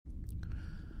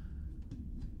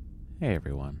Hey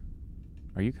everyone,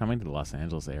 are you coming to the Los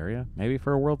Angeles area? Maybe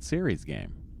for a World Series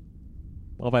game?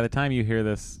 Well, by the time you hear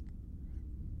this,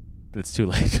 it's too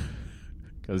late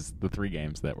because the 3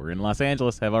 games that were in Los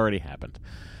Angeles have already happened.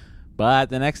 But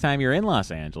the next time you're in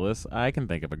Los Angeles, I can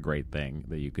think of a great thing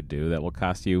that you could do that will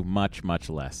cost you much, much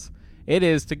less. It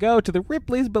is to go to the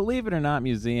Ripley's Believe It or Not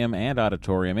Museum and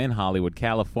Auditorium in Hollywood,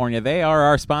 California. They are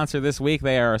our sponsor this week.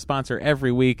 They are our sponsor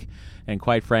every week. And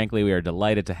quite frankly, we are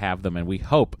delighted to have them, and we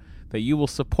hope that you will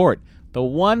support the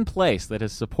one place that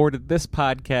has supported this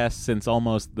podcast since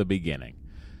almost the beginning.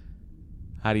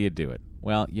 How do you do it?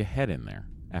 Well, you head in there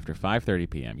after 5:30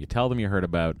 p.m. You tell them you heard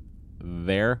about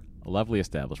their lovely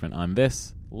establishment on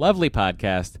this lovely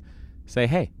podcast. Say,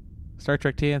 hey, Star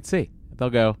Trek TNC. They'll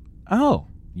go, oh,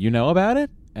 you know about it?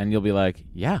 And you'll be like,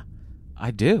 yeah,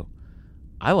 I do.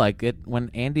 I like it when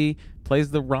Andy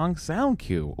plays the wrong sound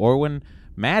cue, or when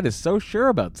Matt is so sure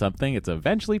about something it's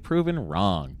eventually proven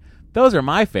wrong. Those are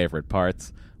my favorite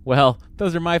parts. Well,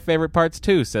 those are my favorite parts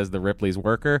too, says the Ripley's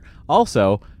worker.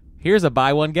 Also, here's a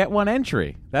buy one, get one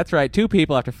entry. That's right, 2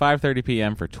 people after 5:30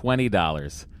 p.m. for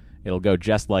 $20. It'll go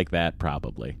just like that,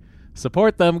 probably.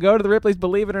 Support them. Go to the Ripley's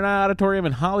Believe It or Not Auditorium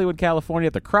in Hollywood, California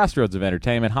at the crossroads of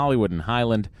entertainment, Hollywood and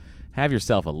Highland. Have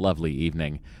yourself a lovely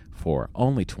evening for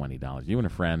only $20. You and a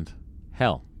friend.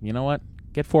 Hell, you know what?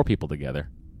 Get 4 people together.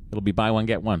 It'll be buy one,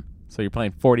 get one. So you're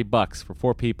paying $40 for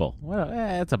 4 people. Well,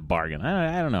 that's a bargain.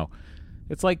 I don't know.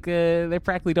 It's like they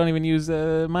practically don't even use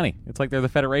money. It's like they're the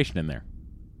Federation in there.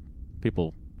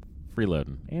 People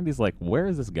freeloading. Andy's like, where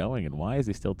is this going and why is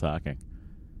he still talking?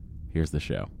 Here's the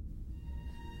show.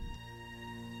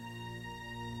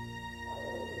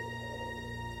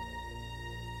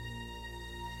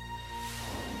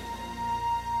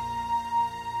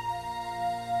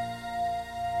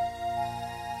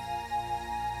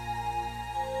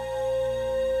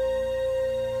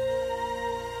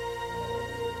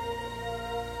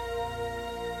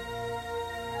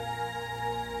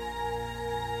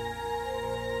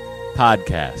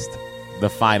 Podcast, The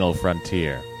Final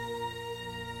Frontier.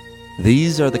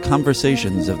 These are the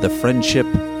conversations of the friendship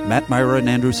Matt Myra and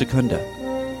Andrew Secunda.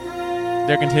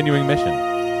 Their continuing mission.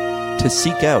 To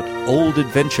seek out old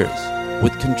adventures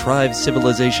with contrived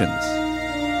civilizations.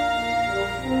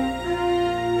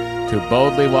 To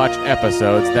boldly watch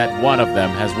episodes that one of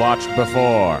them has watched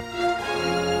before.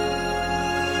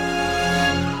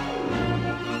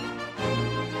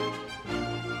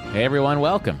 Hey everyone,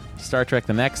 welcome. Star Trek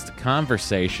The Next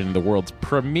Conversation, the world's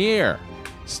premier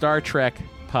Star Trek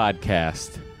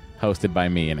podcast, hosted by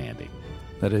me and Andy.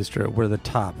 That is true. We're the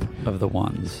top of the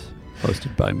ones,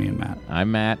 hosted by me and Matt.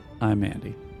 I'm Matt. I'm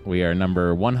Andy. We are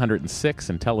number 106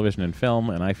 in television and film,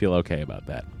 and I feel okay about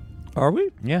that. Are we?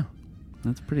 Yeah.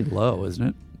 That's pretty low, isn't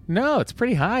it? No, it's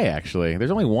pretty high, actually.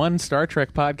 There's only one Star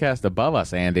Trek podcast above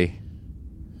us, Andy.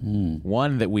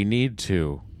 One that we need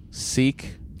to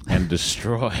seek and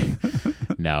destroy.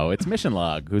 No, it's Mission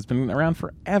Log, who's been around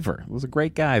forever. Those are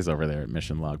great guys over there at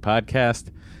Mission Log Podcast.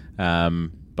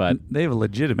 But they have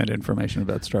legitimate information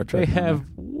about Star Trek. They have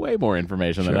way more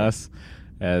information than us.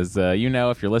 As you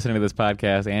know, if you're listening to this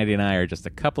podcast, Andy and I are just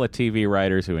a couple of TV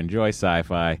writers who enjoy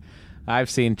sci-fi. I've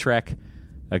seen Trek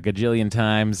a gajillion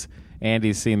times.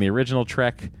 Andy's seen the original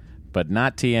Trek, but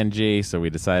not TNG, so we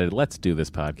decided, let's do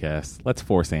this podcast. Let's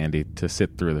force Andy to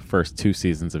sit through the first 2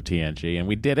 seasons of TNG, and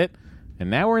we did it. And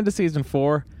now we're into season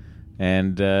 4.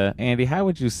 And Andy, how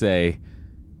would you say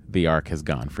the arc has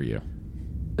gone for you?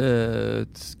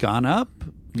 It's gone up.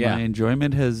 Yeah. My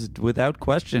enjoyment has, without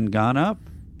question, gone up.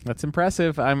 That's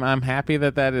impressive. I'm happy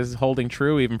that is holding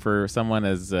true, even for someone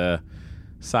as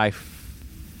sci-fi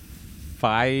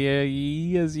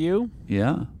as you.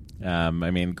 Yeah. I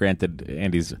mean, granted,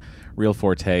 Andy's real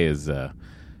forte is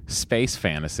space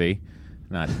fantasy,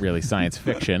 not really science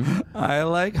fiction. I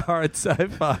like hard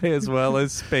sci-fi as well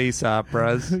as space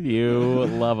operas. You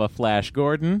love a Flash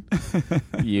Gordon.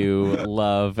 You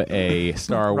love a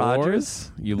Star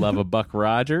Wars. You love a Buck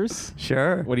Rogers.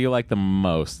 Sure. What do you like the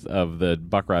most of the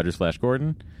Buck Rogers Flash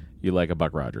Gordon? You like a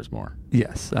Buck Rogers more.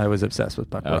 Yes, I was obsessed with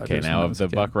Buck Rogers. Okay, now of the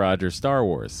Buck Rogers Star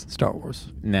Wars. Star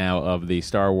Wars. Now of the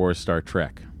Star Wars Star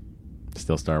Trek.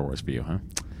 Still Star Wars for you, huh?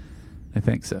 I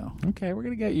think so. Okay, we're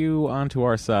going to get you onto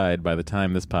our side by the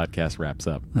time this podcast wraps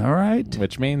up. All right.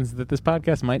 Which means that this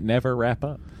podcast might never wrap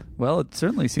up. Well, it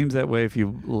certainly seems that way if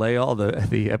you lay all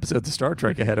the episodes of Star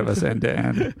Trek ahead of us end to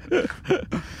end.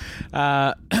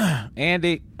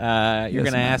 Andy, you're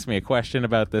going to ask me a question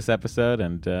about this episode,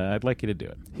 and I'd like you to do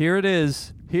it. Here it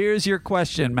is. Here's your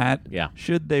question, Matt. Yeah.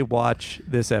 Should they watch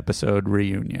this episode,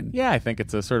 Reunion? Yeah, I think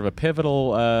it's a sort of a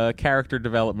pivotal character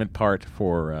development part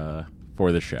for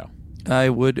the show. I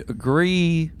would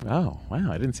agree. Oh,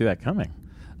 wow. I didn't see that coming.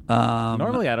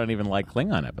 Normally, I don't even like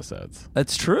Klingon episodes.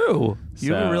 That's true.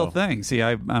 You have a So- real thing. See,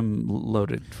 I'm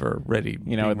loaded for ready.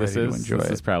 You know what this ready to is? enjoy This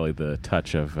it. is probably the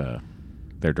touch of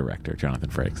their director, Jonathan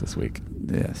Frakes, this week.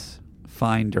 Yes.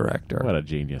 Fine director. What a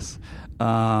genius.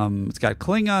 It's got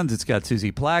Klingons. It's got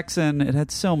Susie Plakson. It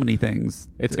had so many things.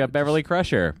 It's got Beverly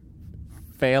Crusher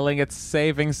failing at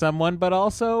saving someone, but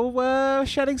also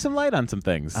shedding some light on some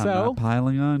things. I'm So not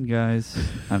piling on, guys.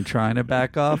 I'm trying to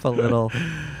back off a little.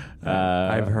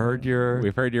 I've heard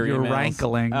we've heard your emails.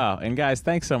 rankling. Oh, and guys,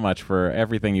 thanks so much for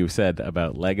everything you said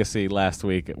about Legacy last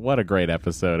week. What a great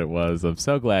episode it was. I'm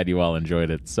so glad you all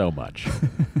enjoyed it so much.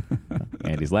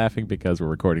 Andy's laughing because we're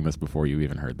recording this before you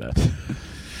even heard that.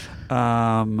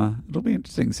 It'll be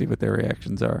interesting to see what their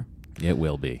reactions are. It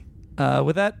will be.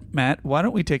 With that, Matt, why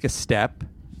don't we take a step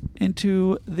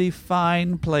into the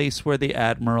fine place where the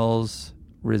admirals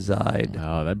reside?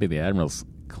 Oh, that'd be the Admiral's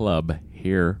Club.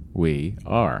 Here we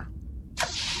are.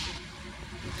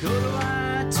 Go to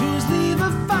iTunes, leave a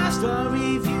 5-star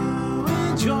review,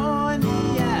 and join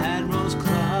the Admirals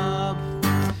Club.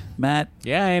 Matt,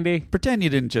 Yeah, Andy. pretend you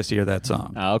didn't just hear that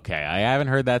song. Okay, I haven't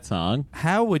heard that song.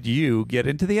 How would you get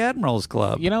into the Admirals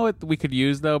Club? You know what we could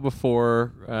use, though,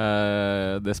 before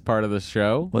this part of the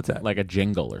show? What's that? Like a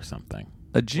jingle or something.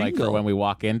 A jingle? Like for when we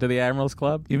walk into the Admiral's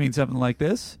Club? You mean something like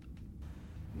this?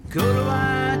 Go to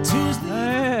iTunes, leave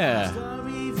Yeah. a 5-star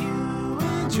review,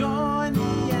 and join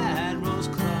the Admirals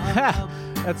Club.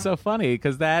 That's so funny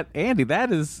because that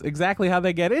is exactly how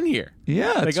they get in here.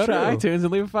 Yeah, They it's go true. to iTunes and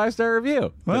leave a 5-star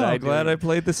review. Well, I'm Did glad I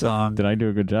played the song. Did I do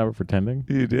a good job of pretending?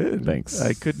 You did. Thanks.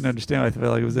 I couldn't understand. I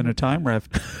felt like it was in a time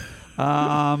rift.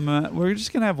 We're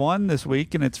just going to have one this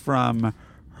week, and it's from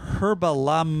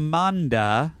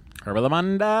Herbalamanda.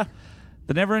 Herbalamanda.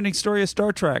 The Never-Ending Story of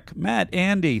Star Trek. Matt,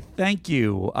 Andy, thank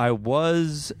you. I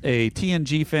was a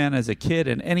TNG fan as a kid,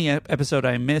 and any episode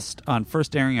I missed on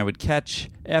first airing I would catch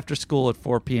after school at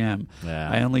 4 p.m. Yeah.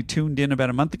 I only tuned in about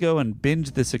a month ago and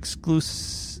binged this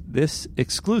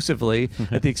exclusively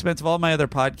at the expense of all my other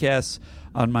podcasts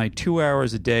on my 2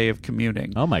 hours a day of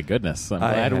commuting. Oh, my goodness. I'm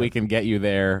glad we can get you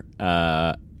there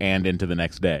and into the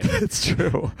next day. It's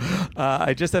true.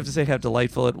 I just have to say how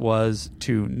delightful it was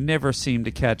to never seem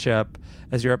to catch up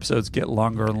as your episodes get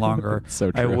longer and longer.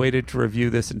 So true. I waited to review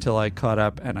this until I caught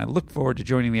up, and I look forward to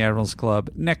joining the Admirals Club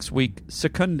next week.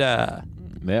 Secunda.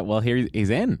 Yeah, well, here he's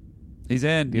in. He's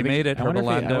in. You made it. I wonder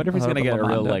if he's going to get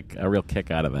Herbalamanda. a real kick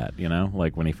out of that, you know,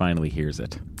 like when he finally hears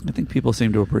it. I think people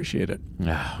seem to appreciate it.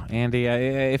 Oh, Andy,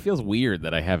 it feels weird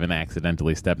that I haven't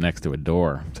accidentally stepped next to a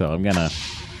door, so I'm going to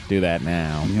do that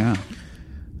now. Yeah.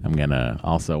 I'm going to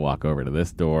also walk over to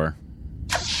this door.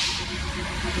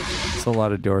 It's a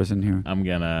lot of doors in here. I'm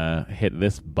going to hit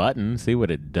this button, see what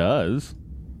it does.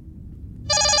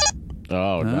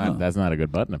 Oh, No. that's not a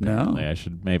good button, apparently. No.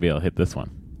 Maybe I'll hit this one.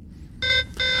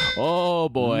 Oh,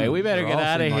 boy. We better They get all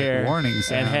out of seem like here warning and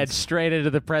sounds. head straight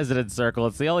into the President's Circle.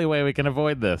 It's the only way we can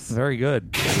avoid this. Very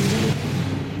good.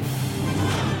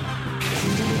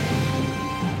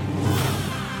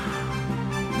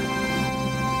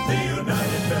 The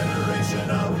United Federation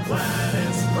of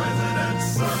Planets President's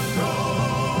Circle.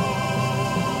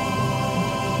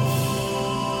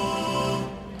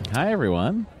 Hi,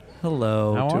 everyone.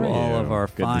 Hello How to are all you? of our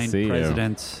Good to fine see you.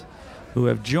 presidents who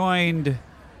have joined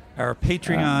our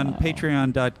Patreon,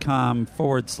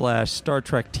 patreon.com/Star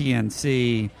Trek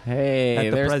TNC. Hey, At the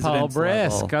there's Paul president's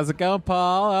Brisk. level. How's it going,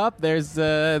 Paul? Up there's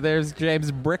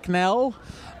James Bricknell.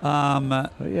 Yeah,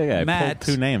 I Matt,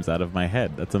 pulled two names out of my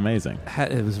head. That's amazing.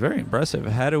 it was very impressive.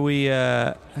 What are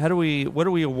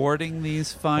we awarding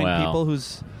these fine Well, people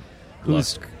whose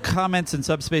comments and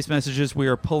subspace messages we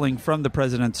are pulling from the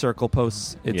President's Circle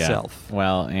posts itself? Yeah.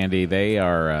 Well, Andy, they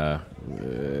are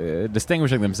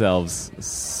distinguishing themselves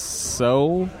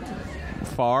so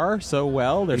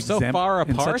well. They're so far apart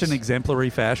in such an exemplary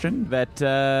fashion.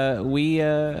 that we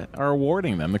are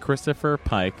awarding them the Christopher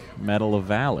Pike Medal of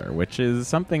Valor, which is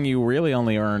something you really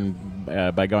only earn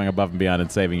by going above and beyond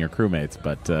and saving your crewmates.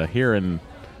 But here in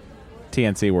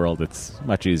TNC world, it's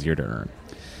much easier to earn.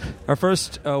 Our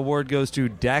first award goes to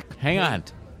Dak. Hang on.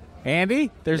 Andy,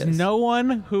 there's Yes. no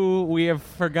one who we have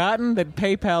forgotten that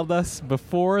PayPal'd us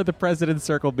before the President's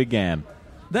Circle began.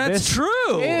 That's This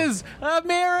true. is a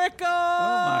miracle!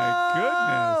 Oh,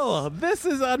 my goodness. This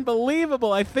is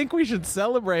unbelievable. I think we should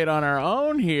celebrate on our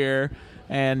own here.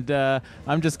 And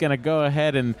I'm just going to go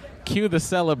ahead and cue the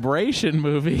celebration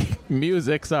movie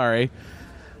music. Sorry.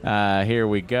 Here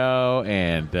we go.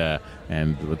 And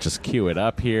we'll just cue it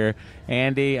up here.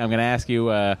 Andy, I'm going to ask you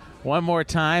one more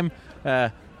time.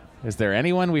 Is there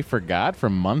anyone we forgot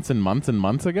from months and months and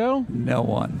months ago? No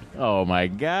one. Oh, my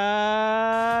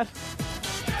God.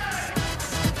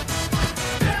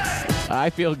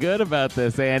 I feel good about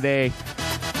this, Andy.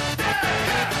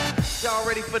 Y'all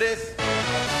ready for this?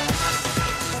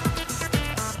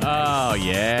 Oh,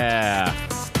 yeah.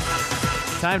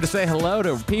 Time to say hello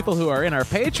to people who are in our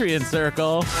Patreon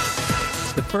circle.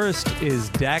 The first is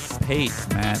Dak Pate,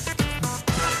 Matt.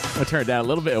 I turned down a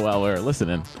little bit while we were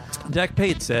listening. Dak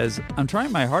Pate says, I'm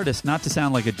trying my hardest not to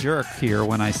sound like a jerk here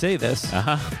when I say this,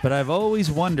 but I've always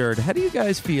wondered, how do you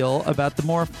guys feel about the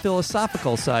more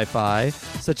philosophical sci-fi,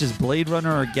 such as Blade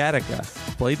Runner or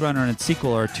Gattaca? Blade Runner and its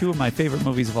sequel are two of my favorite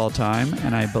movies of all time,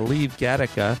 and I believe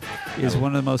Gattaca is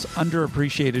one of the most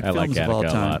underappreciated films of all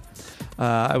time.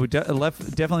 I would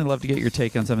definitely love to get your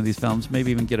take on some of these films,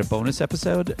 maybe even get a bonus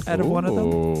episode out of one of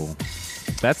them.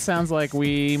 That sounds like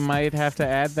we might have to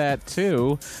add that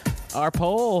to our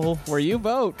poll where you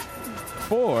vote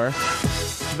for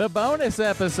the bonus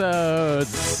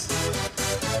episodes.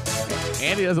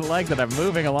 Andy doesn't like that I'm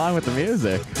moving along with the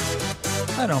music.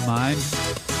 I don't mind.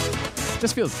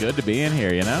 Just feels good to be in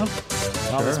here, you know?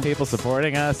 All these people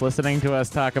supporting us, listening to us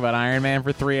talk about Iron Man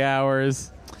for 3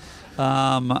 hours.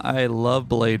 I love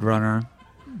Blade Runner,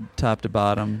 top to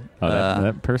bottom. Oh,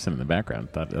 that person in the background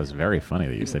thought it was very funny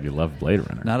that you said you love Blade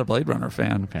Runner. Not a Blade Runner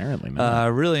fan. Apparently not.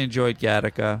 Really enjoyed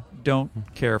Gattaca. Don't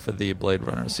care for the Blade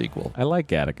Runner sequel. I like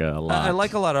Gattaca a lot. I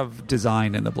like a lot of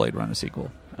design in the Blade Runner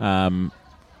sequel.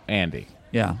 Andy.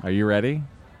 Yeah. Are you ready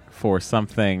for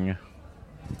something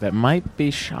that might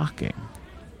be shocking?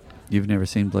 You've never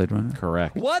seen Blade Runner?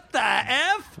 Correct. What the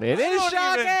F? It is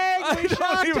shocking! I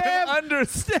don't even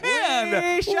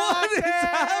understand. What is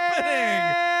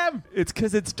happening? It's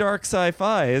because it's dark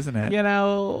sci-fi, isn't it? You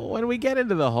know, when we get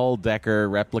into the whole Decker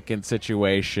replicant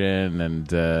situation,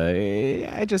 and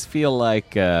I just feel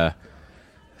like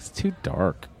it's too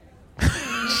dark.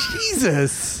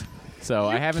 Jesus. So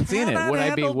I haven't seen it. Would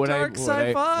I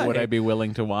be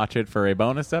willing to watch it for a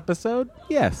bonus episode?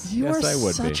 Yes. Yes, I would be. You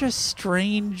are such a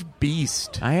strange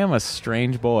beast. I am a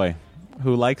strange boy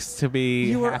who likes to be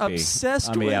you are happy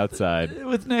obsessed on the outside.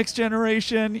 With Next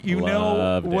Generation. You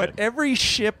Loved know what it. every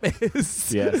ship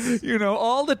is. Yes. You know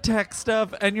all the tech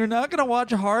stuff, and you're not going to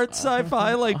watch hard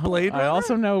sci-fi like Blade Runner. I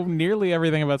also know nearly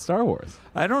everything about Star Wars.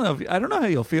 I don't know how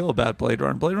you'll feel about Blade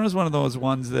Runner. Blade Runner is one of those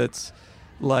ones that's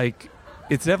like,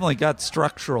 it's definitely got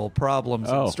structural problems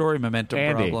and story momentum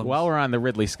Andy, problems. while we're on the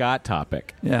Ridley Scott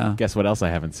topic, yeah, guess what else I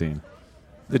haven't seen?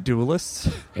 The Duelists.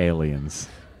 Aliens.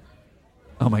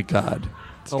 Oh my God.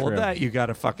 Well, true. that you got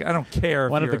to fucking. I don't care.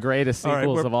 One of the greatest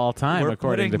sequels of all time,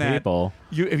 according to people.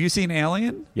 Have you seen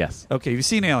Alien? Yes. Okay, you've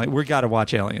seen Alien. We got to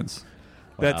watch Aliens.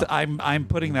 That's I'm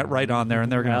putting that right on there,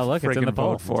 and they're going to freaking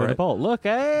vote for it. Look,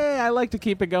 hey, I like to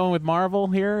keep it going with Marvel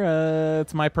here.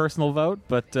 It's my personal vote,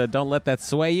 but don't let that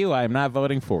sway you. I'm not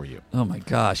voting for you. Oh my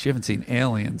gosh, you haven't seen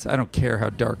Aliens? I don't care how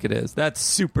dark it is. That's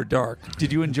super dark.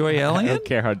 Did you enjoy Alien? I don't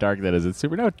care how dark that is. It's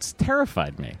super. No, it's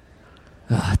terrified me.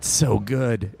 Oh, it's so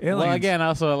good. Aliens. Well, again,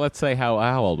 also, let's say how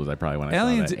old was I probably when I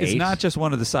Aliens saw that? is not just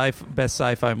one of the best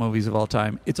sci-fi movies of all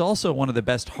time. It's also one of the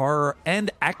best horror and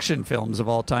action films of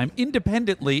all time,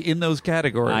 independently in those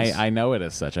categories. I know it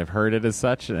as such. I've heard it as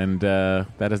such, and that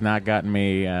has not gotten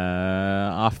me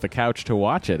off the couch to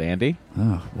watch it, Andy.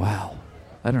 Oh, wow.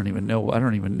 I don't even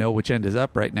know which end is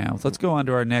up right now. So let's go on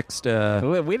to our next...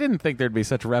 We didn't think there'd be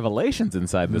such revelations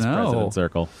inside this president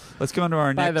circle. Let's go on to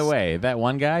our next... By the way, that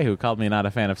one guy who called me not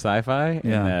a fan of sci-fi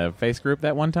in a face group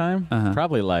that one time,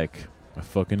 probably like, I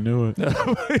fucking knew it.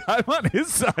 I'm on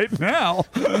his side now.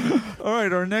 All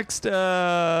right, our next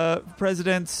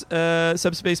president's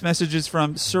subspace message is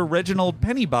from Sir Reginald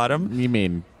Pennybottom. You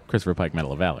mean Christopher Pike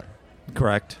Medal of Valor.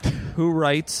 Correct. Who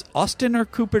writes, Austin or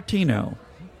Cupertino?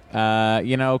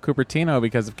 Cupertino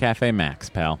because of Cafe Max,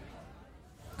 pal.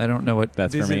 I don't know what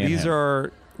that's for me. These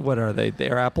are, what are they?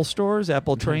 They're Apple stores,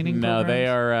 Apple training programs? No, they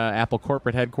are Apple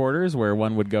corporate headquarters where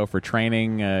one would go for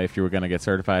training if you were going to get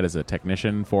certified as a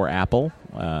technician for Apple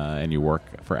and you work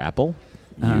for Apple.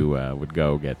 You would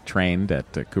go get trained at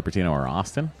Cupertino or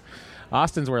Austin.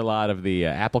 Austin's where a lot of the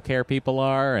Apple Care people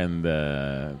are, and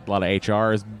a lot of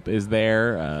HR is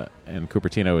there. And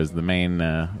Cupertino is the main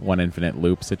one infinite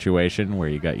loop situation where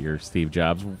you got your Steve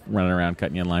Jobs running around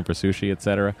cutting you in line for sushi,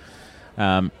 etc.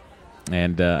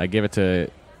 And I give it to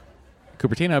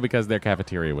Cupertino because their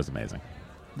cafeteria was amazing.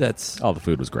 All the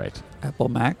food was great. Apple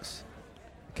Max?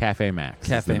 Cafe Max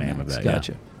is the name of that.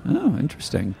 Gotcha. Yeah. Oh,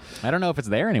 interesting. I don't know if it's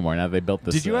there anymore now that they built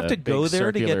this. Did you have to go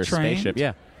there to get trained? Spaceship.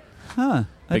 Yeah. Huh.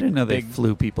 I didn't know they big-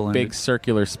 flew people in. Big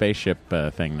circular spaceship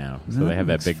thing now. So That they have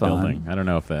that looks big fun. building. I don't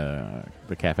know if the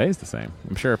cafe is the same.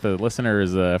 I'm sure if a listener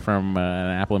is from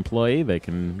an Apple employee, they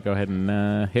can go ahead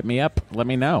and hit me up. Let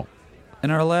me know.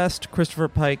 And our last Christopher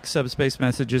Pike subspace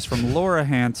message is from Laura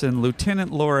Hansen,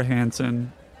 Lieutenant Laura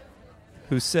Hansen,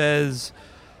 who says,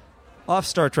 off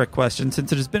Star Trek question,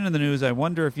 since it has been in the news, I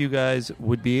wonder if you guys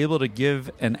would be able to give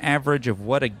an average of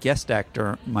what a guest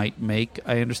actor might make.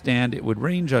 I understand it would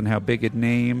range on how big a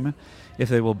name, if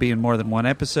they will be in more than one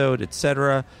episode,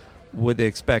 etc. Would they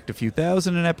expect a few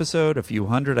thousand an episode, a few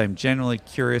hundred? I'm genuinely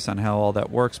curious on how all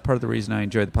that works. Part of the reason I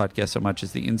enjoy the podcast so much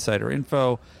is the insider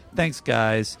info. Thanks,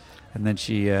 guys. And then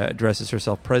she addresses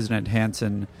herself President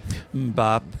Hansen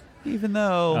Mbop, even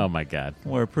though Oh, my God.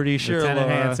 we're pretty sure, Lieutenant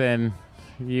Laura, Hansen,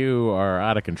 you are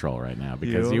out of control right now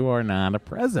because you are not a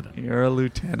president. you're a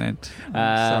lieutenant.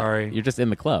 I'm sorry. You're just in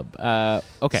the club.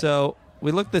 Okay. So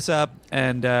we looked this up,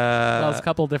 and Well, it's a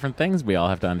couple different things we all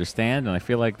have to understand, and I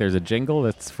feel like there's a jingle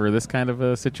that's for this kind of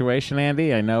a situation,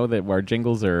 Andy. I know that our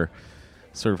jingles are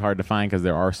sort of hard to find because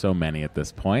there are so many at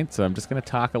this point, so I'm just going to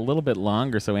talk a little bit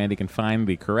longer so Andy can find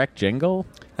the correct jingle.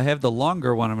 I have the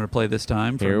longer one I'm going to play this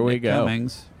time from Here we Nick go.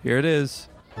 Cummings. Here it is.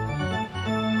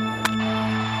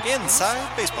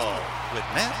 Inside Baseball with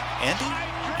Matt, Andy,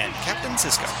 and Captain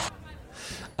Cisco.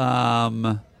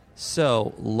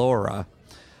 So, Laura,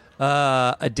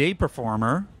 a day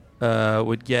performer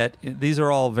would get, these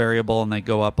are all variable and they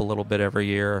go up a little bit every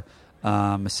year.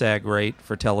 A SAG rate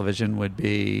for television would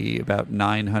be about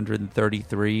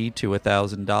 $933 to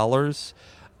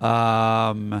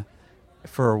 $1,000.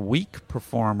 For a week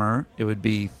performer, it would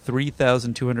be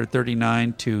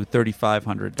 $3,239 to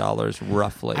 $3,500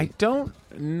 roughly. I don't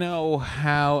know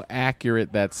how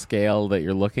accurate that scale that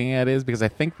you're looking at is because I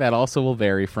think that also will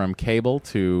vary from cable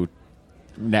to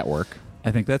network.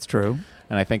 I think that's true.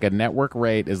 And I think a network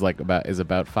rate is about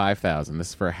 $5,000. This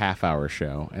is for a half-hour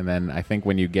show, and then I think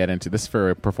when you get into this is for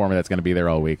a performer that's going to be there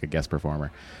all week, a guest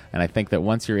performer, and I think that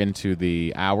once you're into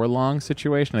the hour-long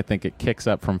situation, I think it kicks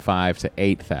up from $5,000 to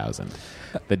 $8,000.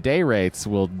 The day rates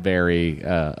will vary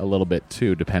a little bit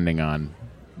too, depending on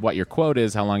what your quote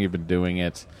is, how long you've been doing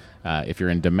it, if you're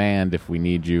in demand, if we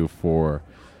need you for.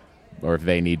 Or if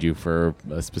they need you for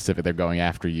a specific, they're going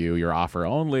after you, your offer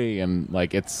only, and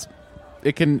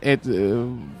it can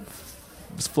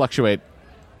fluctuate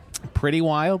pretty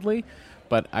wildly,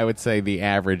 but I would say the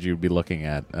average you'd be looking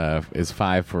at is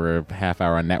 5 for a half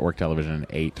hour on network television and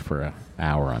 8 for an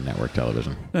hour on network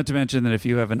television. Not to mention that if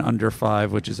you have an under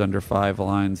 5, which is under 5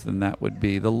 lines, then that would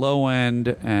be the low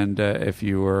end. And if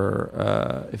you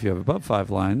have above 5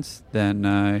 lines, then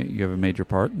you have a major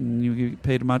part, and you get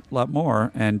paid a lot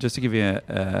more. And just to give you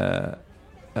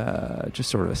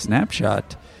just sort of a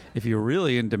snapshot, if you're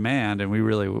really in demand and we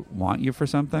really want you for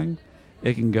something,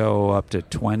 it can go up to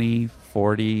 $20,000,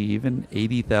 $40,000, even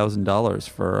 $80,000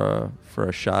 for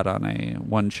a shot on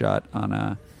one shot on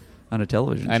a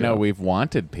television show. I know we've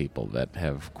wanted people that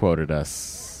have quoted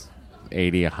us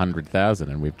 80, 100,000,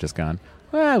 and we've just gone,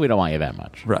 well, we don't want you that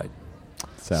much. Right.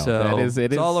 So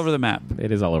it's all over the map.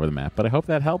 It is all over the map, but I hope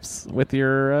that helps with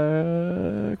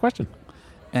your question.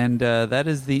 And that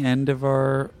is the end of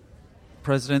our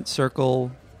President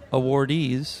Circle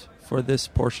awardees for this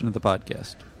portion of the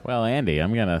podcast. Well, Andy,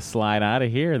 I'm going to slide out of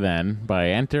here then by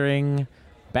entering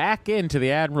back into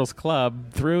the Admiral's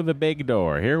Club through the big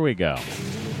door. Here we go.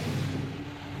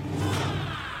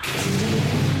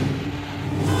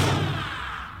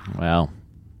 Well,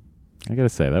 I got to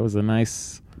say, that was a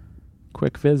nice,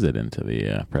 quick visit into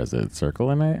the President's Circle,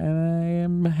 and I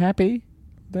am happy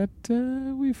that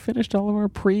we've finished all of our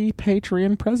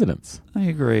pre-Patreon presidents. I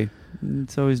agree.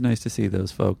 It's always nice to see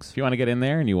those folks. If you want to get in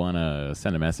there and you want to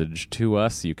send a message to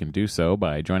us, you can do so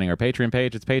by joining our Patreon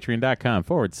page. It's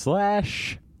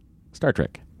patreon.com/Star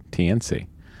Trek TNC.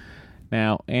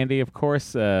 Now, Andy, of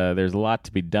course, there's a lot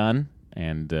to be done,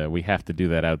 and we have to do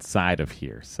that outside of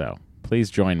here. So please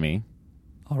join me.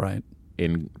 All right.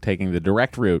 In taking the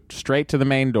direct route straight to the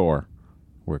main door.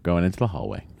 We're going into the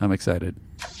hallway. I'm excited.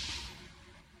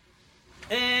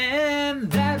 And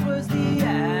that was the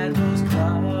Admiral's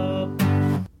Club.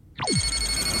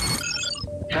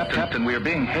 Captain, we are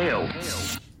being hailed.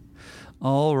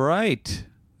 All right.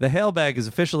 The hail bag is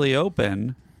officially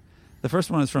open. The first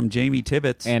one is from Jamie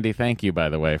Tibbetts. Andy, thank you, by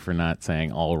the way, for not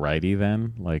saying alrighty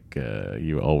then, like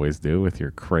you always do with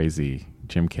your crazy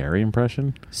Jim Carrey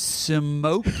impression.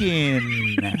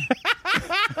 Smoking. What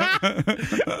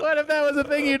if that was a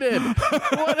thing you did?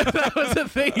 What if that was a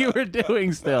thing you were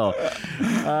doing still?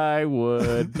 I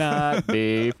would not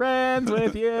be friends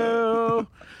with you.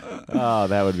 Oh,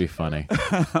 that would be funny.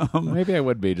 Maybe I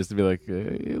would be, just to be like,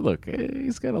 look,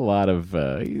 he's got a lot of.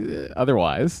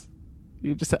 Otherwise,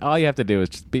 all you have to do is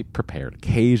just be prepared.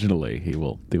 Occasionally, he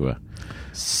will do a.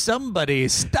 Somebody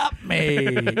stop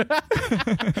me!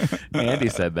 Andy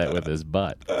said that with his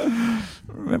butt.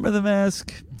 Remember the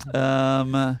mask?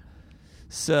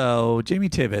 So Jamie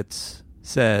Tibbetts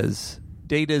says,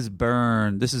 Data's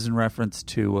burn. This is in reference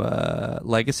to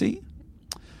Legacy.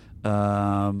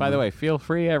 By the way, feel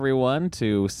free, everyone,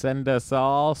 to send us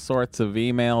all sorts of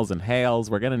emails and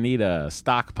hails. We're going to need a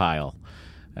stockpile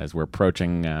as we're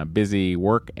approaching busy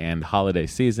work and holiday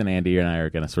season. Andy and I are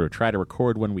going to sort of try to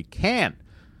record when we can.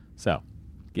 So,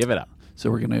 give it up. So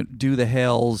we're going to do the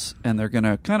hails, and they're going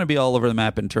to kind of be all over the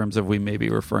map in terms of we may be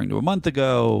referring to a month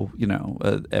ago,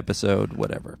 episode,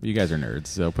 whatever. You guys are nerds,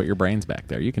 so put your brains back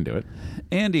there. You can do it.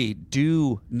 Andy,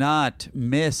 do not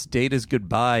miss Data's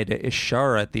goodbye to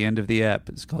Ishara at the end of the ep.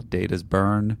 It's called Data's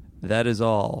burn. That is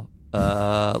all.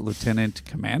 Lieutenant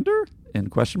Commander? In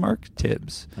question mark,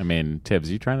 Tibbs. I mean, Tibbs,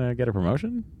 you trying to get a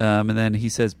promotion? And then he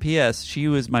says, P.S. She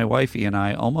was my wifey, and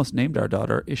I almost named our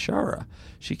daughter Ishara.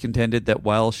 She contended that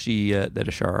while she duped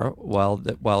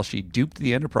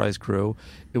the Enterprise crew,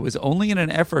 it was only in an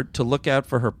effort to look out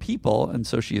for her people, and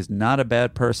so she is not a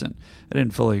bad person. I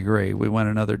didn't fully agree. We went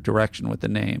another direction with the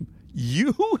name.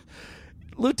 You,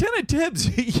 Lieutenant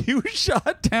Tibbs, you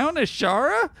shot down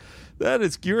Ishara?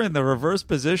 You're in the reverse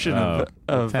position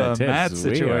of Matt's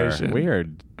situation. We are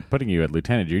putting you at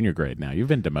Lieutenant Junior grade now. You've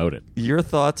been demoted. Your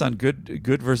thoughts on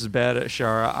good versus bad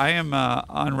Ishara? I am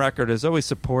on record as always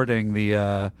supporting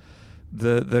the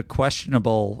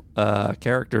questionable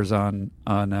characters on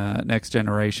Next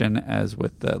Generation, as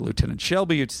with Lieutenant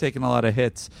Shelby, who's taken a lot of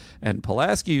hits, and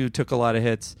Pulaski, who took a lot of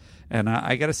hits. And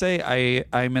I got to say,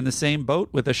 I'm in the same boat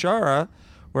with Ishara,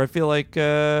 where I feel like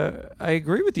I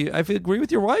agree with you. I agree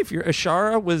with your wife.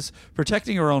 Ishara was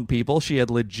protecting her own people. She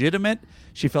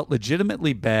felt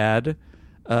legitimately bad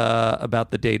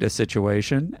about the Data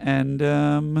situation,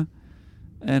 and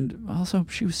also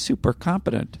she was super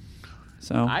competent.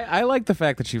 So I like the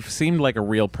fact that she seemed like a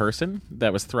real person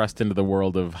that was thrust into the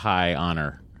world of high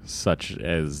honor, such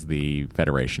as the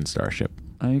Federation starship.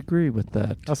 I agree with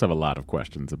that. I also have a lot of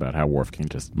questions about how Worf can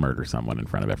just murder someone in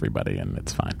front of everybody, and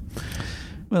it's fine.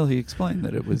 Well, he explained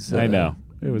that it was... I know.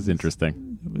 It was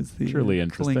interesting. It was the truly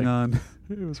interesting. Klingon.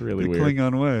 It was really the weird.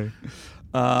 Klingon way.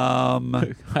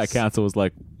 High Council was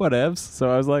like, whatevs. So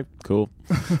I was like, cool.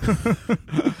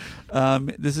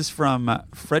 This is from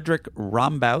Frederick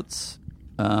Rombouts,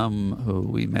 who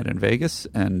we met in Vegas,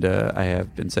 and I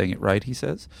have been saying it right, he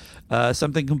says.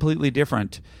 Something completely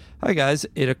different. Hi, guys.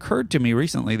 It occurred to me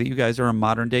recently that you guys are a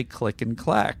modern-day Click and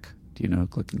Clack. Do you know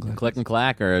Click and Clack? Click and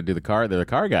Clack, or they're the car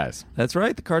guys. That's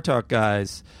right, the Car Talk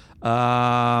guys.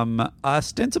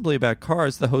 Ostensibly about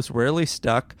cars, the host rarely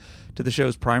stuck to the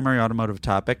show's primary automotive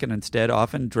topic, and instead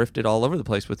often drifted all over the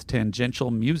place with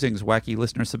tangential musings, wacky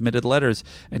listener-submitted letters,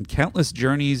 and countless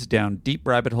journeys down deep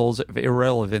rabbit holes of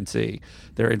irrelevancy.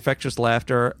 Their infectious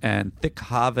laughter and thick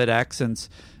Harvard accents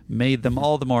made them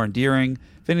all the more endearing.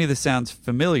 If any of this sounds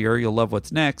familiar, you'll love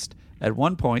what's next. At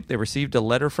one point, they received a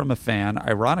letter from a fan,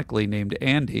 ironically named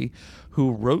Andy,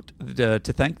 who wrote to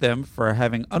thank them for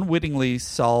having unwittingly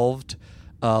solved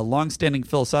a long-standing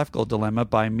philosophical dilemma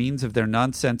by means of their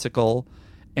nonsensical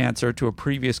answer to a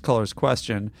previous caller's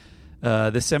question.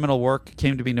 This seminal work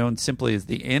came to be known simply as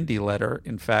the Andy letter.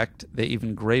 In fact, they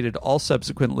even graded all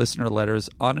subsequent listener letters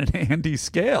on an Andy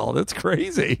scale. That's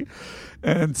crazy.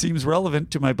 And seems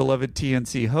relevant to my beloved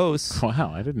TNC hosts.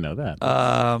 Wow, I didn't know that.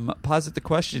 Posit the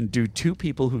question, do two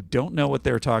people who don't know what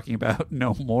they're talking about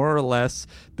know more or less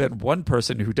than one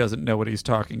person who doesn't know what he's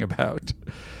talking about?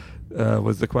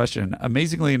 Was the question.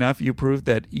 Amazingly enough, you proved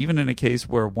that even in a case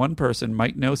where one person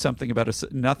might know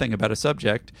nothing about a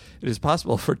subject, it is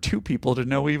possible for two people to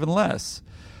know even less.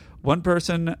 One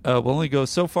person will only go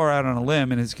so far out on a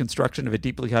limb in his construction of a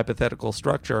deeply hypothetical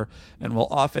structure, and will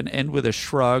often end with a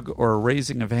shrug or a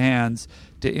raising of hands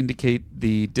to indicate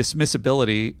the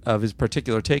dismissibility of his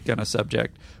particular take on a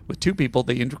subject. With two people,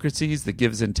 the intricacies, the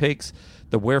gives and takes,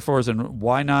 the wherefores and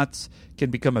why nots can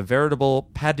become a veritable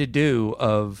pas de deux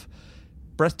of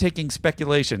breathtaking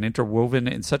speculation interwoven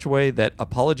in such a way that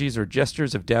apologies or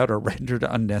gestures of doubt are rendered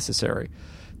unnecessary.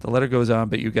 The letter goes on,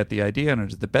 but you get the idea, and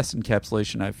it is the best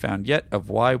encapsulation I've found yet of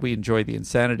why we enjoy the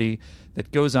insanity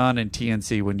that goes on in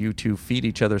TNC when you two feed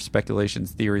each other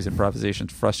speculations, theories,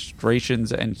 improvisations,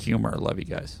 frustrations, and humor. Love you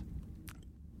guys.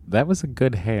 That was a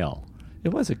good hail.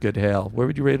 It was a good hail. Where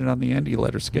would you rate it on the Andy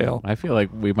letter scale? I feel like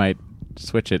we might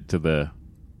switch it to the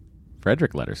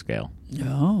Frederick letter scale.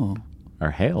 Oh.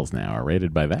 Our hails now are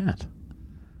rated by that.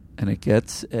 And it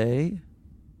gets a...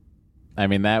 I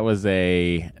mean, that was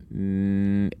a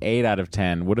 8 out of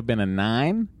 10. Would have been a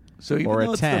 9 So even or though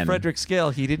a it's 10. the Frederick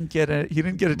scale, he didn't get a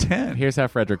 10. Here's how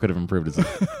Frederick could have improved his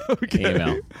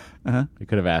email. Uh-huh. He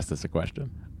could have asked us a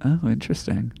question. Oh,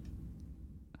 interesting.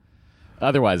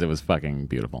 Otherwise, it was fucking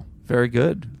beautiful. Very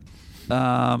good.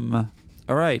 All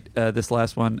right. This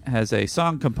last one has a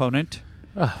song component.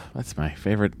 Oh, that's my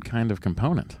favorite kind of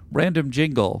component. Random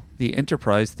jingle, the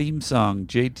Enterprise theme song.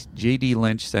 J.D.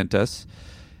 Lynch sent us.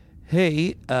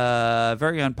 Hey,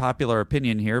 very unpopular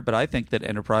opinion here, but I think that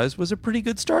Enterprise was a pretty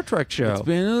good Star Trek show. It's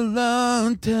been a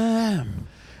long time.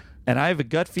 And I have a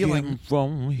gut feeling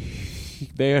from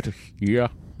there to here.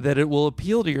 that it will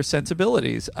appeal to your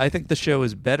sensibilities. I think the show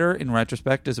is better in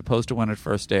retrospect as opposed to when it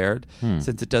first aired,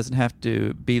 since it doesn't have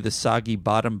to be the soggy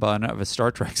bottom bun of a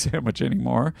Star Trek sandwich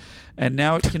anymore. And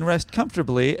now it can rest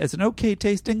comfortably as an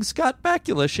okay-tasting Scott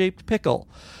Bakula-shaped pickle.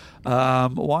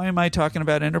 Why am I talking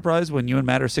about Enterprise when you and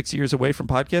Matt are 6 years away from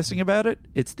podcasting about it?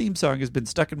 Its theme song has been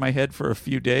stuck in my head for a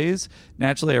few days.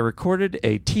 Naturally, I recorded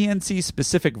a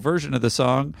TNC-specific version of the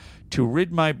song to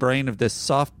rid my brain of this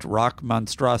soft rock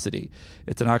monstrosity.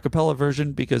 It's an a cappella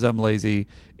version because I'm lazy.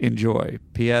 Enjoy.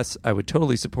 P.S. I would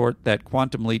totally support that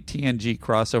Quantum Leap TNG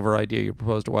crossover idea you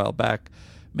proposed a while back.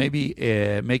 Maybe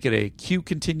make it a Q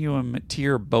Continuum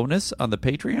tier bonus on the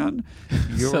Patreon.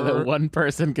 So that one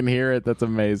person can hear it. That's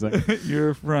amazing.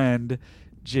 Your friend,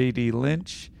 J.D.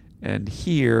 Lynch. And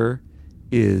here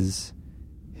is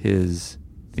his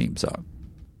theme song.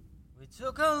 We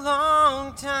took a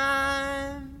long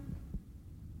time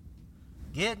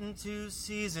getting to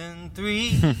season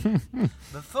 3.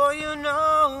 Before you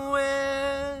know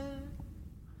it,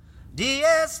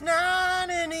 DS9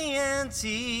 and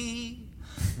ENT.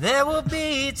 There will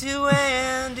be 2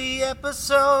 Andy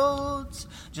episodes.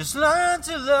 Just learn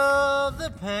to love the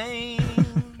pain.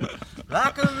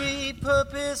 Like a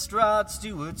repurposed Rod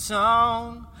Stewart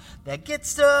song that gets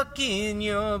stuck in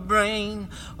your brain.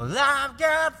 Well, I've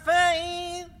got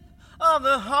faith of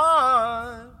the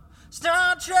heart.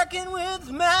 Star Trekking with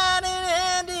Matt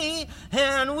and Andy,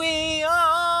 and we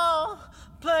all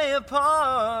play a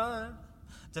part.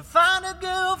 To find a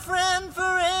girlfriend for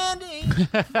Andy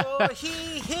before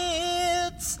he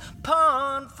hits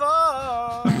Pond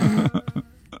Far.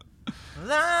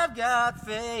 Well, I've got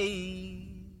faith.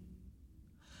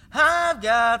 I've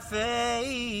got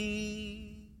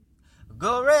faith.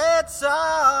 Go Red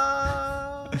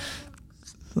Sox.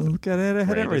 Look at it,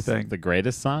 ahead everything. The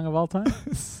greatest song of all time?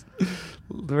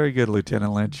 Very good,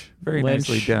 Lieutenant Lynch. Very Lynch,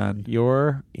 nicely done.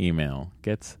 Your email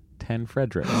gets 10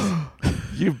 Fredericks.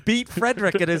 You beat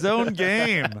Frederick at his own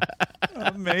game.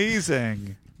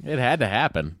 Amazing. It had to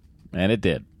happen, and it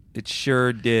did. It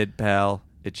sure did, pal.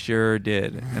 It sure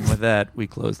did. And with that, we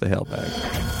close the hail bag.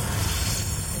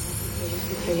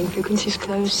 Trading frequencies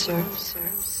closed, sir.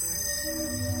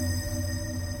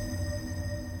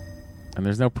 And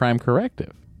there's no prime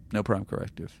corrective. No prime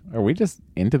corrective. Are we just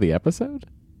into the episode?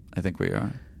 I think we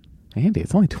are. Andy,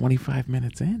 it's only 25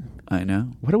 minutes in. I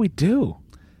know. What do we do?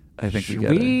 I think Should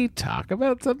we we talk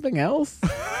about something else?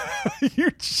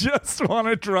 You just want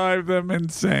to drive them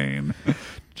insane.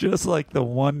 Just like the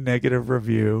one negative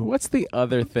review. What's the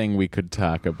other thing we could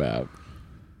talk about?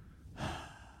 Do you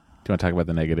want to talk about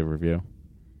the negative review?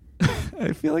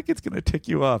 I feel like it's going to tick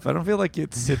you off. I don't feel like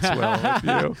it sits well with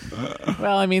you.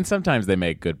 Well, I mean, sometimes they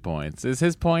make good points. Is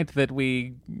his point that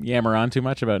we yammer on too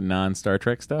much about non-Star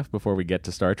Trek stuff before we get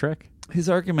to Star Trek? His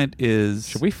argument is...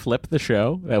 Should we flip the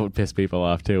show? That would piss people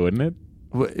off too, wouldn't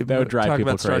it? That would drive talk people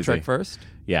about Star crazy. Trek first?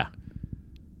 Yeah.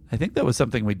 I think that was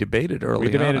something we debated early on.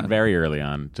 We debated very early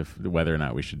on to whether or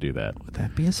not we should do that. Would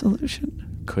that be a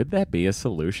solution? Could that be a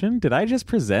solution? Did I just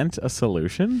present a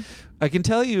solution? I can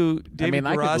tell you, David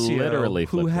I could Garasio, literally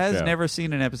flip who the has show. never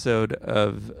seen an episode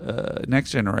of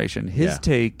Next Generation, his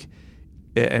take,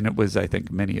 and it was, I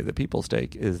think, many of the people's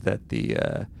take, is that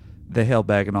the hail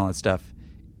bag and all that stuff,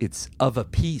 it's of a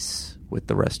piece with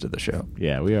the rest of the show.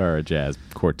 Yeah, we are a jazz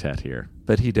quartet here.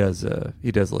 But he does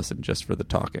listen just for the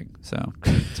talking, so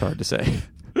it's hard to say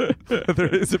whether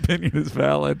his opinion is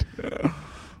valid.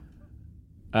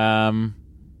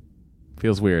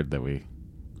 Feels weird that we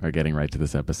are getting right to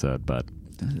this episode, but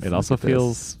Let's it also look at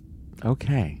feels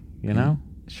okay, you know?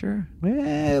 Sure.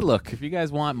 Look, if you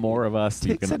guys want more of us,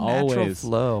 you Takes can a natural always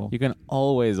flow. You can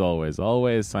always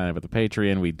sign up at the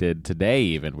Patreon. We did today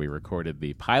even. We recorded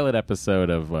the pilot episode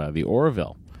of The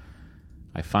Orville.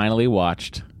 I finally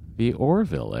watched The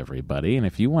Orville, everybody, and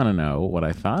if you want to know what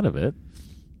I thought of it,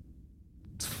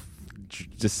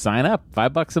 just sign up.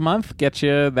 $5 a month gets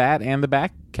you that and the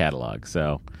back catalog.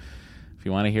 So if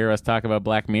you want to hear us talk about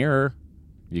Black Mirror,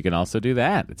 you can also do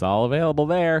that. It's all available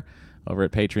there. over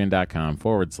at patreon.com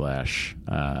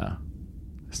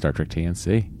 / Star Trek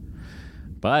TNC.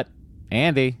 But,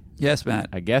 Andy, Yes, Matt.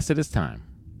 I guess it is time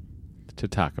to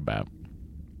talk about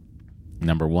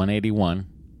number 181.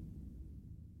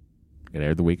 It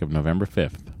aired the week of November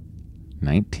 5th,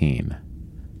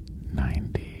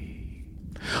 1990.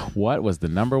 What was the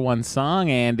number one song,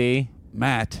 Andy?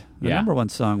 Matt, the Yeah. number one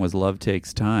song was Love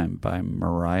Takes Time by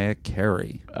Mariah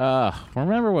Carey.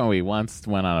 Remember when we once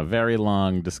went on a very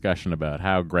long discussion about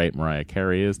how great Mariah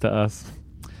Carey is to us?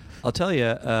 I'll tell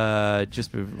you,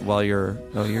 just while you're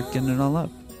getting it all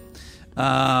up.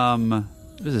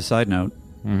 Just a side note.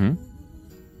 Mm-hmm.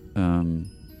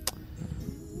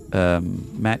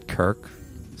 Matt Kirk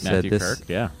said Matthew this Kirk,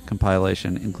 yeah.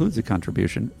 compilation includes a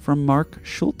contribution from Mark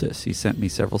Schultes. He sent me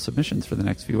several submissions for the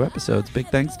next few episodes. Big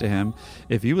thanks to him.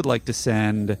 If you would like to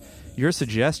send your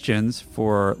suggestions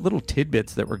for little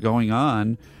tidbits that were going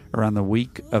on around the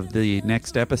week of the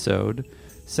next episode,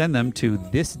 send them to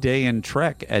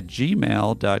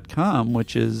thisdayintrek@gmail.com,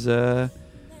 which is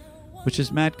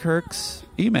Matt Kirk's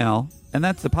email. And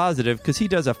that's the positive, because he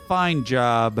does a fine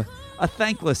job, a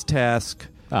thankless task.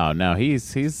 Oh no,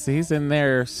 he's in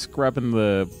there scrubbing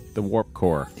the warp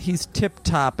core. He's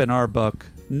tip-top in our book.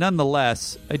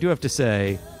 Nonetheless, I do have to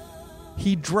say,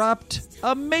 he dropped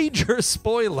a major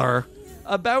spoiler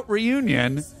about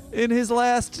Reunion in his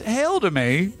last Hail to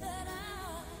Me.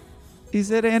 He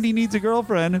said Andy needs a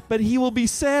girlfriend, but he will be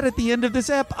sad at the end of this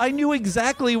ep. I knew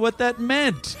exactly what that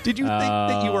meant. Did you think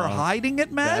that you were hiding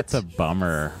it, Matt? That's a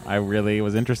bummer. I really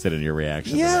was interested in your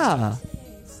reaction. Yeah.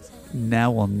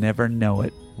 Now we'll never know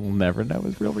it. We'll never know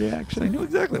his real I reaction. knew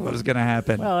exactly what was going to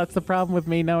happen. Well, that's the problem with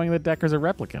me knowing that Decker's a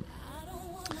replicant.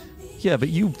 Yeah, but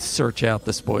you search out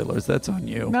the spoilers. That's on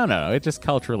you. No. It just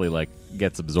culturally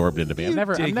gets absorbed into me. I'm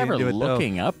never Dig into it,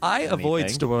 looking though. up. I avoid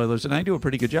anything. spoilers, and I do a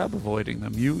pretty good job avoiding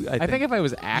them. I think if I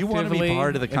was you want to actively be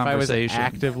part of the if I was conversation.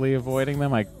 actively avoiding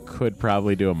them, I could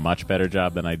probably do a much better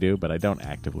job than I do. But I don't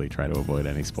actively try to avoid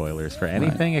any spoilers for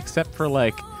anything except for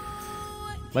like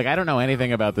I don't know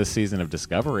anything about this season of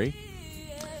Discovery,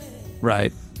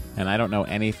 Right. and I don't know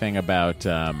anything about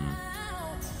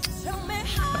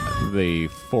the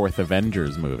fourth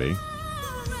Avengers movie.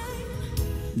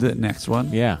 The next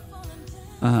one. Yeah,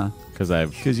 Uh-huh.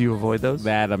 because You avoid those?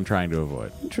 that I'm trying to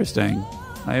avoid. Interesting.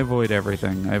 I avoid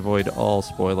everything. I avoid all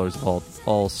spoilers of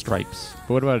all stripes.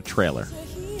 But what about a trailer?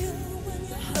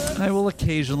 I will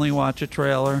occasionally watch a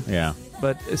trailer, Yeah,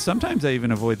 but sometimes I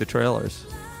even avoid the trailers.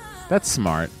 that's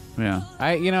smart. Yeah.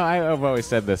 I've always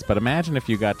said this, but imagine if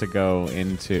you got to go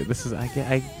into this is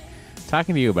I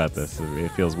talking to you about this.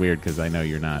 It feels weird because I know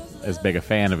you're not as big a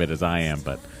fan of it as I am,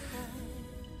 but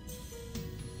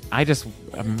I just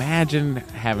imagine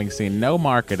having seen no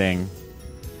marketing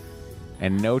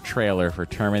and no trailer for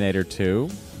Terminator 2,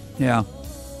 Yeah.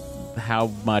 how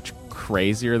much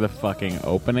crazier the fucking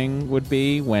opening would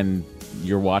be when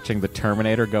you're watching the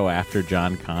Terminator go after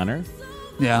John Connor.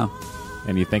 Yeah.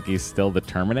 And you think he's still the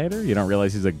Terminator? You don't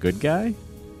realize he's a good guy?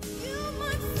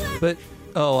 But,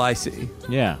 I see.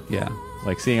 Yeah. Yeah.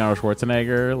 Like seeing Arnold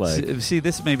Schwarzenegger, See,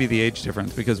 this may be the age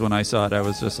difference, because when I saw it, I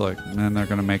was just like, man, they're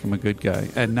going to make him a good guy.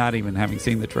 And not even having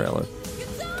seen the trailer.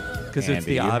 Because it's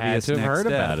Andy, the obvious you had to have next heard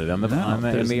step. about it in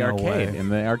there's the no arcade. way. In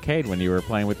the arcade when you were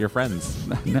playing with your friends.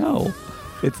 No.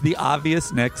 It's the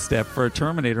obvious next step for a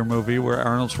Terminator movie where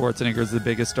Arnold Schwarzenegger is the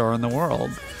biggest star in the world.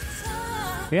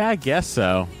 Yeah, I guess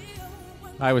so.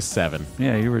 I was 7.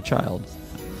 Yeah, you were a child.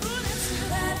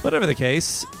 Whatever the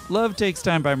case, Love Takes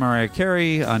Time by Mariah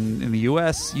Carey in the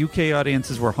U.S. UK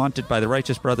audiences were haunted by the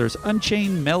Righteous Brothers'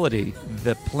 Unchained Melody,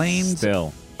 The Plains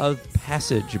Still. of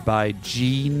Passage by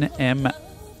Jean M.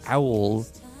 Owl,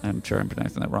 I'm sure I'm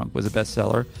pronouncing that wrong, was a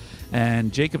bestseller.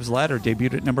 And Jacob's Ladder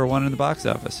debuted at number 1 in the box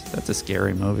office. That's a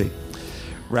scary movie.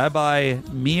 Rabbi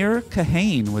Meir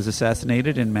Kahane was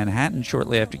assassinated in Manhattan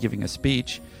shortly after giving a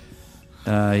speech.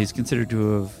 He's considered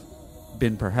to have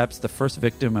been perhaps the first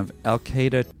victim of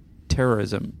Al-Qaeda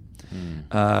terrorism.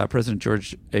 President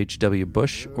George H.W.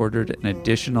 Bush ordered an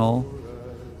additional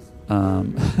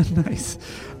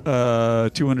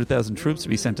 200,000 troops to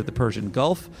be sent to the Persian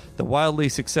Gulf. The wildly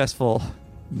successful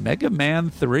Mega Man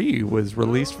 3 was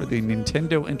released for the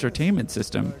Nintendo Entertainment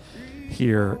System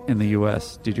here in the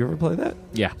U.S. Did you ever play that?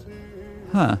 Yeah.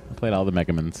 Huh. I played all the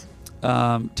Megamans.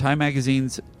 Time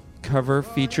Magazine's cover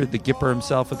featured the Gipper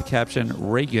himself with the caption,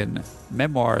 Reagan,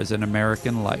 Memoirs in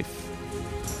American Life.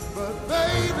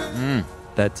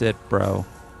 That's it, bro.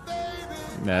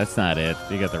 No, that's not it.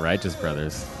 You got the Righteous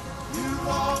Brothers.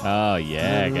 Oh,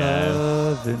 yeah, guys.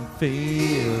 Love and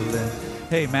feeling.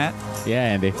 Hey, Matt, Yeah,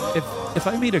 Andy. if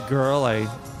I meet a girl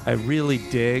I really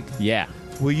dig, Yeah.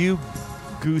 will you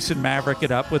Goose and Maverick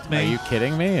it up with me? Are you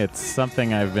kidding me? It's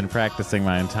something I've been practicing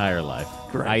my entire life.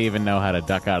 Great. I even know how to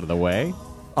duck out of the way.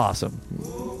 Awesome.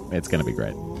 It's going to be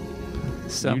great.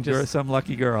 Some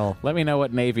lucky girl. Let me know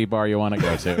what Navy bar you want to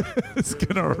go to, It's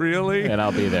going to really and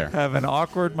I'll be there. have an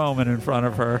awkward moment in front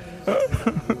of her.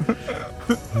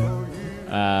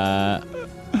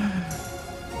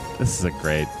 This is a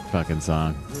great fucking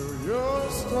song.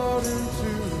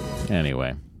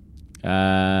 Anyway. Do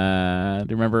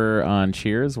you remember on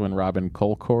Cheers when Robin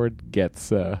Colcord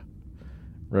gets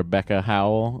Rebecca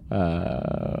Howell,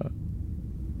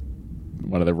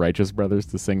 one of the Righteous Brothers,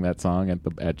 to sing that song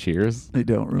at Cheers? I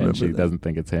don't remember And she that. doesn't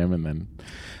think it's him, and then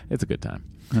it's a good time.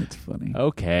 That's funny.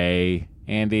 Okay,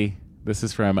 Andy, this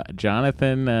is from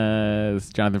Jonathan. This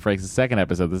is Jonathan Frakes' second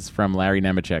episode. This is from Larry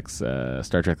Nemechek's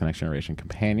Star Trek The Next Generation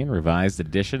Companion, revised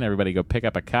edition. Everybody go pick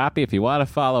up a copy if you want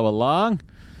to follow along.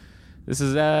 This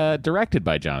is directed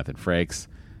by Jonathan Frakes,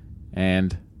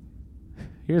 and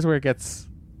here's where it gets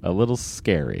a little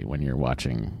scary when you're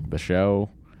watching the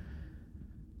show.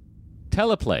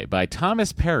 Teleplay by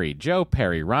Thomas Perry, Joe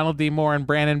Perry, Ronald D. Moore, and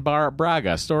Brandon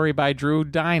Braga. Story by Drew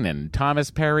Dinan,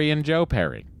 Thomas Perry, and Joe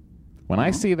Perry. When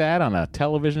I see that on a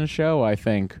television show, I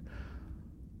think,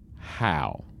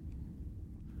 how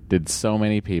did so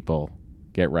many people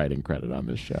get writing credit on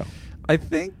this show? I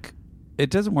think it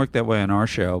doesn't work that way on our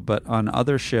show, but on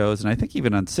other shows, and I think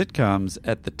even on sitcoms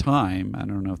at the time, I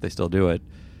don't know if they still do it,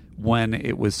 when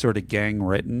it was sort of gang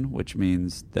written, which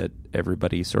means that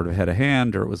everybody sort of had a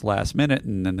hand or it was last minute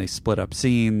and then they split up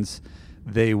scenes,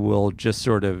 they will just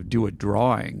sort of do a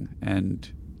drawing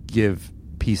and give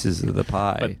pieces of the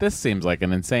pie. But this seems like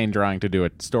an insane drawing to do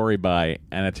a story by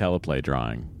and a teleplay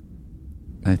drawing.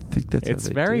 I think that's how It's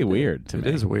they very do weird to me.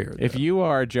 It is weird. If you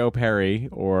are Joe Perry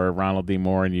or Ronald D.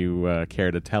 Moore and you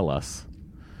care to tell us,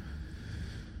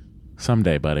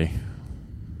 someday, buddy.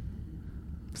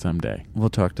 Someday.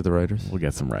 We'll talk to the writers. We'll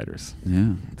get some writers.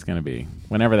 Yeah. It's going to be,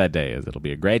 whenever that day is, it'll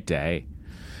be a great day.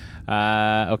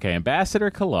 Okay, Ambassador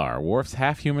Kalar, Worf's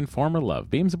half-human former love,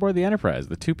 beams aboard the Enterprise.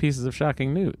 The two pieces of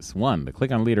shocking news. One, the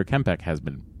Klingon leader Kempek has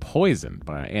been poisoned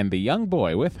and the young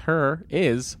boy with her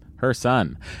is her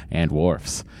son and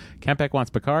Worf's. Kempek wants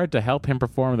Picard to help him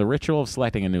perform the ritual of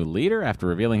selecting a new leader. After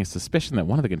revealing his suspicion that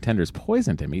one of the contenders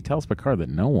poisoned him, he tells Picard that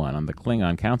no one on the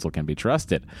Klingon Council can be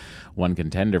trusted. One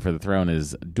contender for the throne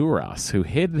is Duras, who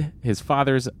hid his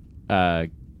father's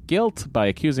guilt by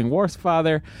accusing Worf's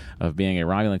father of being a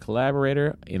Romulan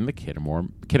collaborator in the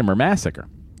Khitomer massacre.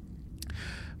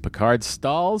 Picard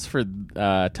stalls for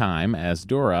time as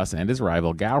Duras and his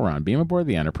rival Gowron beam aboard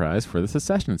the Enterprise for the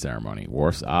secession ceremony.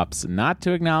 Worf opts not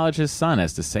to acknowledge his son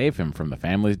as to save him from the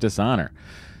family's dishonor.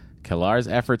 Kalar's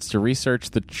efforts to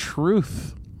research the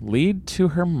truth lead to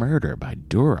her murder by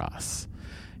Duras.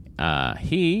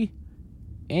 He,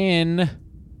 in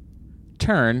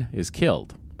turn, is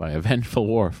killed by a vengeful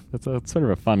Worf. That's sort of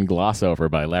a fun gloss over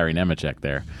by Larry Nemechek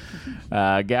there.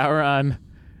 Gowron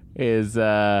is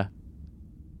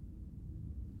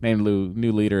named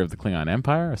new leader of the Klingon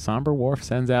Empire. A somber Worf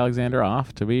sends Alexander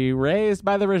off to be raised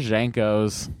by the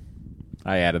Rozhenkos.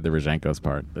 I added the Rozhenkos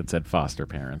part that said foster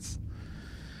parents.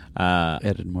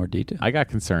 Added more detail. I got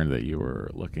concerned that you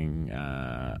were looking,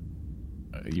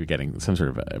 you were getting some sort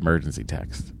of emergency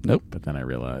text. Nope. But then I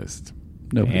realized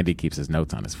Nobody. Andy keeps his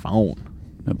notes on his phone.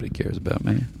 Nobody cares about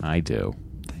me. I do.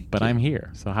 But you. I'm here.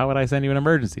 So how would I send you an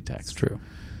emergency text? It's true.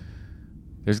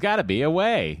 There's got to be a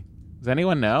way. Does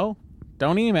anyone know?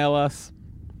 Don't email us.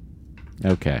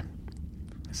 Okay.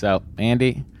 So,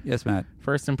 Andy. Yes, Matt.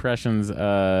 First impressions.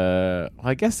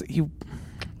 I guess you...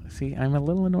 See, I'm a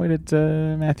little annoyed at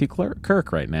Matthew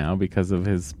Kirk right now because of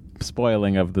his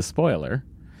spoiling of the spoiler.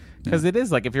 Because it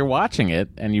is like, if you're watching it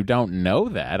and you don't know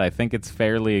that, I think it's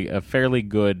a fairly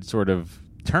good sort of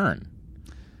turn.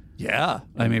 Yeah.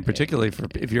 I mean, particularly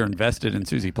if you're invested in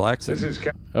Susie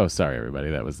Plakson. Oh, sorry, everybody.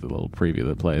 That was the little preview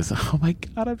that plays. Oh, my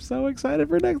God. I'm so excited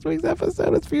for next week's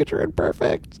episode. It's Future and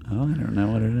Perfect. Oh, I don't know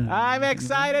what it is. I'm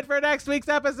excited for next week's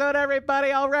episode,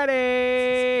 everybody,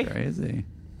 already. Crazy.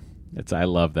 I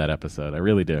love that episode. I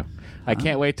really do. I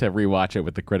can't wait to rewatch it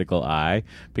with the critical eye,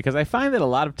 because I find that a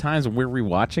lot of times when we're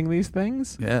rewatching these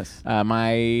things, Yes.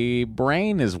 My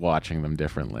brain is watching them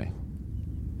differently.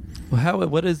 Well,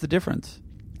 what is the difference?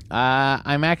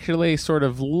 I'm actually sort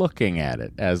of looking at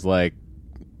it as like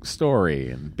story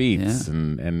and beats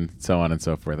and so on and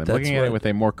so forth. I'm looking at it with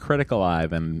a more critical eye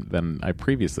than I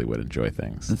previously would enjoy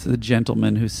things. That's the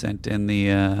gentleman who sent in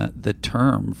the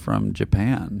term from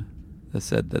Japan that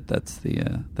said that's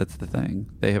the thing.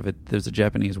 There's a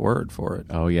Japanese word for it.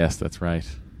 Oh, yes, that's right.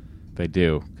 They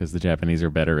do, because the Japanese are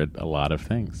better at a lot of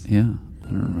things. Yeah. I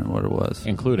don't remember what it was.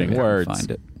 Including Maybe I can words.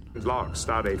 Find it. Log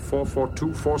Stardate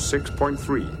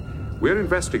 44246.3. We're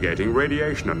investigating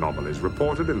radiation anomalies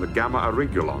reported in the Gamma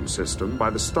Aurigulon system by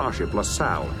the starship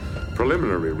LaSalle.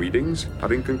 Preliminary readings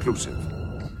are inconclusive.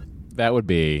 That would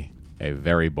be a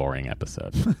very boring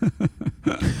episode.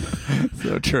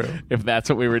 So true. If that's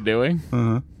what we were doing,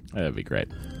 that'd be great.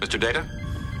 Mr. Data?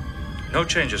 No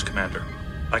changes, Commander.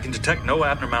 I can detect no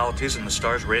abnormalities in the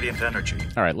star's radiant energy.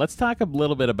 All right, let's talk a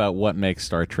little bit about what makes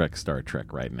Star Trek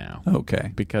right now.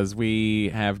 Okay. Because we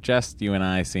have just, you and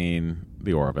I, seen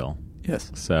the Orville.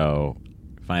 Yes. So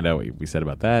find out what we said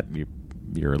about that.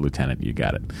 You're a lieutenant. You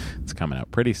got it. It's coming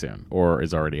out pretty soon, or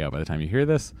is already out by the time you hear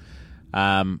this.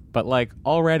 But like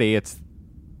already, it's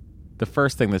the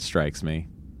first thing that strikes me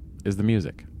is the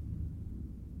music.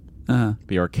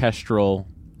 The orchestral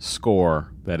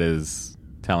score that is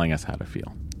telling us how to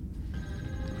feel.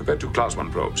 Prepare 2 Class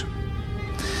 1 probes.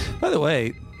 By the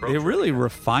way, they really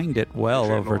refined it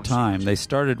well over time. They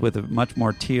started with a much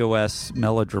more TOS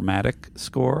melodramatic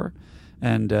score,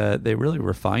 and they really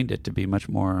refined it to be much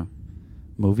more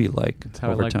movie-like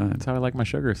over time. That's how I like my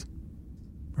sugars.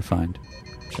 Refined.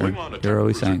 Sure. You're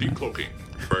always saying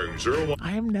that.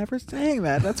 I am never saying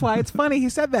that. That's why it's funny he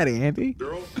said that, Andy.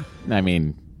 I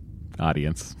mean,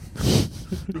 audience.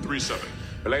 237.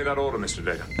 Relay that order, Mr.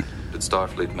 Data. Did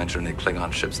Starfleet mention any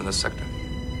Klingon ships in this sector?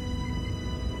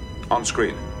 On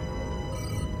screen.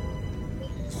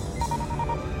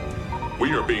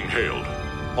 We are being hailed.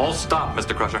 All stop,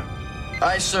 Mr. Crusher.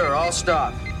 Aye, sir. All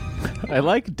stop. I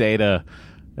like Data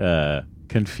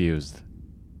confused.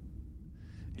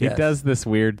 He does this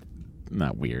weird...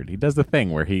 Not weird. He does the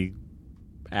thing where he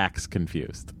acts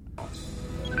confused.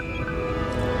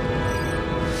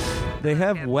 They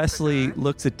have Wesley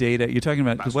looks at Data. You're talking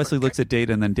about because Wesley looks at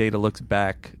Data and then Data looks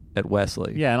back at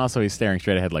Wesley. Yeah, and also he's staring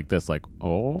straight ahead like this, like,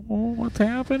 oh, what's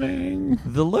happening?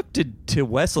 The look to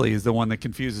Wesley is the one that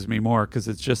confuses me more because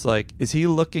it's just like, is he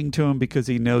looking to him because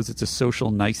he knows it's a social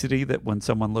nicety that when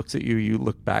someone looks at you, you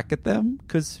look back at them?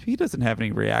 Because he doesn't have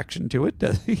any reaction to it,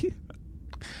 does he?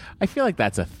 I feel like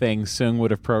that's a thing Sung would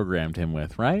have programmed him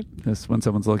with, right? Just when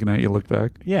someone's looking at you, look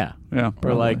back? Yeah. Yeah. Or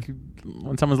probably. like...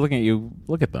 when someone's looking at you,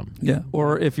 look at them. Yeah.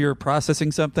 Or if you're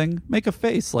processing something, make a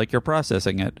face like you're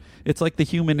processing it. It's like the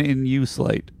human in you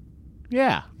slate.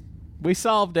 Yeah. We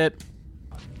solved it.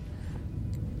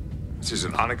 This is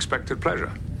an unexpected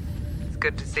pleasure. It's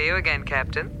good to see you again,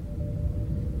 Captain.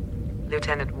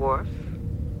 Lieutenant Worf.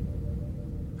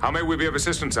 How may we be of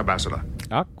assistance, Ambassador?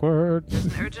 Awkward. There's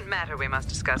an urgent matter we must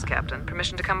discuss, Captain.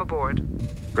 Permission to come aboard.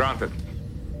 Granted.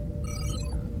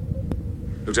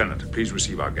 Lieutenant, please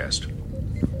receive our guest.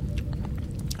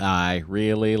 I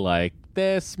really like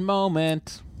this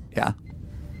moment. Yeah.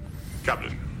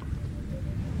 Captain,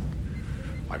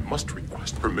 I must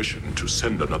request permission to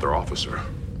send another officer.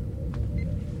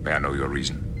 May I know your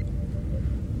reason?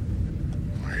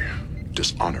 My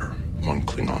dishonor among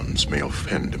Klingons may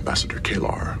offend Ambassador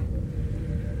Kalar.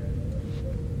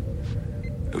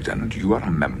 Lieutenant, you are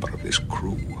a member of this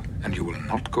crew, and you will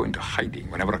not go into hiding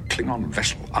whenever a Klingon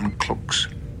vessel uncloaks.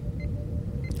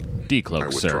 Decloak, I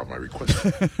withdraw sir. my request.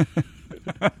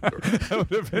 That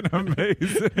would have been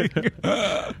amazing.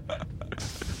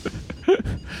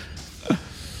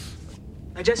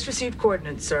 I just received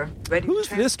coordinates, sir. Ready Who's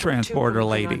to this transport transporter 2 Klingon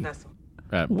lady? vessels.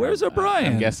 Where's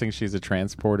O'Brien? I'm guessing she's a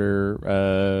transporter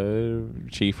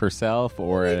chief herself,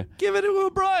 or Give it to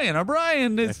O'Brien.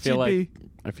 O'Brien is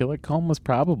I feel like Colm was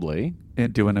probably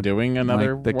doing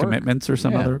another like the work. commitments or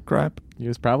some other crap. He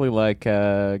was probably like,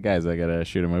 guys, I gotta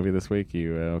shoot a movie this week.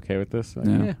 You okay with this? Like,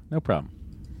 yeah, no problem.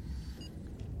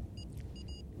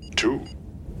 2.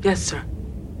 Yes, sir.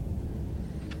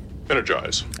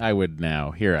 Energize. I would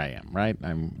now. Here I am, right?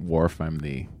 I'm Worf. I'm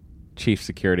the chief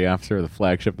security officer of the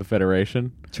flagship of the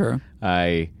Federation. Sure.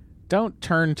 I don't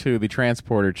turn to the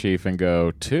transporter chief and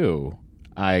go, 2.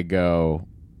 I go,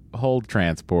 hold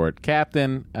transport.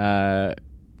 Captain, the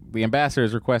ambassador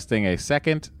is requesting a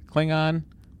second Klingon.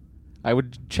 I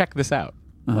would check this out.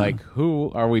 Like,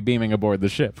 who are we beaming aboard the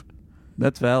ship?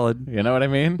 That's valid. You know what I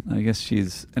mean? I guess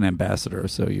she's an ambassador,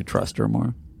 so you trust her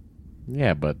more.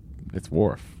 Yeah, but it's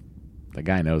Worf. The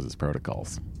guy knows his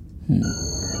protocols.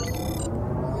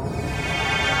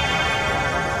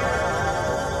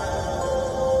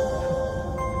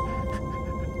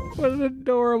 What an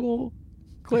adorable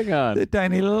Klingon. The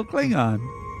tiny little Klingon.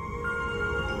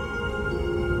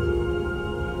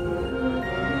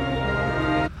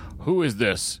 Who is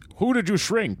this? Who did you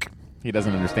shrink? He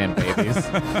doesn't understand babies.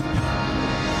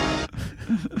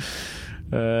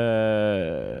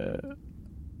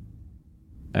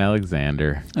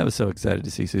 Alexander. I was so excited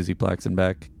to see Susie Plakson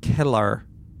back. Kalar?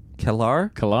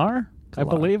 Kalar? I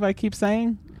believe I keep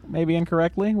saying. maybe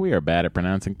incorrectly. We are bad at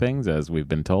pronouncing things, as we've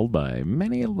been told by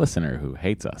many a listener who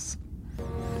hates us.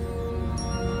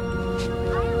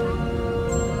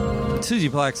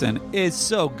 Susan Plakson is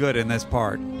so good in this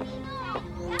part.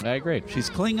 I agree. She's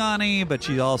Klingon-y, but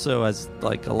she also has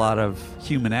like a lot of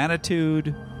human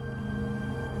attitude.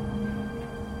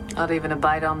 Not even a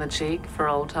bite on the cheek for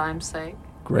old time's sake.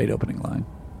 Great opening line.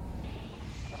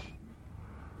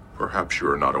 Perhaps you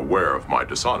are not aware of my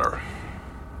dishonor.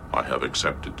 I have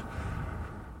accepted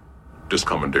this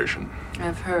commendation.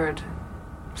 I've heard.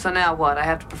 So now what? I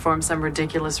have to perform some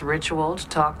ridiculous ritual to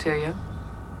talk to you?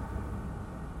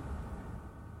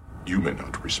 You may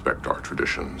not respect our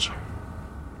traditions,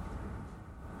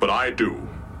 but I do.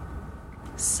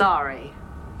 Sorry.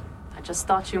 I just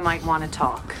thought you might want to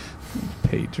talk.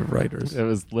 Page of writers. It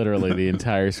was literally the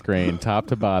entire screen, top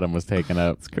to bottom, was taken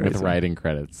up with writing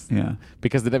credits. Yeah.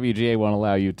 Because the WGA won't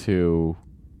allow you to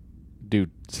do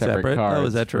separate cards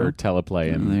is that true? for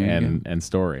teleplay and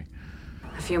story.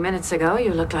 A few minutes ago,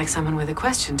 you looked like someone with a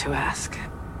question to ask.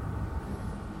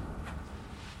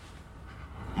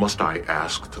 Must I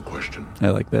ask the question? I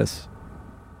like this.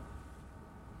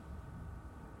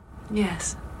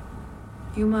 Yes.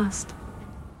 You must.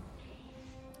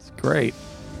 It's great.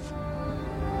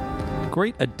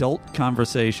 Great adult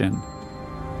conversation.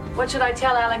 What should I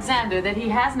tell Alexander? That he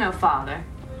has no father?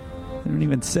 They don't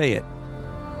even say it.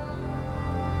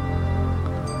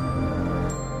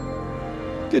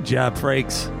 Good job,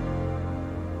 Frakes.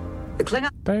 The Klingon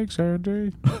Thanks,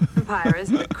 Andy. Empire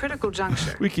is at a critical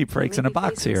juncture. We keep Frakes in a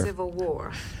box here. Civil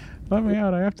war. Let me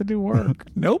out. I have to do work.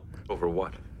 Nope. Over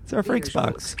what? It's our Frakes Usual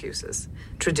box. Excuses.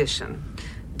 Tradition.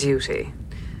 Duty.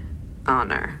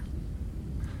 Honor.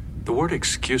 The word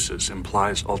excuses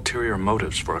implies ulterior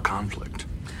motives for a conflict.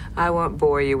 I won't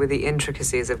bore you with the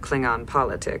intricacies of Klingon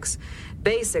politics.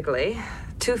 Basically,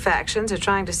 two factions are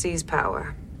trying to seize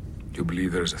power. You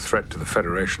believe there is a threat to the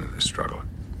Federation in this struggle?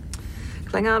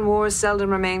 Klingon wars seldom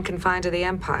remain confined to the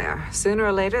Empire. Sooner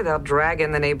or later, they'll drag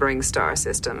in the neighboring star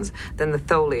systems, then the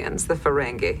Tholians, the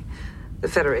Ferengi. The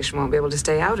Federation won't be able to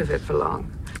stay out of it for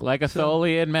long. Like a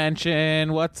Tholian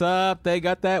mention. What's up? They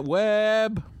got that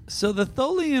web. So the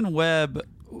Tholian web,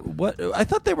 what? I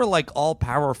thought they were like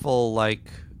all-powerful, like,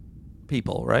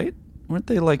 people, right? Weren't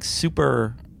they like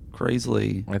super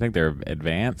crazily? I think they're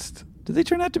advanced. Did they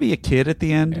turn out to be a kid at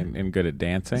the end? And good at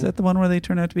dancing. Is that the one where they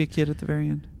turn out to be a kid at the very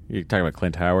end? You're talking about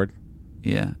Clint Howard?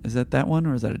 Yeah. Is that one,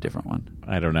 or is that a different one?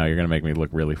 I don't know. You're going to make me look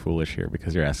really foolish here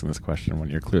because you're asking this question when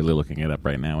you're clearly looking it up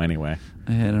right now anyway.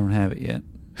 I don't have it yet.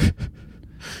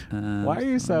 Why are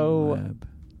you so... Web.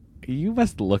 You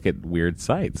must look at weird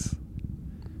sites.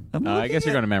 I guess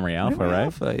you're going to Memory Alpha, right?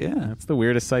 Alpha, yeah. That's the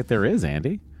weirdest site there is,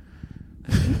 Andy.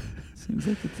 Seems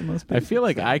like it's the most I feel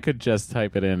like I could just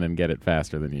type it in and get it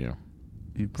faster than you.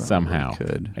 You probably somehow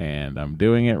could. And I'm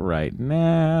doing it right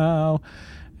now.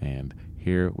 And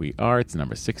here we are. It's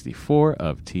number 64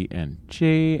 of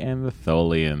TNG and the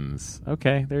Tholians.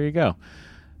 Okay, there you go.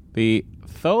 The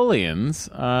Tholians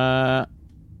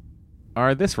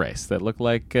are this race that look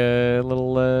like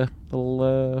little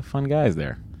fun guys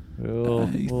there. Little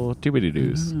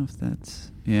doobity-doos. I don't know if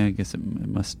that's... Yeah, I guess it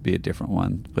must be a different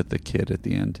one with the kid at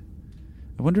the end.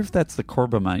 I wonder if that's the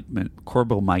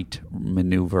Corbomite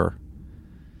maneuver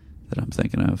that I'm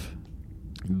thinking of.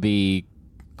 The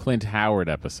Clint Howard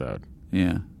episode.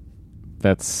 Yeah.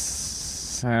 That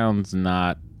sounds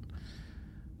not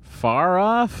far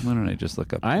off. Why don't I just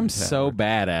look up I'm Clint so Howard?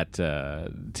 bad at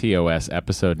TOS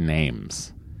episode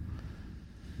names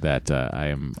that I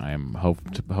am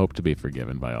hope to be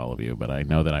forgiven by all of you, but I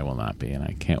know that I will not be, and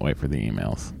I can't wait for the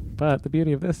emails. But the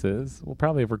beauty of this is we'll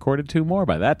probably have recorded 2 more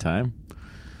by that time.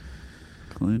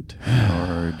 Clint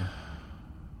Howard.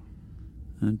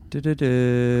 Yeah,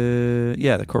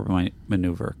 the Corbomite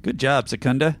maneuver. Good job,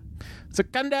 Secunda. It's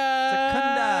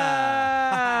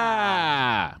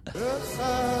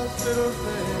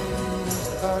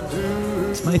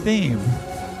my theme.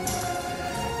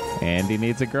 Andy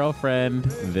needs a girlfriend.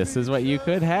 This is what you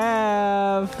could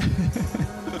have.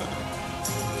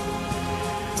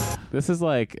 This is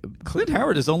like... Clint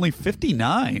Howard is only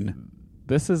 59.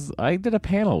 I did a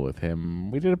panel with him.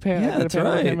 We did a panel. Yeah, that's with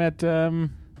right. him at...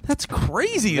 That's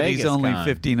crazy that he's Vegas only Con.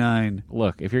 59.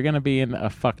 Look, if you're going to be in a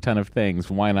fuck ton of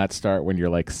things, why not start when you're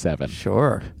like 7?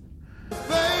 Sure.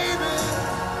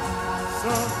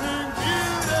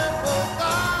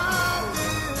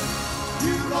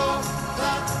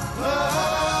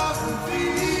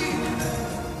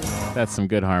 That's some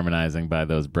good harmonizing by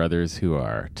those brothers who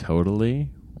are totally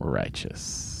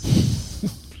righteous.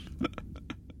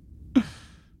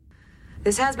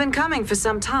 This has been coming for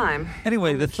some time.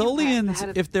 Anyway, the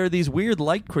Tholians, if they're these weird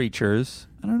light creatures,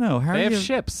 I don't know. How they are have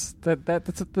ships.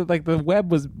 That's like the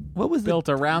web was built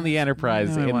around the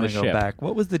Enterprise in the ship. Go back.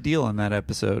 What was the deal in that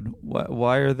episode?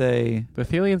 Why are they? The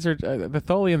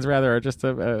Tholians rather are just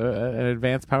an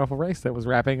advanced, powerful race that was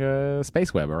wrapping a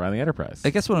space web around the Enterprise. I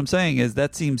guess what I'm saying is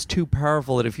that seems too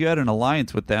powerful that if you had an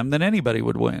alliance with them, then anybody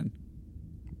would win.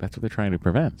 That's what they're trying to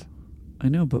prevent. I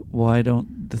know, but why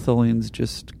don't the Tholians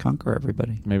just conquer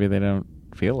everybody? Maybe they don't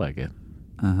feel like it.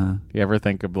 Uh-huh. You ever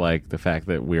think of like the fact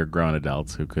that we're grown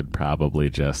adults who could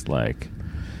probably just like...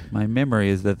 My memory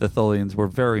is that the Tholians were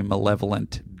very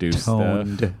malevolent, do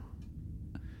toned. Stuff.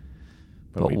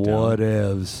 But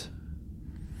whatevs.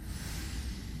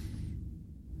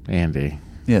 Andy.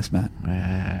 Yes, Matt.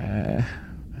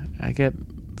 I get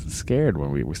scared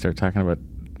when we start talking about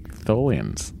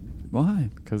Tholians. Why?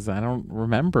 Because I don't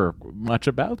remember much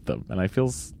about them, and I feel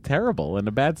terrible and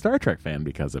a bad Star Trek fan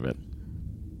because of it.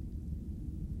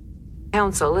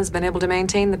 Council has been able to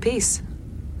maintain the peace.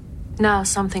 Now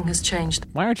something has changed.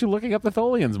 Why aren't you looking up the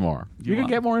Tholians more? You can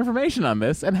get more information on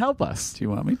this and help us. Do you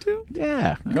want me to?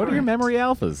 Yeah. Go to your memory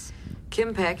alphas.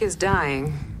 Kim Peck is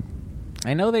dying.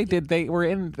 I know they did. They were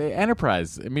in the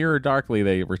Enterprise. Mirror Darkly,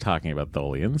 they were talking about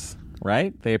Tholians,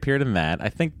 right? They appeared in that. I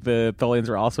think the Tholians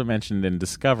were also mentioned in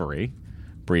Discovery,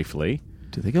 briefly.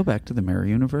 Do they go back to the Mirror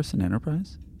Universe in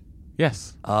Enterprise?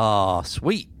 Yes. Oh,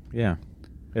 sweet. Yeah.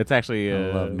 It's actually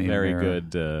a very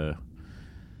good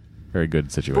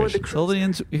situation.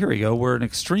 Tholians, here we go. We're an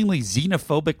extremely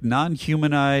xenophobic,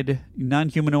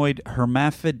 non-humanoid,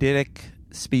 hermaphroditic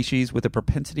species with a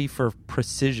propensity for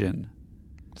precision.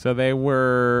 So they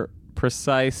were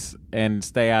precise and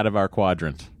stay out of our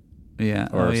quadrant. Yeah.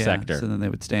 Or sector. So then they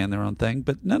would stay in their own thing.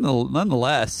 But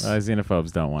nonetheless...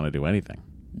 xenophobes don't want to do anything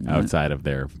outside of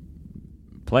their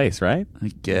place, right? I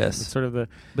guess. It's sort of the...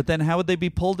 But then how would they be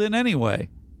pulled in anyway?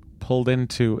 Pulled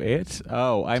into it?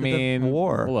 Oh, I mean,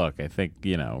 war. Look, I think,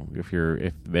 if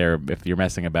you're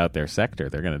messing about their sector,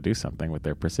 they're going to do something with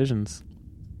their precisions.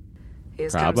 He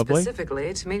has come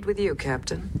specifically to meet with you,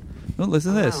 Captain. Well,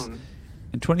 listen to this.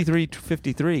 In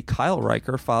 2353, Kyle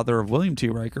Riker, father of William T.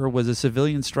 Riker, was a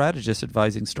civilian strategist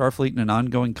advising Starfleet in an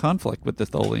ongoing conflict with the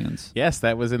Tholians. Yes,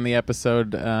 that was in the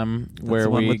episode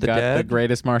where we got the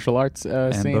greatest martial arts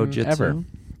scene ever.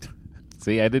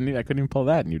 See, I couldn't even pull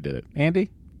that, and you did it,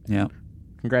 Andy. Yeah.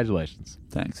 Congratulations.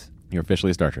 Thanks. You're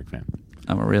officially a Star Trek fan.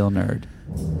 I'm a real nerd.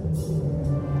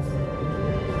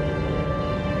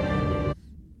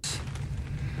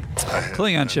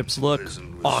 Klingon ships look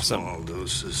awesome. Small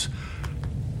doses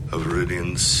of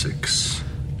Iridium 6.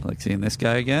 I like seeing this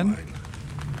guy again.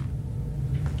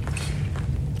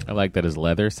 I like that his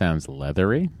leather sounds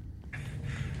leathery.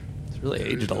 It's really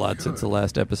aged a lot since the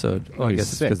last episode. Oh, I guess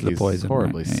it's sick. because of the poison. He's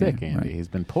horribly right? sick, yeah, Andy. right. He's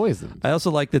been poisoned. I also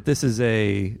like that this is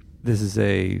a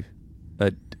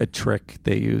trick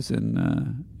they use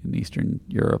in Eastern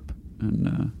Europe,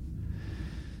 and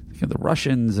the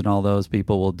Russians and all those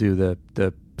people will do the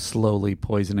slowly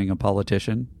poisoning a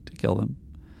politician to kill them.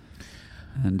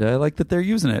 And I like that they're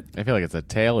using it. I feel like it's a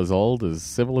tale as old as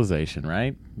civilization,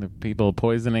 right? The people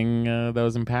poisoning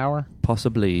those in power?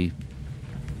 Possibly.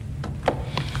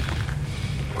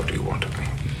 What do you want of me?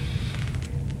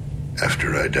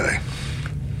 After I die,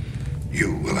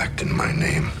 you will act in my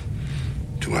name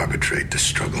to arbitrate the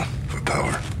struggle for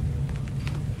power.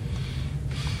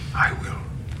 I will.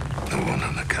 No one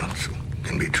on the council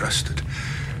can be trusted.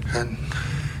 And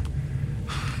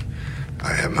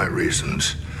I have my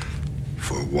reasons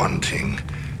for wanting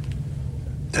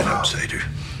that outsider.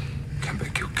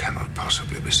 Kembeck, you cannot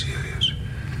possibly be serious.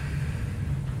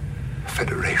 A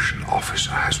Federation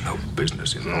officer has no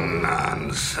business in...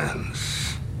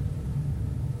 Nonsense.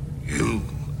 You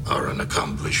are an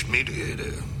accomplished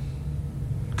mediator.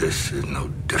 This is no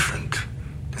different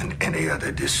than any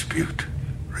other dispute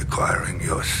requiring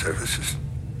your services.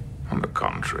 On the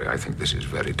contrary, I think this is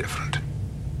very different.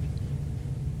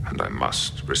 And I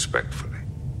must respectfully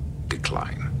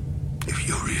decline. If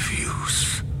you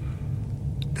refuse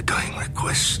the dying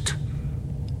request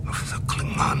of the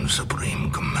Klingon Supreme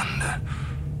Commander,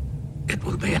 it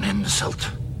will be an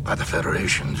insult by the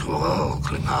Federation to all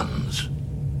Klingons.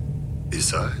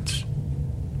 Besides,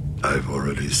 I've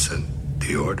already sent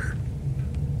the order.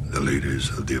 The leaders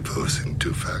of the opposing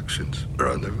two factions are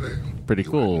on their way. Pretty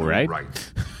cool, right?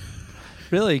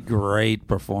 Really great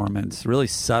performance. Really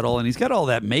subtle. And he's got all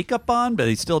that makeup on, but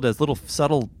he still does little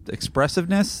subtle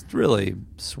expressiveness. It's really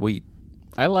sweet.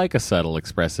 I like a subtle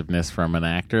expressiveness from an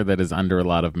actor that is under a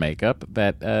lot of makeup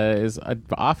that is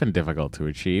often difficult to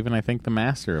achieve, and I think the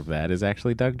master of that is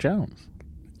actually Doug Jones.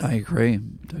 I agree.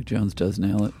 Doug Jones does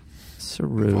nail it.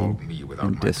 Saru involve me without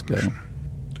and my Disco. permission.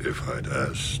 If I'd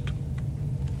asked,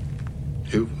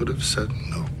 you would have said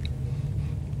no.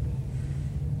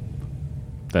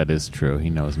 That is true. He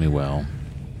knows me well.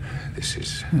 This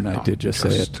is And I not did just say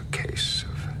it. a case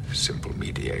of simple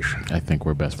mediation. I think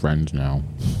we're best friends now.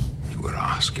 You were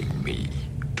asking me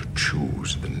to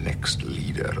choose the next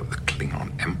leader of the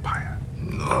Klingon Empire.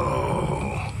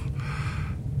 No.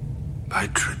 By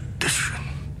tradition,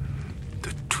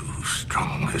 the two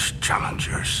strongest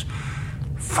challengers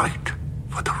fight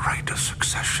for the right of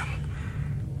succession.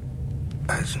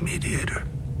 As mediator,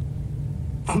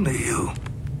 only you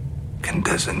can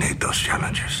designate those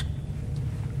challengers.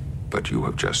 But you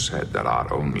have just said there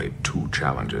are only 2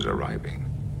 challengers arriving.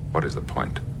 What is the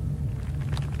point?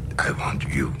 I want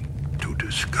you to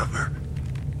discover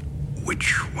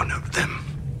which one of them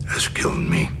has killed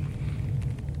me.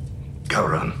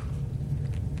 Gowron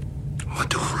or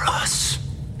Duras.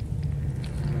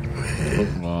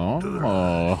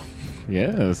 Oh,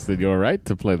 yes. Then you're right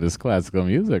to play this classical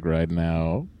music right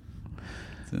now.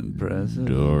 It's impressive.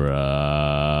 Duras.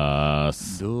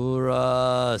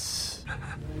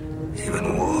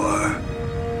 Even war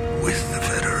with the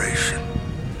Federation.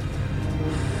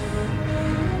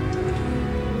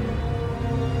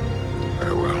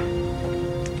 Very well.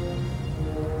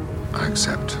 I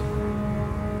accept.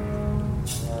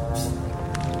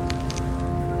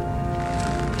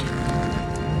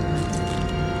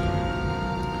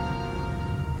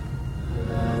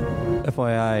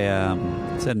 FYI,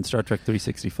 said in Star Trek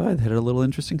 365, they had a little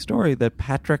interesting story that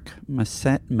Patrick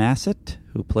Massett,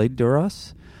 who played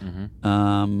Duras,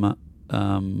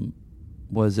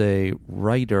 was a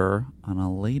writer on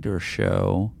a later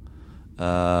show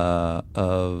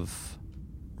of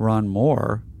Ron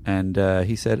Moore, and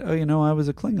he said, "Oh, I was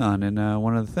a Klingon in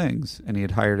one of the things," and he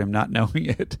had hired him not knowing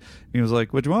it. And he was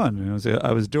like, "Which one?" And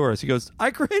I was Duras. He goes,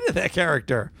 "I created that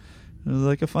character." It was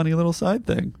like a funny little side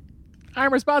thing.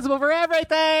 I'm responsible for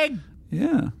everything.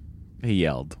 Yeah, he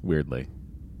yelled weirdly.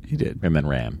 He did, and then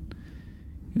ran.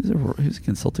 He was a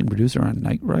consulting producer on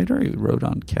Knight Rider. He wrote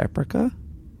on Caprica.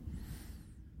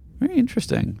 Very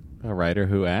interesting. A writer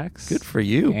who acts. Good for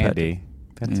you, Andy.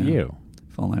 That's you.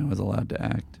 If only I was allowed to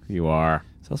act. You are.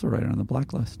 He's also a writer on the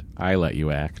Blacklist. I let you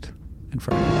act. In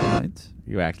Friday Night Lights.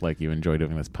 You act like you enjoy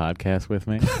doing this podcast with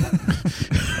me.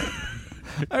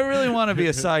 I really want to be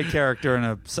a side character in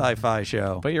a sci-fi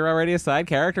show. But you're already a side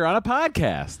character on a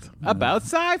podcast about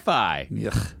sci-fi.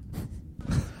 Yuck.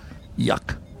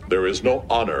 Yuck. There is no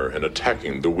honor in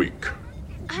attacking the weak.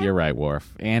 You're right,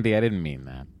 Worf. Andy, I didn't mean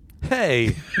that.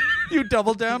 Hey, you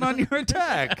doubled down on your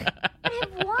attack. I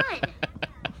have won.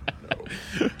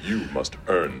 No, you must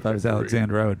earn. If I was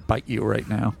Alexander, I would bite you right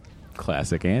now.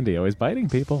 Classic Andy, always biting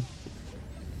people.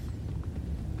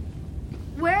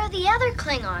 Where are the other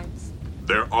Klingons?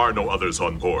 There are no others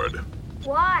on board.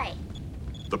 Why?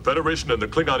 The Federation and the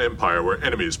Klingon Empire were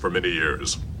enemies for many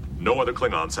years. No other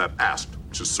Klingons have asked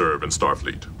to serve in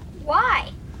Starfleet.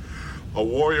 Why? A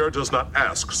warrior does not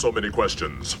ask so many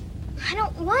questions. I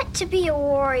don't want to be a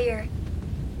warrior.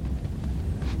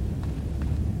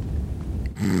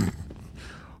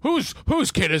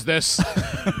 Whose kid is this?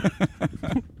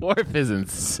 Worf is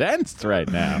incensed right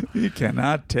now. You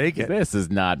cannot take it. This is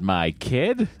not my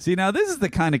kid. See, now this is the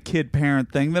kind of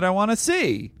kid-parent thing that I want to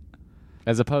see.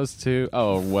 As opposed to,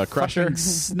 Crusher?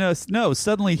 No,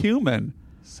 Suddenly Human.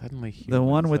 Suddenly Human. The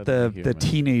one with the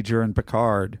teenager in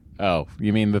Picard. Oh,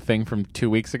 you mean the thing from 2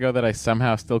 weeks ago that I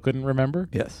somehow still couldn't remember?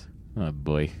 Yes. Oh,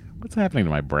 boy. What's happening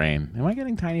to my brain? Am I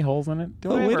getting tiny holes in it?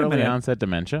 Do I have wait a early minute. onset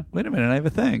dementia? Wait a minute, I have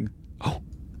a thing. Oh,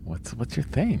 what's your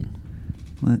thing?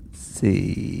 Let's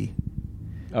see.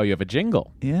 Oh, you have a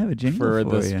jingle. Yeah, I have a jingle for for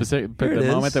the you. specific Here the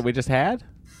it moment is. that we just had.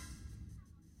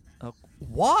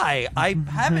 Why? I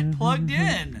haven't plugged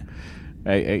in.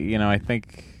 I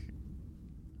think,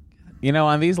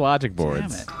 on these logic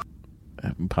boards.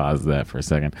 Pause that for a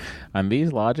second. On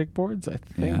these logic boards, I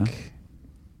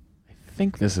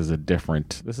think this is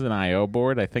this is an I/O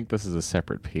board. I think this is a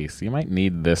separate piece. You might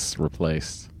need this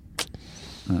replaced.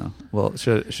 Oh. Well,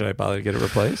 should I bother to get it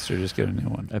replaced or just get a new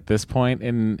one? At this point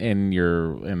in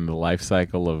the life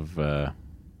cycle of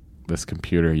this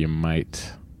computer, you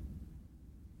might.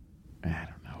 I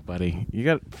don't know, buddy. You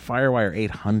got FireWire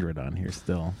 800 on here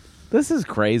still. This is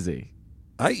crazy.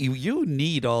 You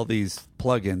need all these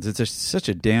plugins. It's such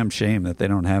a damn shame that they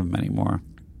don't have them anymore.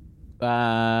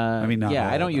 I not all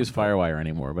I don't of use FireWire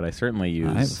anymore, but I certainly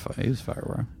use. I use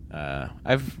FireWire.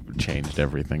 I've changed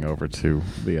everything over to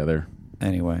the other.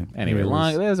 Anyway,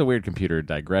 there's a weird computer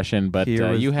digression, but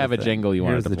you have a jingle you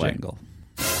wanted to play. Jingle.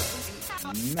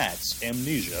 Matt's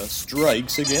amnesia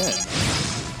strikes again.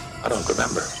 I don't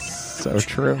remember. So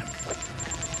true.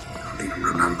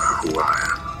 and remember who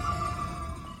I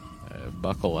am.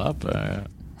 Buckle up.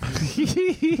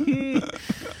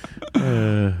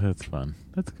 That's fun.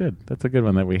 That's good. That's a good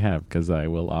one that we have, because I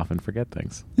will often forget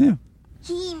things. Yeah.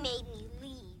 He made me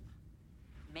leave.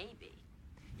 Maybe.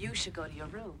 You should go to your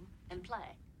room and play.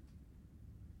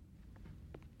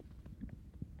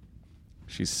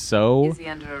 She's so Is he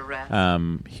under arrest?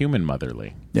 human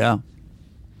motherly. Yeah.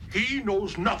 He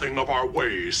knows nothing of our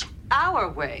ways. Our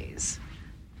ways?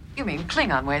 You mean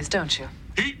Klingon ways, don't you?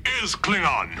 He is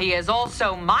Klingon. He is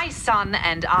also my son,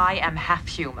 and I am half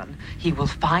human. He will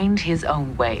find his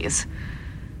own ways.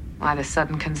 Why the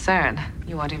sudden concern?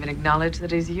 You won't even acknowledge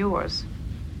that he's yours.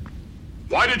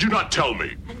 Why did you not tell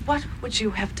me? And what would you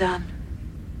have done?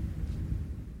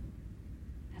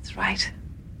 That's right.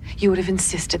 You would have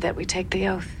insisted that we take the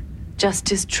oath, just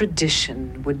as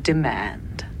tradition would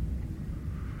demand.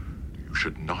 You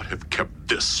should not have kept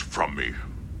this from me.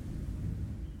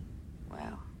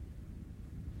 Well,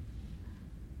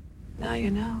 now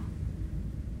you know.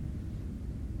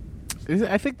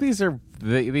 I think these are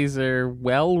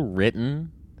well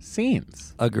written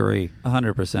scenes. Agree,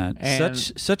 100%. And-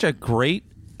 Such a great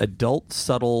adult,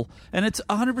 subtle, and it's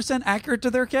 100% accurate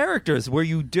to their characters, where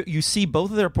you see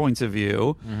both of their points of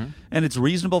view, and it's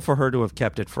reasonable for her to have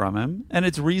kept it from him, and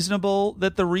it's reasonable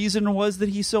that the reason was that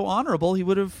he's so honorable, he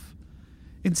would have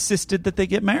insisted that they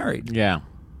get married. Yeah.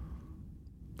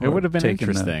 It Or would have been taken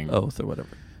the interesting. oath or whatever.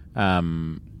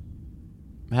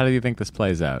 How do you think this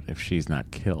plays out if she's not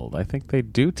killed? I think they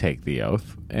do take the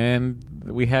oath, and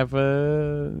we have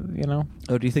Oh,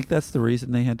 do you think that's the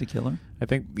reason they had to kill her? I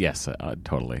think, yes,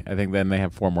 totally. I think then they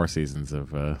have 4 more seasons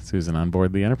of Susan on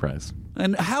board the Enterprise.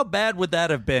 And how bad would that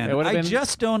have been? It would have I been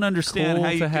just don't understand cool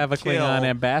how you to have a could kill Klingon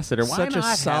ambassador. Why such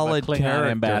not a solid have a Klingon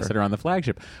character? ambassador on the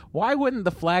flagship? Why wouldn't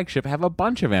the flagship have a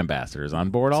bunch of ambassadors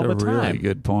on board all the That's a time? really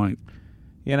good point.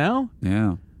 You know?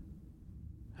 Yeah.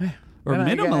 Or And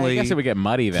minimally, I guess it would get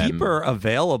muddy then. keep her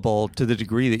available to the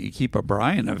degree that you keep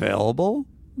O'Brien available,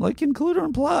 like include her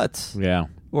in plots. Yeah.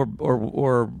 Or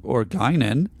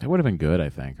Guinan. It would have been good, I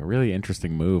think. A really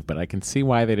interesting move, but I can see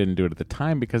why they didn't do it at the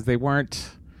time, because they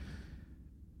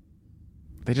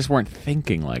just weren't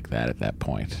thinking like that at that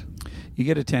point. You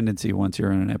get a tendency once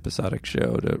you're in an episodic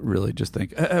show to really just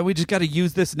think, we just got to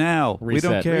use this now. Reset,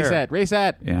 we don't care.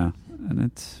 Reset. Yeah, and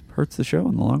it hurts the show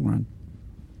in the long run.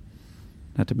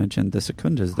 Not to mention the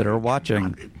Secundas that are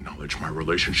watching. Acknowledge my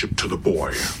relationship to the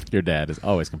boy. Your dad is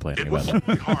always complaining about that.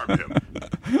 Only harm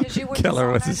him.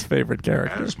 Keller was his favorite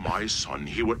character. As my son,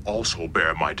 he would also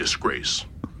bear my disgrace,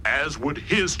 as would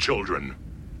his children.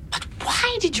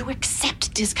 Why did you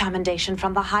accept discommendation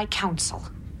from the High Council?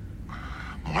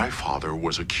 My father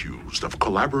was accused of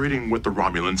collaborating with the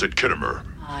Romulans at Kittimer.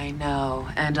 I know,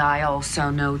 and I also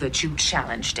know that you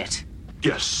challenged it.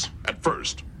 Yes, at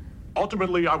first.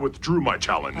 Ultimately, I withdrew my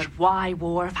challenge. But why,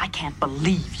 Worf? I can't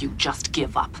believe you just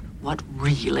give up. What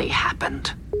really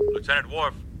happened? Lieutenant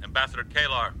Worf, Ambassador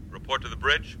Kalar, report to the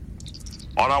bridge.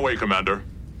 On our way, Commander.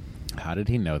 How did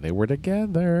he know they were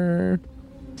together?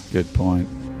 Good point.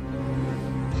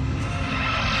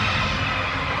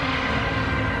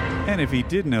 And if he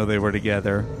did know they were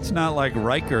together, it's not like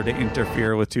Riker to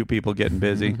interfere with two people getting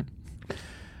busy.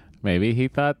 Maybe he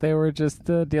thought they were just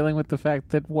dealing with the fact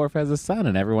that Worf has a son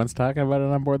and everyone's talking about it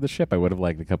on board the ship. I would have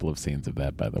liked a couple of scenes of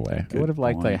that, by the way. I would have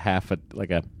liked point.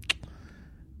 a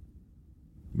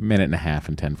minute and a half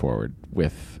and 10 forward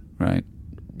with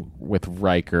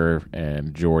Riker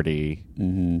and Geordi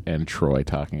and Troy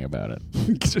talking about it.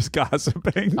 Just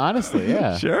gossiping. Honestly,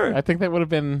 yeah. Sure. I think that would have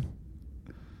been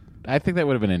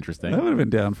interesting. I would have been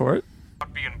down for it.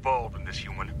 Not be involved in this,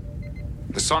 human.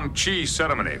 The Sun Chi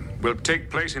ceremony will take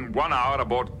place in 1 hour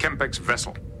aboard Kempek's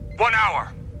vessel. 1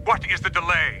 hour. What is the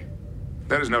delay?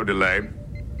 There is no delay.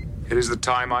 It is the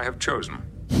time I have chosen.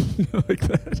 Like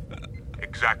that.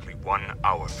 Exactly 1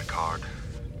 hour, Picard.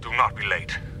 Do not be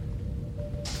late.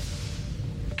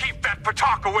 Keep that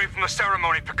Patak away from the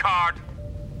ceremony, Picard.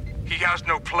 He has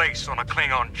no place on a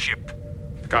Klingon ship.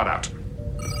 Got out.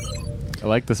 I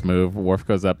like this move. Worf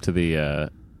goes up to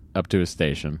his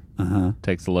station,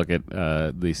 takes a look at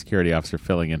the security officer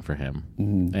filling in for him,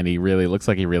 and he really looks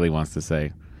like he really wants to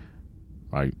say,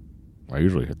 I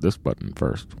usually hit this button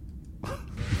first.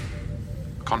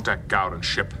 Contact Gowron's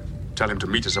ship. Tell him to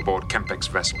meet us aboard Kempek's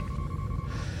vessel.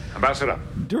 Ambassador.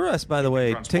 Duras, by the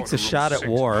way, takes a shot at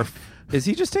Worf. Is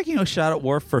he just taking a shot at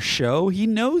Worf for show? He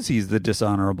knows he's the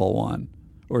dishonorable one.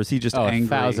 Or is he just angry?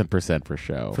 1,000% for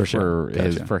show. For show.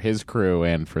 Gotcha. For his crew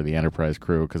and for the Enterprise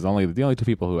crew, because the only two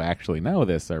people who actually know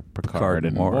this are Picard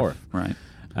and Worf. Right.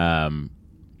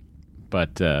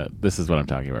 But this is what I'm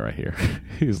talking about right here.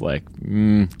 He's like,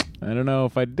 I don't know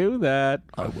if I'd do that.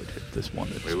 I would hit this one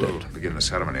instead. We will begin the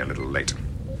ceremony a little later.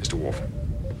 Mr. Worf.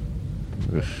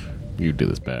 You do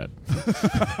this bad.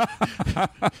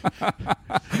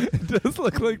 It does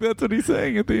look like that's what he's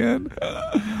saying at the end.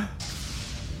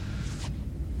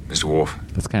 Mr. Worf.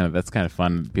 That's kind of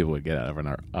fun. People would get out of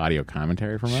an audio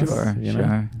commentary from us. Sure.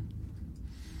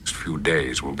 Next few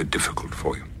days will be difficult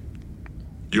for you.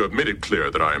 You have made it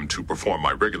clear that I am to perform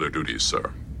my regular duties,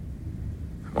 sir.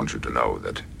 I want you to know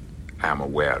that I am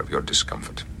aware of your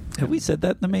discomfort. Have we said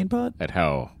that in the main pod? At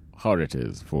how hard it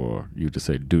is for you to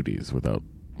say duties without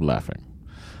laughing.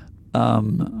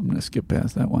 I'm going to skip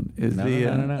past that one.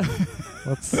 No.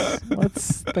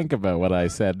 Let's think about what I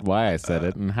said, why I said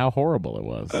it, and how horrible it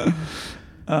was.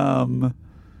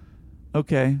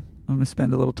 Okay. I'm going to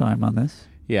spend a little time on this.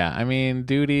 Yeah, I mean,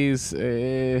 duties,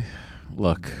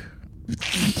 look,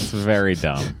 it's very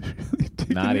dumb.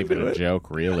 Not even a joke,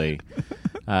 really.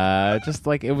 Just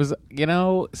like it was,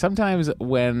 sometimes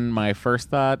when my first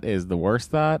thought is the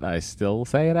worst thought, I still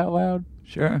say it out loud.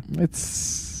 Sure.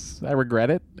 I regret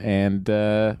it, and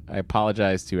I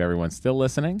apologize to everyone still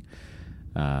listening.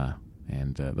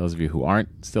 And those of you who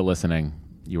aren't still listening,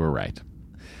 you were right.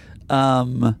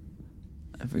 I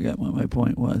forgot what my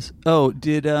point was. Oh,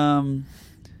 did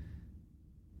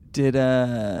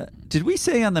we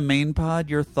say on the main pod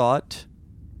your thought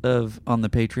of on the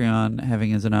Patreon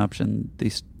having as an option the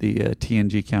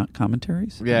TNG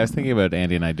commentaries? Yeah, I was thinking about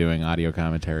Andy and I doing audio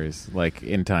commentaries. Like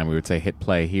in time, we would say hit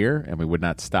play here, and we would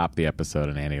not stop the episode,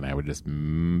 and Andy and I would just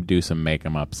do some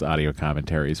make-em-ups audio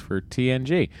commentaries for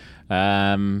TNG. Is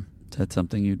that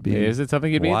something you'd be? Is it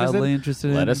something you'd be wildly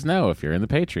interested in? Let us know if you're in the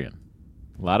Patreon.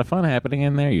 A lot of fun happening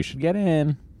in there. You should get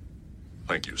in.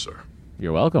 Thank you, sir.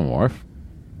 You're welcome, Worf.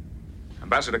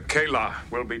 Ambassador Kayla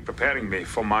will be preparing me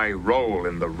for my role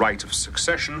in the rite of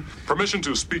succession. Permission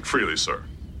to speak freely, sir.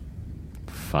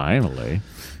 Finally.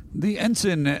 The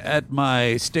ensign at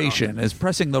my station is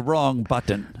pressing the wrong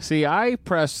button. See, I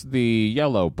press the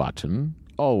yellow button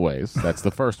always. That's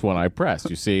the first one I press.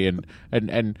 You see, and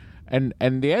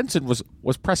the ensign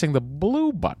was pressing the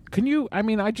blue button. Can you? I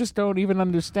mean, I just don't even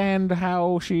understand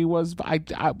how she was.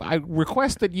 I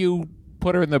request that you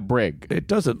put her in the brig. It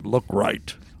doesn't look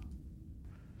right.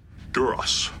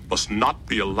 Duras must not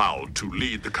be allowed to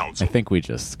lead the council. I think we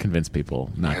just convinced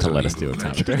people not to let us do a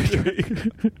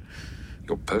commentary.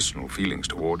 Your personal feelings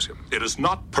towards him. It is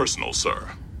not personal, sir.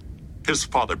 His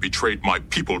father betrayed my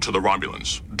people to the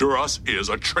Romulans. Duras is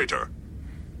a traitor.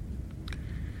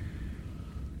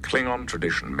 Klingon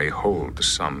tradition may hold the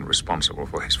son responsible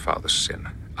for his father's sin.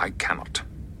 I cannot.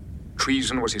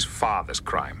 Treason was his father's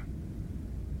crime.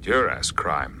 Duras'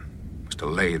 crime was to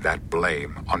lay that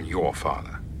blame on your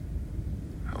father.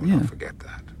 I will not forget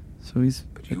that. So he's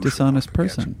a dishonest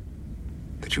person.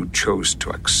 That you chose to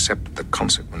accept the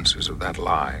consequences of that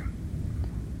lie.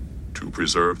 To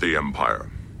preserve the Empire.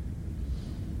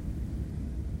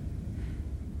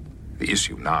 The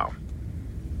issue now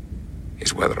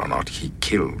is whether or not he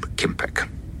killed Kimpek.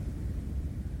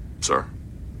 Sir?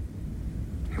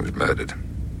 He was murdered.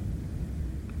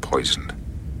 Poisoned.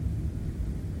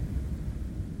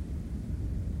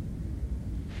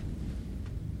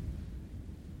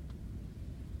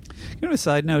 You know, a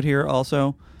side note here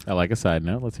also. I like a side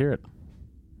note. Let's hear it.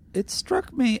 It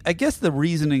struck me, I guess the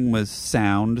reasoning was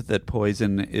sound that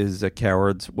poison is a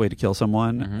coward's way to kill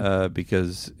someone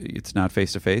because it's not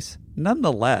face-to-face.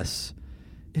 Nonetheless,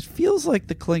 it feels like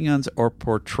the Klingons are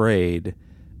portrayed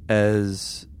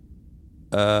as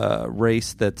a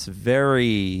race that's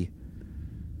very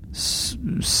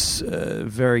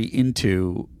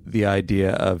into the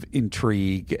idea of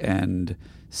intrigue and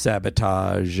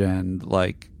sabotage and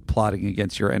like plotting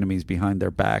against your enemies behind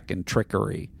their back and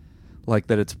trickery, like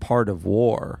that it's part of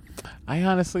war. I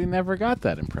honestly never got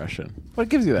that impression. What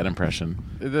gives you that impression?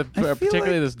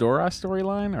 Particularly this Dora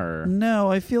storyline, or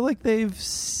no? I feel like I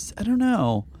don't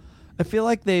know. I feel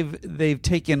like they've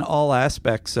taken all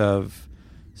aspects of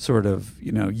sort of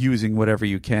using whatever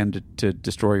you can to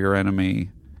destroy your enemy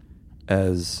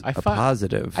as a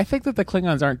positive. I think that the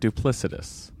Klingons aren't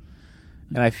duplicitous.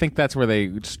 And I think that's where they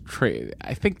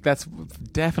I think that's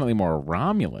definitely more a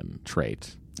Romulan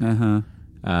trait.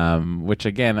 Which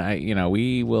again,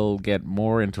 we will get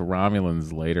more into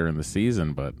Romulans later in the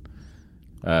season, but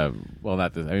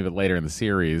but later in the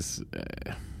series.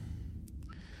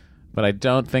 But I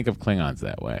don't think of Klingons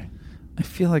that way. I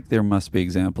feel like there must be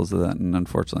examples of that, and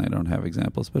unfortunately, I don't have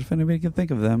examples. But if anybody can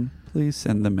think of them, please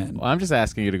send them in. Well, I'm just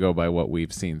asking you to go by what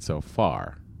we've seen so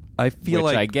far. I feel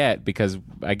which like I get because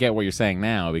I get what you're saying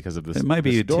now because of this. It might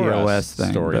be a TOS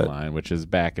thing, storyline, which is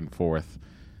back and forth.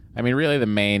 I mean, really, the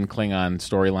main Klingon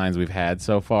storylines we've had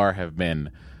so far have been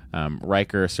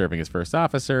Riker serving as first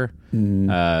officer,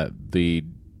 the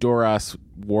Doros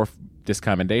Worf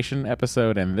discommendation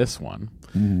episode, and this one.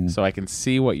 So I can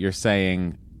see what you're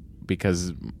saying,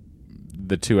 because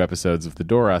the 2 episodes of the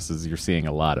Doros is you're seeing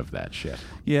a lot of that shit.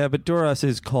 Yeah, but Doros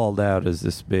is called out as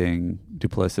this being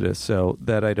duplicitous, so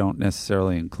that I don't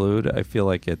necessarily include. I feel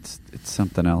like it's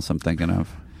something else I'm thinking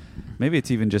of. Maybe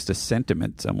it's even just a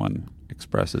sentiment someone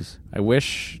expresses. I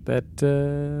wish that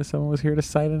someone was here to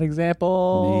cite an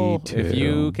example. Me too. If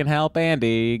you can help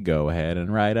Andy, go ahead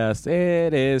and write us.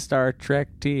 It is Star Trek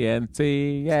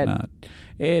TNC. It's not.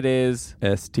 It is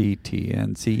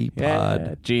STTNC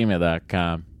pod.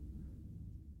 gmail.com.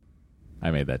 I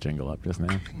made that jingle up just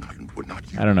now.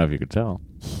 I don't know if you could tell.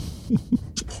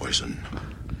 It's poison.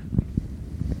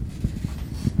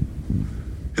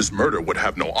 His murder would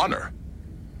have no honor.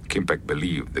 Kimpek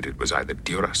believed that it was either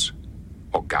Duras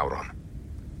or Gowron.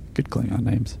 Good Klingon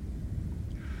names.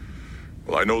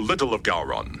 Well, I know little of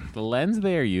Gowron. The lens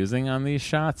they are using on these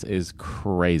shots is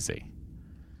crazy,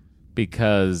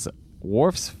 because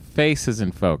Worf's face is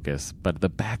in focus, but the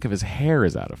back of his hair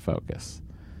is out of focus.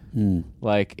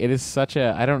 Like, it is such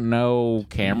a... I don't know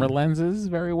camera lenses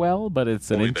very well, but it's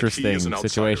an interesting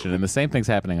situation. And the same thing's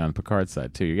happening on Picard's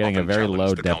side, too. You're getting a very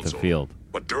low depth of field.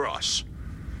 But Duras,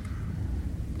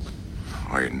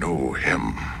 I know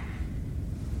him.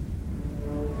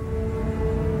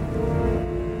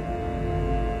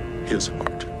 His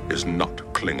heart is not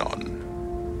Klingon.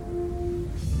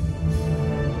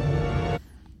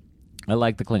 I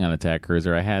like the Klingon attack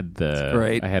cruiser. I had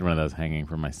great. I had one of those hanging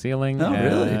from my ceiling. Oh,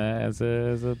 really? As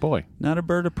a boy. Not a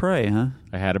bird of prey, huh?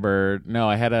 I had a bird. No,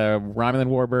 I had a Romulan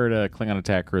warbird, a Klingon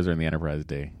attack cruiser, and the Enterprise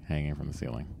D hanging from the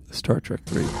ceiling. Star Trek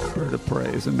 3 bird of prey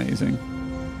is amazing.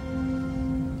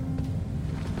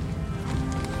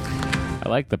 I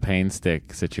like the pain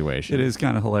stick situation. It is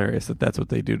kind of hilarious that that's what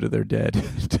they do to their dead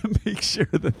to make sure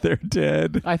that they're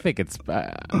dead. I think it's.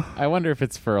 I wonder if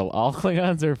it's for all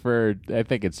Klingons or for. I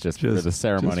think it's just for the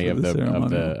ceremony of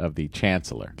the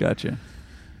Chancellor. Gotcha.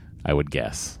 I would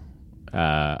guess.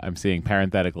 I'm seeing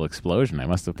parenthetical explosion. I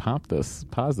must have paused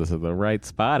this at the right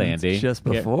spot, It's Andy. just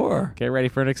before. Get ready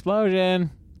for an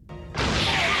explosion.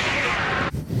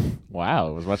 Wow,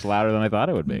 it was much louder than I thought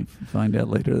it would be. Find out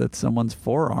later that someone's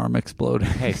forearm exploded.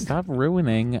 Hey, stop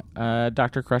ruining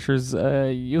Dr. Crusher's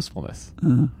usefulness.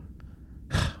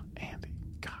 Andy,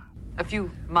 God. A few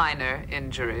minor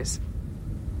injuries.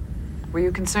 Were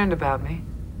you concerned about me?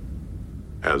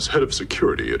 As head of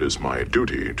security, it is my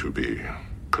duty to be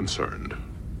concerned.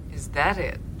 Is that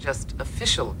it? Just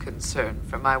official concern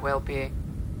for my well-being?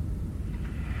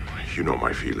 You know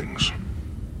my feelings.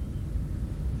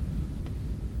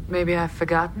 Maybe I've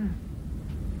forgotten.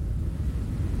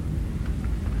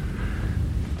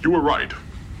 You were right.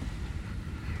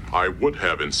 I would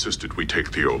have insisted we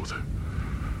take the oath.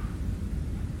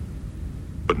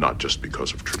 But not just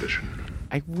because of tradition.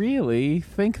 I really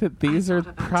think that these are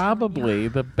probably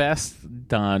the best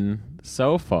done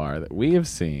so far that we have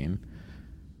seen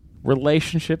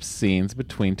relationship scenes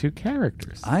between two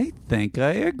characters. I think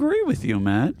I agree with you,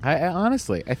 Matt. I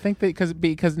honestly, I think that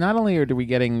because not only are we're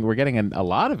getting a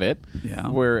lot of it,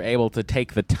 we're able to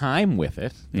take the time with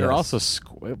it. They're also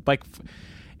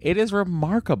it is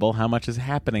remarkable how much is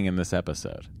happening in this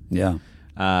episode. Yeah,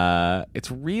 it's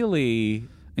really.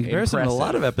 In comparison to a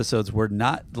lot of episodes where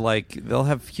they'll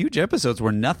have huge episodes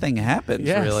where nothing happens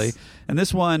really. And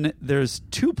this one, there's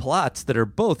 2 plots that are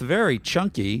both very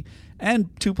chunky and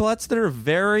 2 plots that are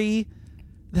they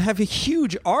have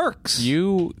huge arcs.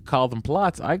 You call them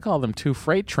plots. I call them 2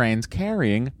 freight trains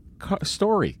carrying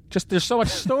story. Just there's so much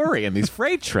story in these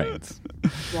freight trains.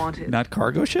 Wanted. Not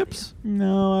cargo ships?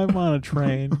 No, I want a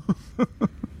train.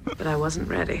 But I wasn't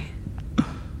ready.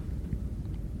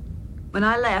 When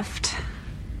I left,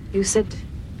 you said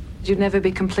you'd never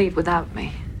be complete without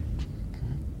me.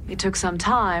 It took some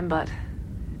time, but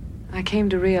I came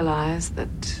to realize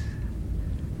that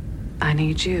I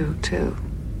need you, too.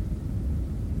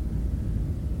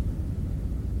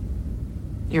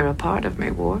 You're a part of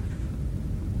me, Worf.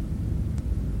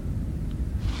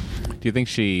 Do you think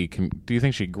she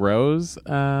grows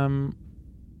Klingon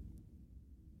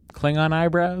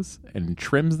eyebrows and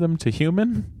trims them to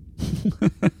human?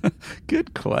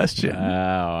 Good question.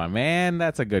 Oh, man,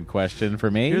 that's a good question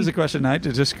for me. Here's a question that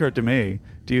just occurred to me.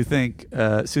 Do you think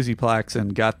Susie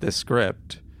Plakson got this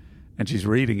script and she's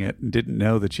reading it and didn't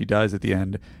know that she dies at the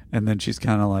end, and then she's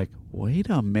kind of like, wait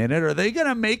a minute, are they going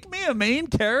to make me a main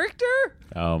character?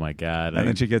 Oh, my God. And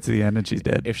then she gets to the end and she's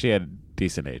dead. If she had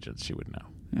decent agents, she would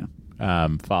know. Yeah.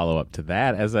 Follow up to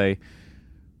that, as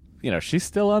she's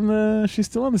still on the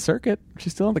circuit.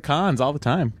 She's still on the cons all the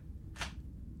time.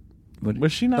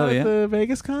 Was she not at the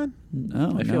Vegas Con?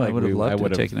 No, I would have loved to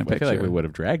have taken a picture. I feel like we would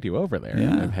have dragged you over there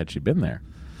had she been there.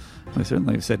 I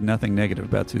certainly have said nothing negative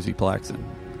about Susie Plakson.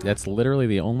 That's literally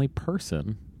the only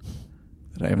person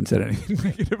that I haven't said anything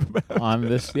negative about on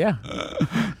this. Yeah,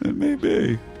 it may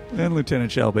be. And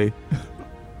Lieutenant Shelby.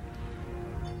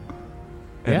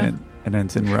 And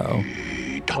Ensign Rowe.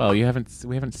 Well, we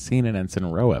haven't seen an Ensign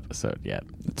Rowe episode yet.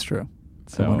 That's true.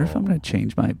 So I wonder if I'm going to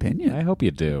change my opinion. I hope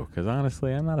you do, because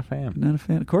honestly, I'm not a fan. Not a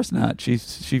fan. Of course not. She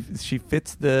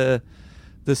fits the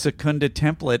Secunda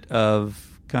template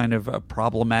of kind of a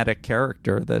problematic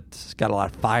character that's got a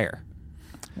lot of fire.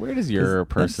 Where does your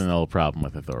personal problem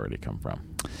with authority come from?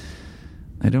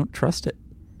 I don't trust it.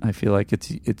 I feel like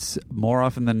it's more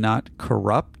often than not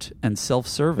corrupt and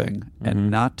self-serving and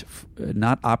not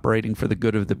operating for the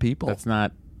good of the people. That's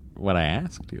not what I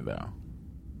asked you, though.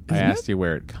 I asked you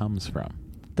where it comes from.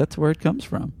 That's where it comes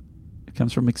from. It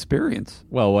comes from experience.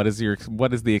 Well, what is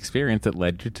the experience that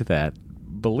led you to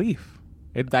that belief?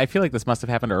 I feel like this must have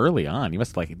happened early on. You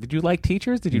must did you like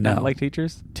teachers? Did you not like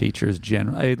teachers? Teachers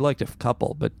generally, I liked a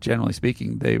couple, but generally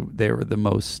speaking, they were the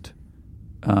most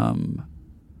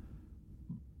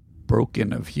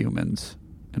broken of humans,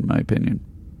 in my opinion.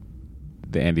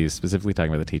 Andy is specifically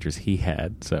talking about the teachers he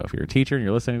had. So if you're a teacher and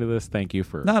you're listening to this, thank you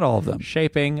for not all of them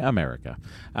shaping America.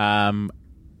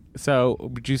 So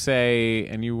would you say,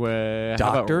 and you doctors?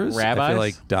 How about rabbis? I feel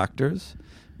like doctors.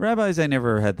 Rabbis, I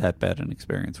never had that bad an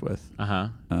experience with.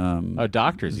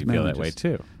 Doctors, you feel that way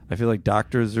too. I feel like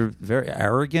doctors are very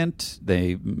arrogant.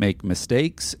 They make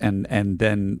mistakes and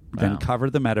then cover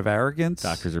them out of arrogance.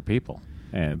 Doctors are people.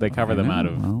 And they cover them out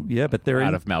of but they're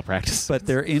out of malpractice. But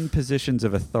they're in positions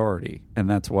of authority, and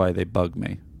that's why they bug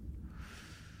me.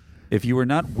 If you are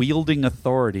not wielding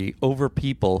authority over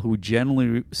people who,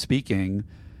 generally speaking,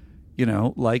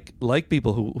 like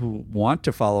people who want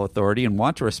to follow authority and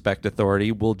want to respect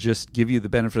authority, will just give you the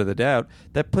benefit of the doubt,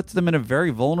 that puts them in a very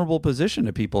vulnerable position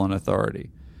to people in authority.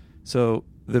 So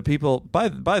the people, by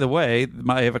the way,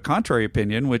 I have a contrary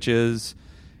opinion, which is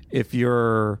if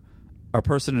you're a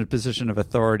person in a position of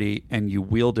authority and you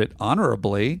wield it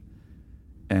honorably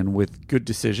and with good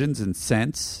decisions and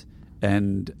sense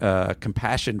and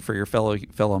compassion for your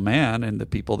fellow man and the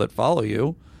people that follow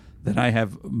you, then I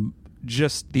have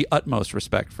just the utmost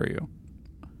respect for you.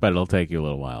 But it'll take you a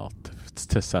little while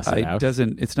to suss it out.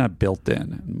 It's not built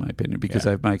in my opinion, because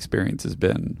my experience has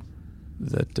been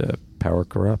that power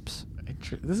corrupts.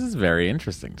 This is very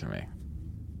interesting to me.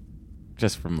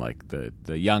 Just from like the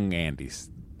young Andy's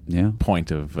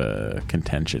point of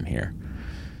contention here.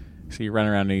 So you run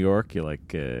around New York, you're like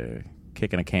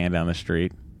kicking a can down the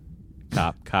street.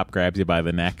 Cop grabs you by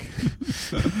the neck.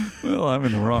 Well, I'm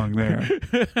in the wrong there.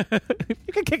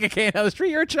 You can kick a can down the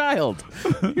street. You're a child.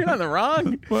 You're not in the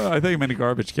wrong. Well, I think you meant a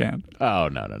garbage can. Oh,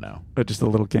 no. But just a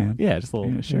little can. Yeah, just a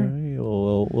little. Yeah, sure. A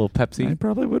little Pepsi. I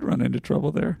probably would run into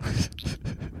trouble there.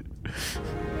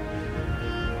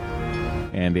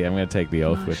 Andy, I'm going to take the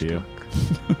oath with you.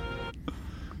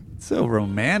 So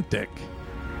romantic.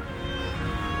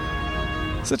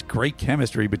 Such great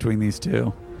chemistry between these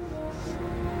two.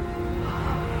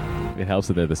 It helps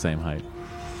that they're the same height.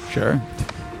 Sure.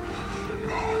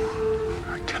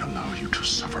 I can't allow you to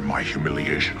suffer my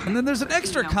humiliation. And then there's an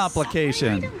extra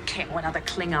complication. I don't care what other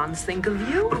Klingons think of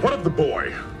you. But what of the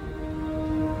boy?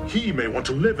 He may want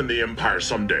to live in the Empire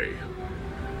someday.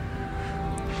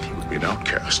 He would be an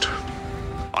outcast.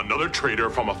 Another traitor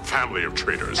from a family of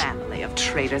traitors. Family of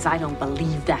traitors. I don't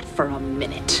believe that for a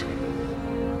minute.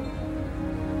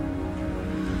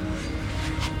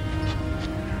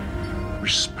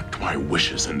 Respect my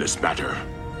wishes in this matter.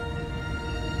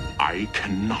 I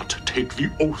cannot take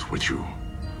the oath with you.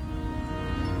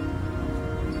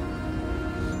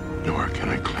 Nor can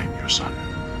I claim your son.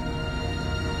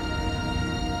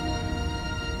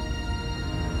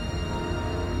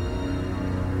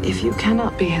 If you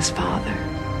cannot be his father,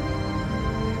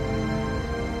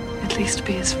 at least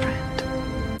be his friend.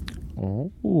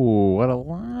 Oh, what a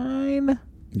line.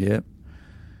 Yep.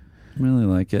 Really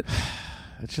like it.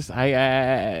 It's just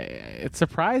it's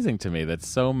surprising to me that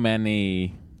so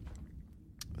many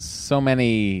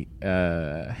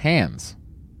hands.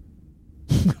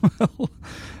 Well,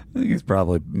 I think it's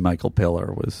probably Michael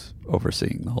Piller was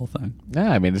overseeing the whole thing.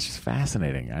 Yeah, I mean, it's just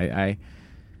fascinating.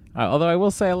 Although I will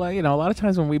say, a lot of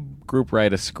times when we group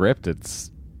write a script,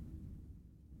 it's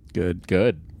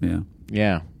good.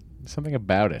 Yeah. Something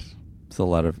about it. It's a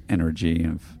lot of energy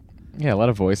a lot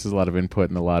of voices, a lot of input,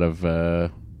 and a lot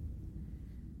of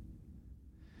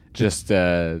just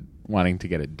wanting to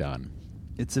get it done.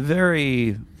 It's like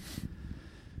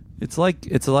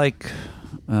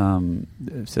I've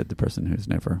said the person who's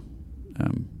never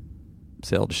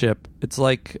sailed a ship. It's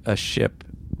like a ship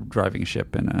driving a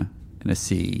ship in a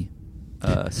sea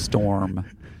storm.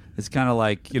 It's kind of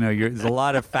like, there's a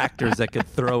lot of factors that could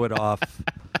throw it off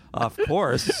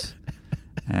course.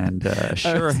 And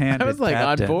sure-handed I was like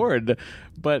captain. on board,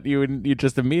 but you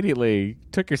just immediately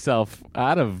took yourself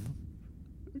out of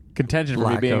contention for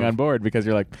me being on board because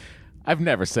you're like, I've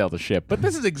never sailed a ship, but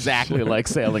this is exactly like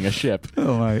sailing a ship.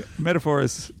 Oh, my metaphor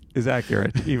is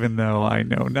accurate, even though I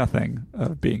know nothing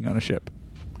of being on a ship.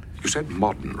 You said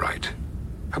modern, right?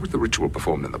 How was the ritual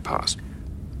performed in the past?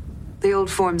 The old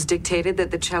forms dictated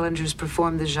that the challengers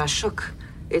perform the jashuk.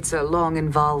 It's a long,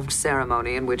 involved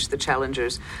ceremony in which the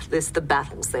challengers list the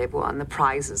battles they've won, the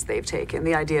prizes they've taken,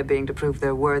 the idea being to prove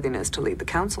their worthiness to lead the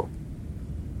council.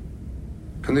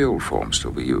 Can the old form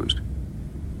still be used?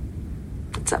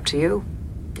 It's up to you.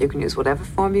 You can use whatever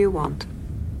form you want.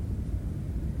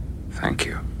 Thank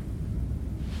you.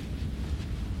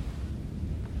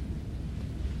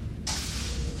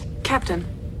 Captain,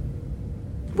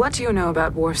 what do you know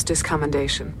about Worf's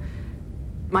discommendation?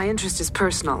 My interest is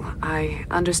personal. I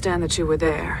understand that you were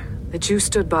there, that you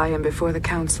stood by him before the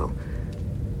council.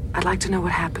 I'd like to know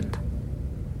what happened.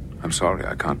 I'm sorry,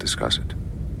 I can't discuss it.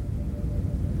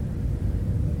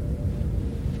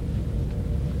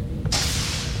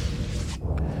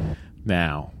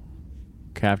 Now,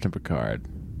 Captain Picard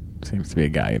seems to be a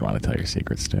guy you'd want to tell your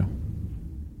secrets to.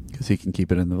 Because he can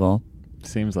keep it in the vault?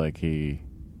 Seems like he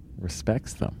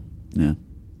respects them. Yeah.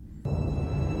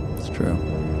 It's true.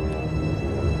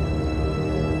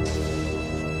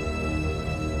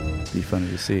 It'd be funny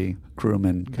to see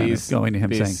crewmen kind of going to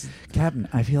him saying, Captain,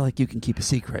 I feel like you can keep a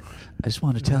secret. I just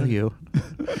want to tell you.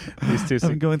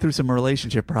 I'm going through some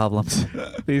relationship problems.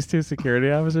 These two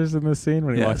security officers in this scene,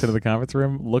 when he walks into the conference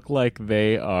room, look like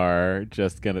they are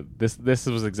just going to... This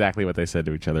was exactly what they said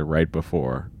to each other right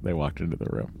before they walked into the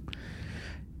room.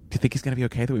 Do you think he's going to be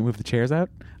okay that we move the chairs out?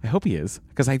 I hope he is,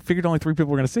 because I figured only 3 people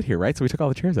were going to sit here, right? So we took all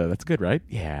the chairs out. That's good, right?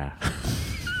 Yeah.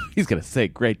 He's going to say,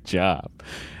 great job.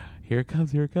 Here it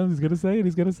comes, here it comes. He's going to say it,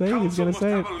 he's going to say it, he's going to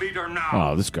say it. Have a leader now.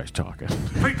 Oh, this guy's talking.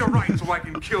 Take the right so I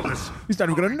can kill this. He's not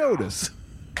even going to notice.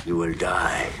 You will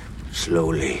die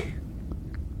slowly.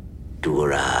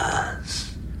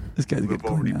 Duras. This guy's a good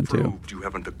Klingon, too. Proved you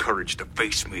haven't the courage to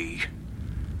face me.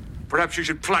 Perhaps you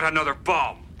should plant another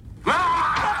bomb.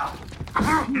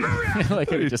 Like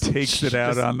he just takes it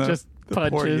out on the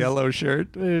poor yellow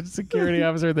shirt. The security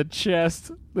officer in the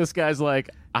chest. This guy's like,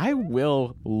 I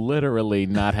will literally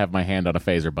not have my hand on a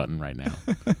phaser button right now.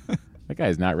 That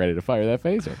guy's not ready to fire that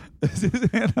phaser. Is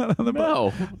his hand on the button?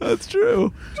 No. That's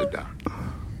true. Sit down.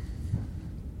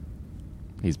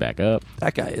 He's back up.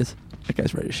 That guy is. That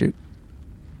guy's ready to shoot.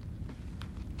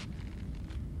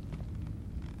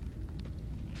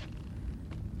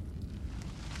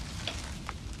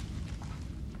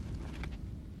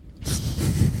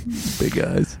 Big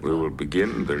eyes. We will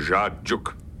begin the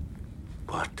Jad-Juk.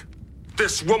 What?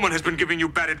 This woman has been giving you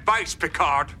bad advice,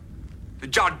 Picard. The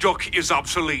Jad-Juk is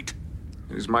obsolete.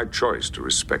 It is my choice to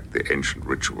respect the ancient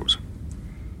rituals.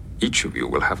 Each of you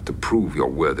will have to prove your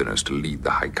worthiness to lead the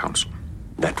High Council.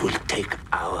 That will take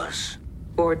hours.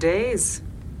 Or days,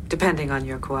 depending on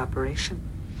your cooperation.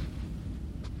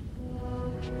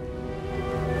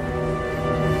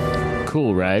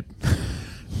 Cool, right?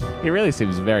 He really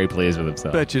seems very pleased with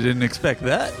himself. Bet you didn't expect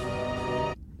that.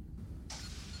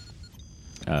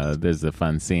 There's a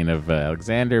fun scene of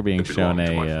Alexander being shown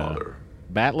a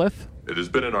batleth. It has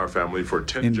been in our family for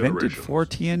 10 Invented generations. for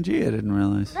TNG, I didn't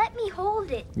realize. Let me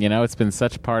hold it. You know, it's been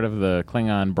such part of the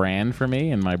Klingon brand for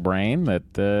me in my brain that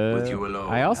With you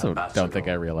alone, I also Ambassador. don't think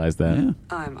I realized that. Yeah.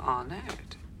 I'm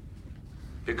honored.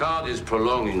 Picard is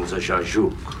prolonging the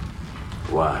Jad-Juk.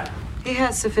 Why? He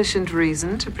has sufficient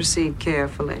reason to proceed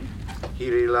carefully. He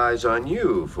relies on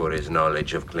you for his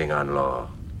knowledge of Klingon law.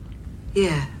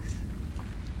 Yes.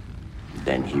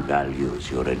 Then he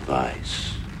values your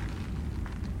advice.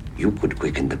 You could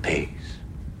quicken the pace.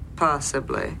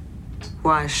 Possibly.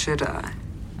 Why should I?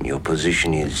 Your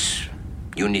position is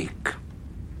unique.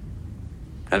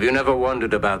 Have you never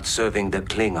wondered about serving the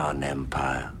Klingon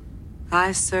Empire?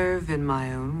 I serve in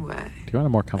my own way. Do you want a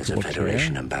more As a comfortable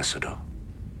Federation chair? ambassador.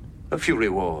 A few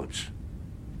rewards.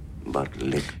 But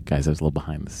Guys, I was a little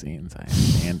behind the scenes. I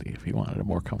asked Andy if he wanted a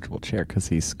more comfortable chair because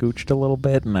he scooched a little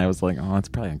bit, and I was like, oh, it's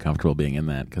probably uncomfortable being in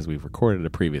that because we've recorded a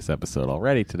previous episode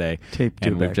already today,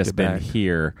 and we've just been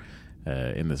here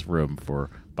in this room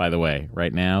for, by the way,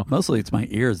 right now. Mostly it's my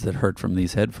ears that hurt from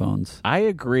these headphones. I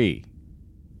agree.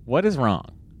 What is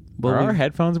wrong? Well, Are our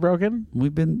headphones broken?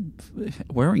 We've been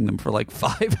wearing them for like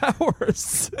 5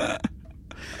 hours.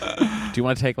 Do you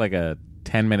want to take like a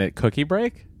 10-minute cookie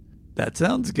break? That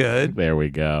sounds good. There we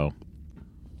go.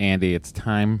 Andy, it's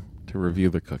time to review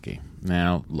the cookie.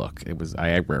 Now, look,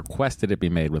 I requested it be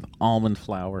made with almond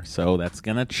flour, so that's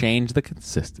going to change the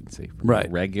consistency from a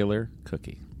regular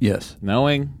cookie. Yes.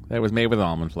 Knowing that it was made with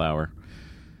almond flour,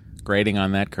 grading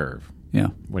on that curve. Yeah.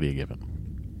 What do you give it?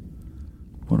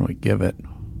 What do I give it?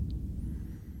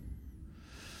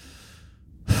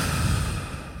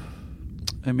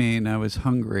 I mean, I was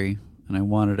hungry and I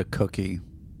wanted a cookie,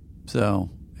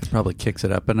 so it probably kicks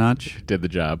it up a notch. Did the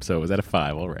job, so it was at a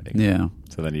 5 already. Yeah.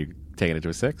 So then you taking it to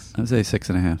a 6? I would say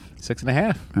 6.5.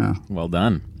 6.5. Yeah. Well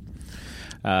done.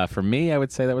 For me, I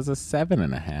would say that was a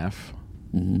 7.5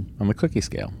 on the cookie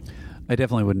scale. I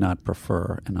definitely would not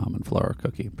prefer an almond flour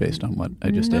cookie based on what I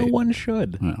just ate. No one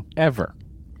should. No. Ever.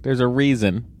 There's a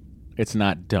reason it's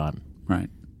not done. Right.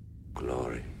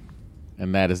 Glory.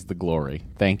 And that is the glory.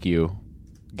 Thank you,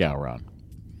 Gowron.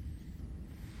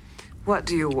 What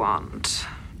do you want?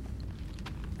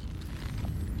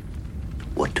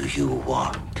 What do you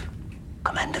want?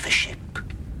 Command of a ship?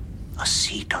 A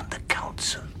seat on the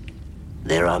council?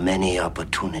 There are many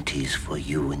opportunities for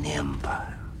you in the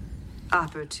Empire.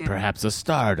 Opportunity. Perhaps a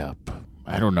startup.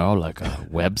 I don't know, like a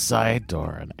website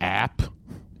or an app.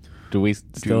 Do we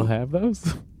still have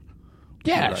those?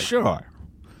 Yeah, sure.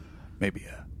 Maybe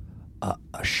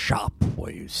a shop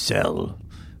where you sell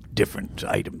different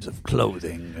items of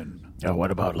clothing. And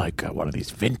what about like one of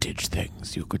these vintage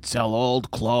things? You could sell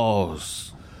old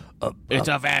clothes. It's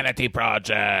a vanity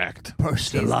project.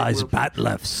 Personalized bat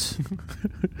lefts.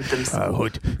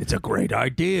 It's a great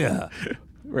idea.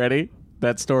 Ready?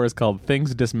 That store is called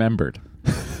Things Dismembered.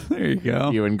 There you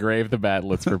go. You engrave the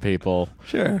batlets for people.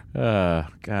 Sure.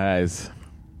 Guys,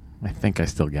 I think I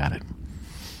still got it.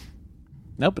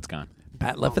 Nope, it's gone.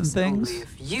 Bat-leffing things?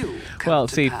 If you well,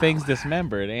 see, Things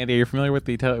Dismembered. Andy, are you familiar with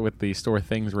the store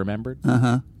Things Remembered?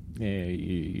 Uh-huh. Yeah,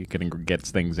 you can get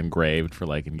things engraved for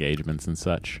like engagements and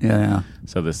such. Yeah.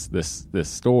 So this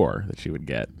store that you would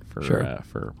get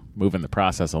for moving the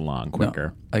process along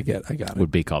quicker. No, I got it.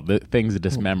 Would be called Things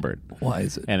Dismembered. Why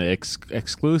is it? And it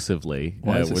exclusively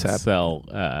would sell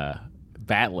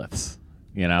batleths,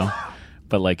 you know,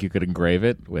 but like you could engrave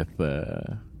it with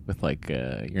like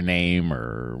your name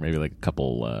or maybe like a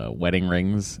couple wedding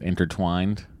rings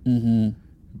intertwined.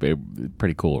 Mm-hmm.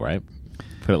 Pretty cool, right?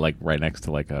 Put it like right next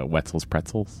to like a Wetzel's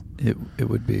Pretzels. It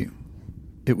would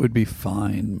be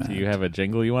fine, Matt. Do you have a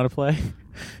jingle you want to play?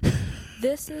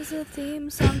 This is a theme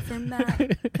song for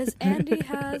Matt, because Andy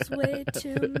has way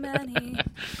too many.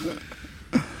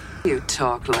 You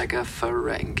talk like a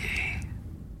Ferengi.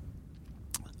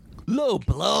 Low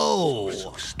blow.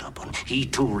 So stubborn. He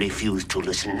too refused to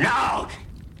listen. Now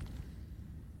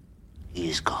he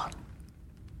is gone.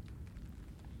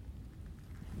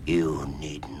 You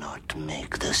need not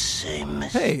make the same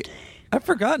mistake. Hey, I've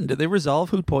forgotten. Did they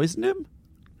resolve who poisoned him?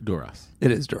 Duras.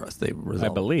 It is Duras. They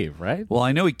resolve. I believe, right? Well,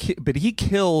 I know but he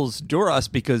kills Duras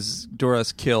because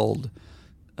Duras killed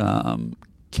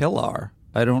Killar.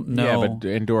 I don't know. Yeah, but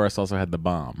and Duras also had the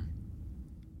bomb.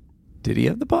 Did he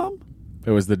have the bomb? It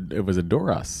was a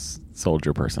Duras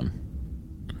soldier person.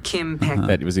 Kim Peck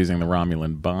that was using the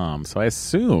Romulan bomb. So I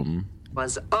assume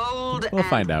was old we'll and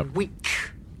find out. Weak.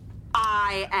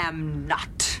 I am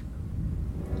not.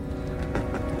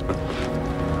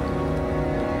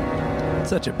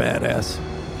 Such a badass.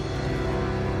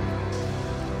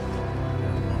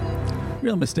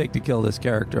 Real mistake to kill this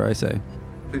character, I say.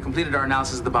 We completed our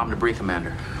analysis of the bomb debris,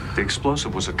 Commander. The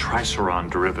explosive was a triceron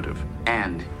derivative.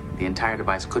 And the entire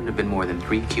device couldn't have been more than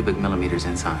 3 cubic millimeters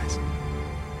in size.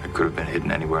 It could have been hidden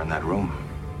anywhere in that room.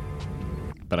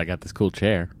 But I got this cool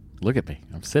chair. Look at me.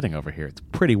 I'm sitting over here. It's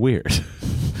pretty weird.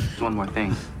 One more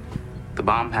thing. The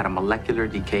bomb had a molecular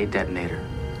decay detonator.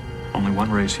 Only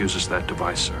one race uses that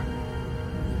device, sir.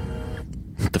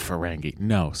 The Ferengi.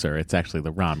 No, sir. It's actually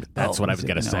the Romulans. That's what I was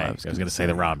going to say. I was going to say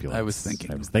the Romulans. I was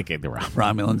thinking the Romulans.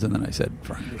 Romulans, and then I said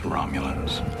Ferengi.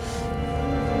 Romulans.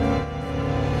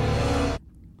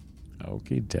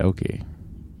 Okie dokie.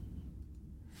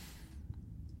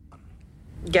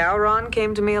 Gowron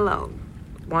came to me alone.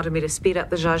 Wanted me to speed up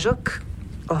the Zajuk.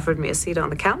 Offered me a seat on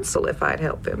the council if I'd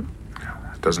help him.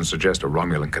 Doesn't suggest a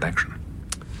Romulan connection.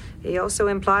 He also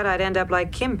implied I'd end up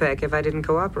like Kimpek if I didn't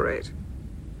cooperate.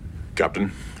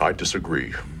 Captain, I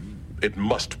disagree. It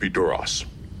must be Duras.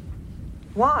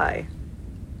 Why?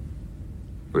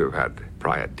 We've had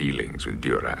prior dealings with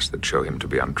Duras that show him to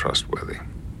be untrustworthy.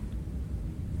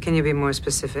 Can you be more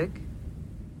specific?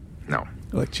 No.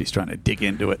 Like she's trying to dig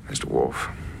into it. Mr. Worf,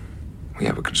 we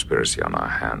have a conspiracy on our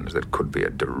hands that could be a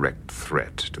direct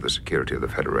threat to the security of the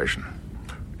Federation.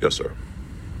 Yes, sir.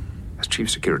 As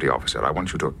Chief Security Officer, I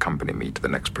want you to accompany me to the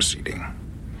next proceeding.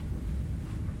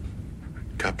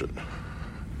 Captain,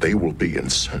 They will be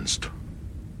incensed.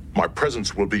 My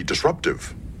presence will be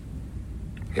disruptive.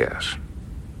 Yes,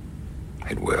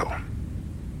 it will.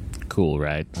 Cool,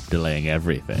 right? Delaying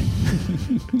everything.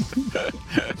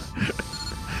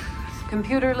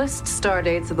 Computer, list star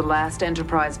dates of the last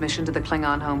Enterprise mission to the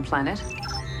Klingon home planet.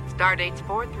 Star dates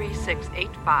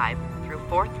 43685 through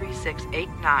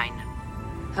 43689.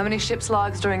 How many ship's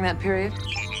logs during that period?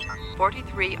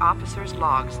 43 officers'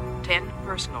 logs, 10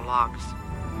 personal logs.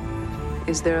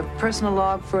 Is there a personal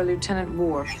log for Lieutenant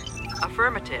Worf?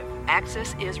 Affirmative.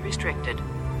 Access is restricted.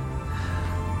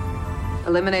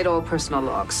 Eliminate all personal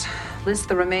logs. List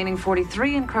the remaining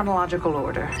 43 in chronological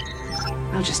order.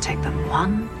 We'll just take them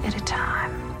one at a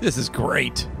time. This is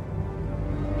great.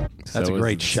 That's a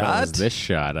great shot. So is this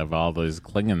shot of all those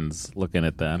Klingons looking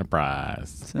at the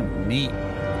Enterprise. So neat.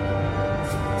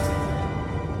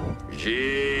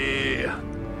 Yeah.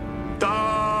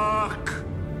 Dark.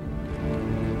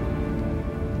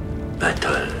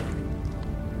 Battle.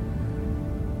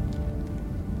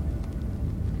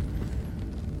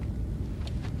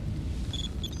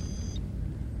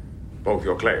 Both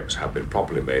your claims have been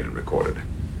properly made and recorded.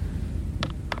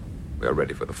 We are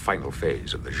ready for the final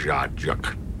phase of the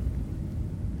Juk.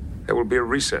 There will be a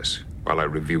recess while I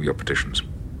review your petitions.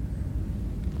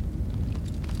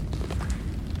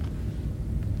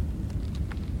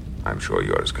 I'm sure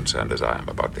you're as concerned as I am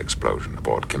about the explosion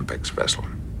aboard Kimpek's vessel.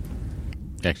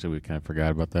 Actually, we kind of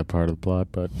forgot about that part of the plot,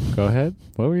 but go ahead.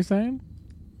 What were you saying?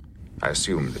 I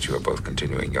assume that you are both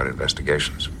continuing your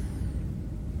investigations.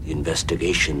 The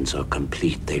investigations are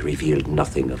complete. They revealed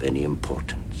nothing of any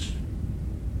importance.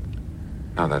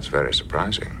 Now, that's very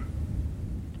surprising.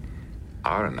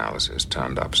 Our analysis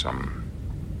turned up some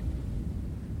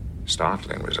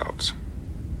startling results.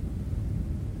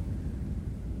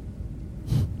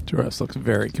 Duras looks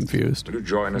very confused. Will you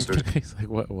join us? He's like,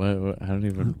 what? I don't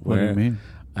even. What do you mean?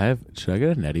 Should I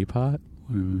get a neti pot?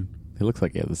 What do you mean? It looks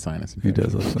like he has a sinus He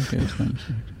infection. does look like he has a sinus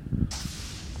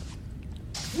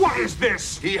What is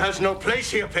this? He has no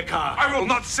place here, Picard. I will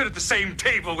not sit at the same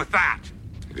table with that.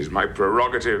 It is my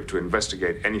prerogative to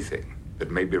investigate anything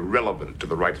that may be relevant to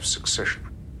the right of succession.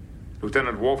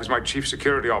 Lieutenant Worf is my chief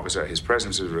security officer. His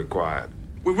presence is required.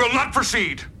 We will not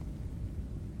proceed.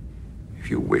 If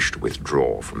you wish to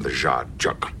withdraw from the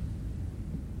Juk,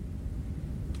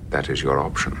 that is your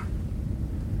option.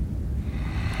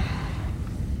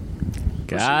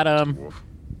 Got him.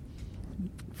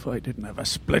 If I didn't have a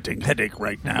splitting headache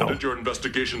right now. What did your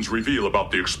investigations reveal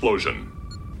about the explosion?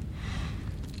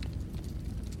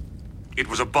 It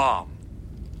was a bomb.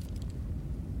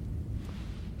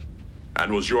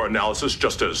 And was your analysis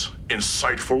just as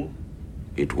insightful?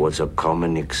 It was a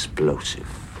common explosive.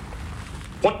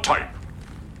 What type?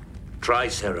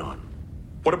 Triceron.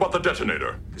 What about the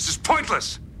detonator? This is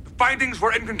pointless. The findings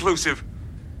were inconclusive.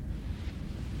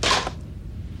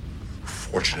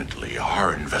 Fortunately,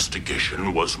 our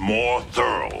investigation was more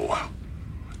thorough.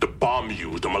 The bomb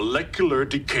used a molecular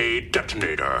decay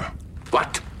detonator.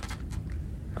 What?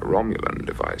 A Romulan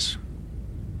device.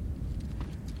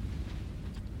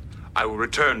 I will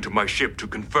return to my ship to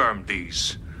confirm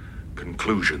these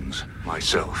conclusions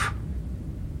myself.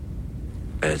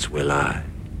 As will I.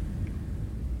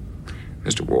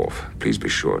 Mr. Worf, please be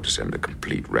sure to send a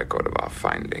complete record of our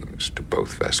findings to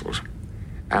both vessels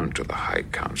and to the High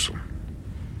Council.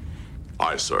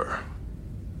 Aye, sir.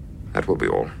 That will be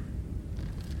all.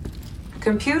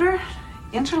 Computer,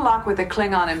 interlock with the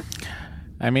Klingon.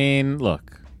 I mean,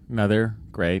 look, another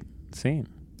great scene.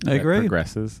 I agree. That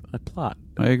progresses a plot.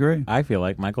 I agree. I feel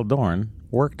like Michael Dorn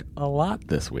worked a lot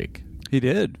this week. He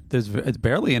did. It's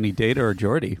barely any Data or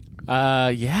Geordi.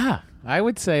 Yeah. I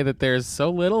would say that there's so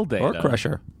little Data. Or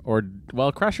Crusher.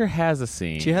 Well, Crusher has a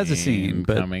scene. She has a scene,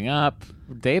 but coming up.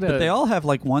 Data. But they all have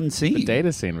like one scene. The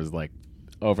Data scene was like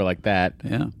over like that.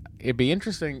 Yeah. It'd be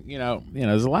interesting,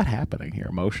 there's a lot happening here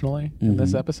emotionally in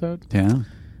this episode. Yeah.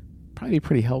 Probably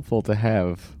pretty helpful to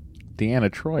have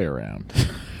Deanna Troi around.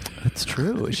 That's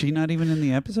true. Is she not even in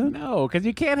the episode? No, because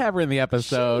you can't have her in the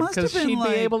episode because she'd be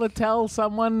able to tell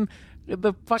someone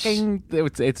the fucking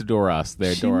it's Doros.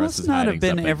 There, She Doros must is not hiding have been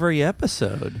something. every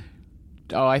episode.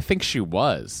 Oh, I think she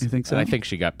was. You think so? And I think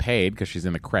she got paid because she's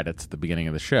in the credits at the beginning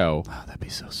of the show. Oh, that'd be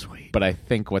so sweet. But I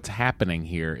think what's happening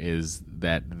here is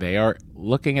that they are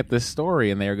looking at this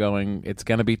story and they're going, it's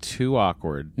going to be too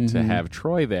awkward to have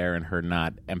Troy there and her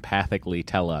not empathically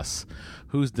tell us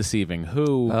who's deceiving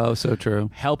who. Oh, so true.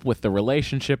 Help with the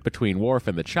relationship between Worf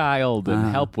and the child and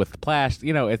help with Plash.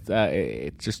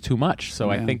 It's just too much. So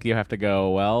I think you have to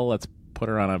go, well, let's put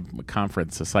her on a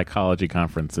conference, a psychology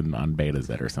conference on Beta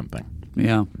Z or something.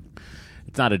 Yeah.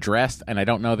 it's not addressed, and I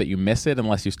don't know that you miss it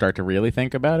unless you start to really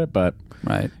think about it, but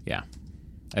yeah.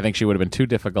 I think she would have been too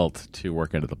difficult to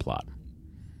work into the plot.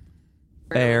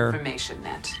 Fair. Information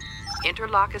net.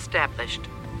 Interlock established.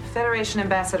 Federation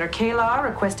Ambassador Kalar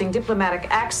requesting diplomatic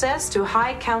access to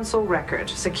High Council record.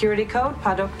 Security code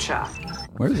Padokcha.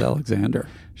 Where's Alexander?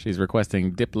 She's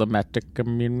requesting diplomatic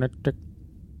immunity.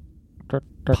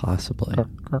 Possibly.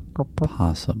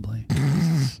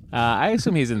 I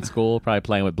assume he's in school, probably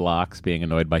playing with blocks, being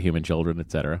annoyed by human children,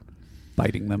 etc.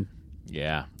 Biting them.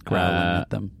 Yeah. Growling at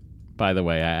them. By the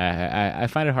way, I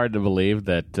find it hard to believe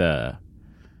that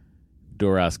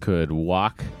Duras could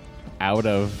walk out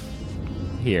of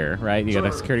here, right? You got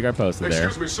a security guard posted there.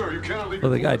 Excuse me, sir, you cannot leave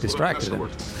Well, the your guy quarters without distracted him.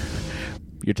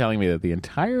 escort. You're telling me that the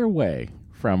entire way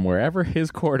from wherever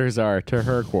his quarters are to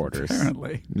her quarters,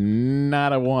 Apparently.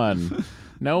 not a one.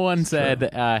 No one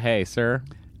said, hey, sir.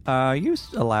 Are you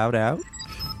allowed out?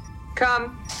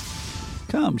 Come.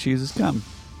 Come, Jesus, come.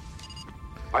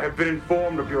 I have been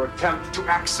informed of your attempt to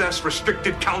access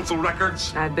restricted council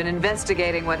records. I've been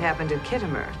investigating what happened in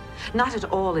Kittimer. Not at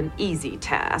all an easy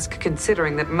task,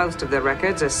 considering that most of the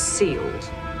records are sealed.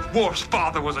 Worf's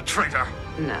father was a traitor.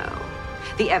 No.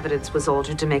 The evidence was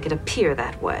altered to make it appear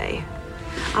that way.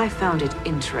 I found it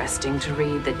interesting to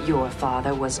read that your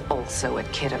father was also at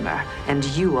Kittimer, and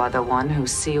you are the one who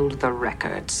sealed the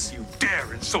records. You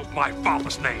dare insult my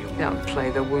father's name. Don't play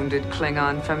the wounded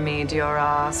Klingon for me,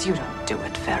 Duras. You don't do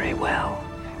it very well.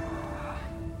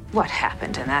 What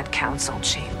happened in that council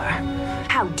chamber?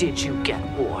 How did you get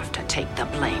Worf to take the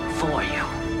blame for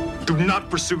you? Do not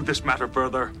pursue this matter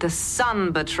further. The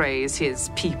son betrays his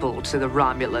people to the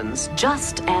Romulans,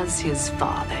 just as his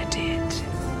father did.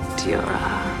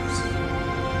 Duras.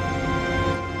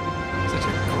 Such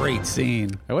a great scene.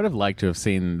 I would have liked to have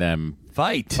seen them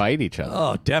fight each other.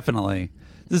 Oh, definitely.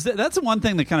 That's the one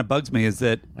thing that kind of bugs me is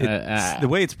that the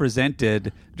way it's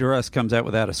presented, Duras comes out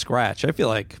without a scratch. I feel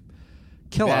like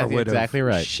Kalar would have. Exactly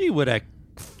right. She would have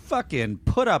fucking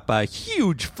put up a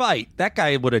huge fight. That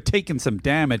guy would have taken some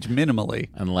damage minimally.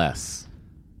 Unless.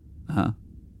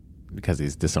 Because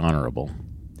he's dishonorable.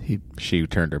 She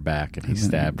turned her back and he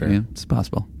stabbed her. Yeah, it's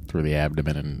possible. Through the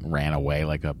abdomen and ran away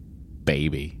like a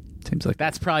baby. Seems like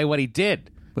that's probably what he did.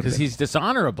 Because he's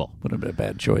dishonorable. Would have been a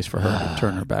bad choice for her to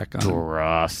turn her back on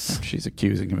Duras. him. She's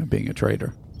accusing him of being a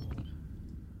traitor.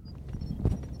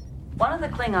 One of the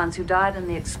Klingons who died in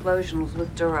the explosion was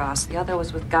with Duras. The other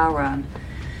was with Gowron.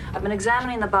 I've been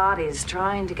examining the bodies,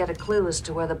 trying to get a clue as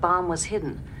to where the bomb was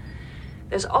hidden.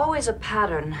 There's always a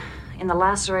pattern in the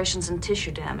lacerations and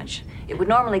tissue damage. It would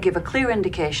normally give a clear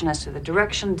indication as to the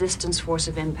direction, distance, force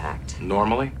of impact.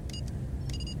 Normally?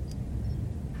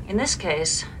 In this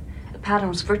case, the pattern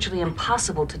was virtually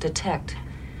impossible to detect.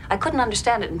 I couldn't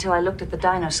understand it until I looked at the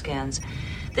dyno scans.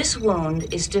 This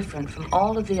wound is different from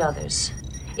all of the others.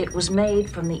 It was made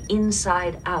from the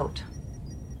inside out.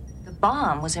 The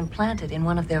bomb was implanted in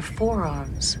one of their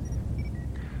forearms.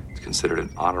 It's considered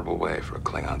an honorable way for a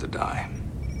Klingon to die.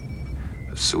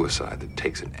 A suicide that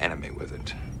takes an enemy with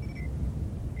it.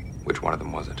 Which one of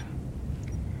them was it?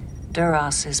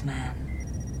 Duras's man.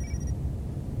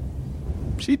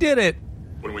 She did it.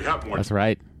 When we have more. That's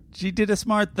right. She did a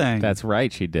smart thing. That's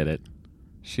right. She did it.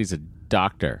 She's a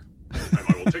doctor.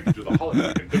 I will take you to the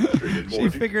holodeck and demonstrate it more. She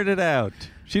figured it out.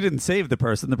 She didn't save the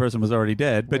person. The person was already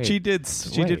dead. But Wait, she did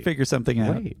figure something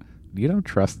out. Wait, you don't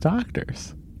trust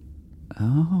doctors?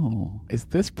 Oh. Is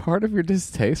this part of your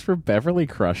distaste for Beverly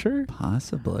Crusher?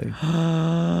 Possibly.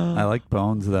 I like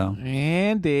Bones, though.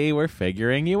 Andy, we're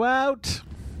figuring you out.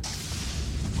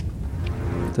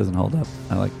 It doesn't hold up.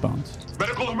 I like Bones.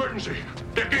 Medical emergency.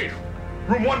 Deck 8.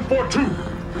 Room 142.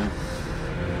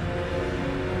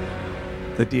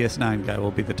 The DS9 guy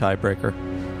will be the tiebreaker.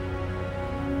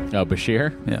 Oh,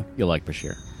 Bashir? Yeah. You like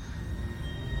Bashir.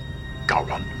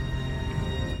 Gowron.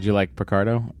 Did you like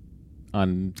Picardo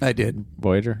on I did.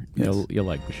 Voyager? Yes. You'll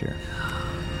like Bashir.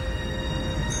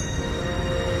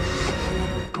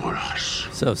 Duras.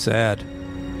 So sad.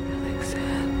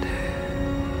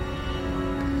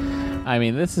 I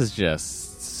mean, this is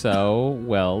just so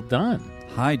well done.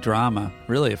 High drama.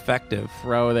 Really effective.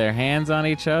 Throw their hands on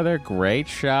each other. Great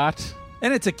shot.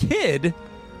 And it's a kid.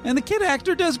 And the kid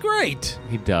actor does great.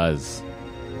 He does.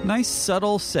 Nice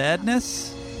subtle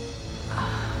sadness.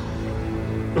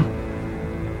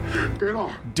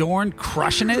 Dorn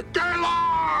crushing it.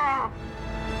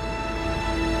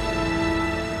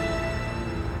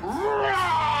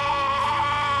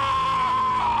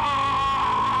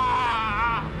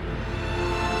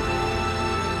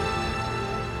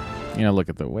 You know, look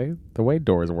at the way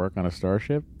doors work on a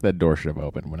starship. That door should have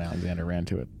opened when Alexander ran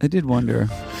to it. I did wonder.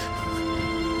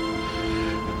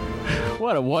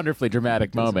 What a wonderfully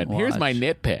dramatic moment. Here's my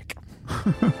nitpick.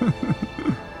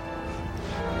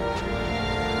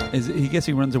 He guess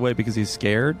he runs away because he's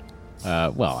scared?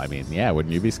 Well, I mean, yeah,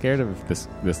 wouldn't you be scared if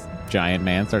this giant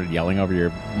man started yelling over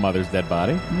your mother's dead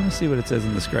body? Let me see what it says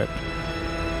in the script.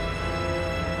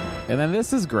 And then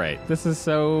this is great. This is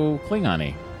so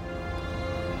Klingon-y.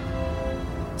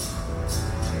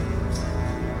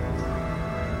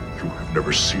 You have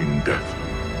never seen death.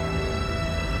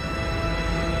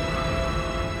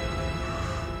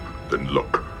 Then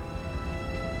look.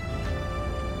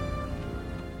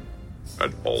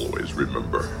 And always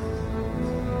remember.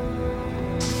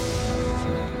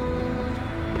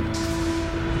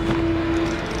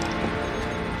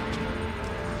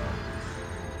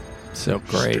 So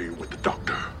great. Stay with the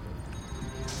doctor.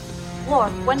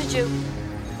 Worf, when did you...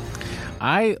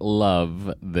 I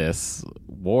love this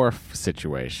Worf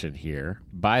situation here.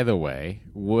 By the way,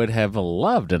 would have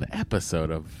loved an episode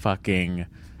of fucking...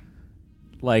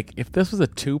 Like, if this was a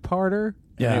two-parter,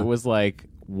 and it was like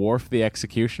Worf the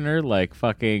Executioner, like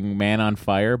fucking Man on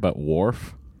Fire, but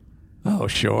Worf. Oh,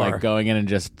 sure. Like going in and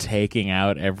just taking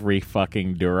out every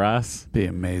fucking Duras. Be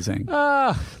amazing.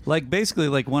 Like basically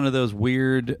like one of those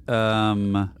weird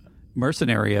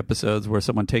mercenary episodes where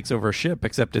someone takes over a ship,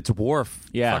 except it's Worf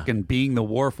fucking being the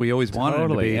Worf we always wanted him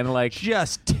to be. And like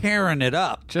just tearing it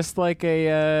up. Just like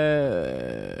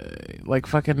a like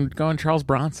fucking going Charles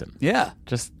Bronson. Yeah.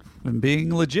 Just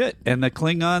being legit. And the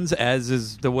Klingons, as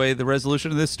is the way the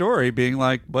resolution of this story, being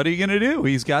like, what are you going to do?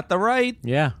 He's got the right.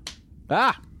 Yeah.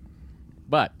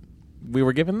 But we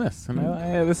were given this, and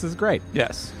this is great.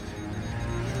 Yes.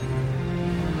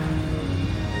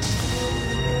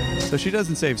 So she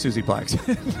doesn't save Susie Plakson.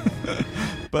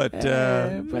 but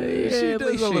she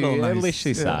does a little nice. At least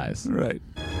she sighs. Right.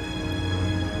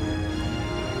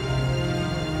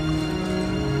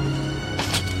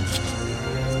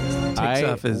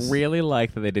 I really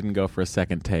like that they didn't go for a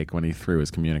second take when he threw his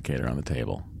communicator on the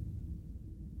table.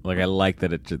 Like, I like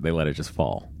that they let it just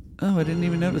fall. Oh, I didn't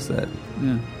even notice that.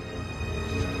 Yeah.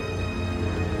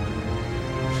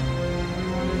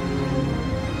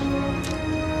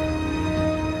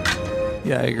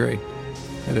 Yeah, I agree.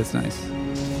 That is nice.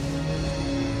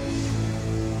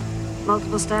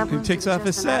 Multiple stab He wounds takes to the off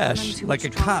his chest and abdomen, sash too like a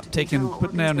much trauma cop to putting control,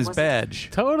 down or his was it- badge.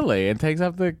 Totally, and takes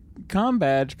off the comm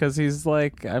badge because he's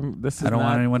like, this is I don't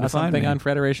want anyone to find something me. on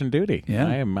Federation duty. Yeah.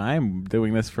 I'm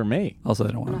doing this for me. Also,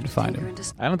 they don't want him to find him.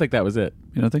 I don't think that was it.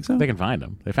 You don't think so? They can find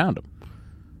him. They found him.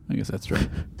 I guess that's true.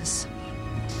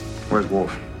 Where's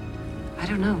Wolf? I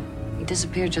don't know. He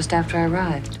disappeared just after I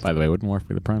arrived. By the way, wouldn't Worf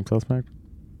be the prime suspect?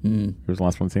 He was the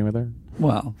last one seen with her?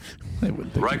 Well, they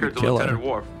would think Riker he'd to kill her. Lieutenant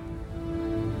Worf.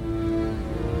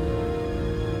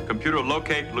 Computer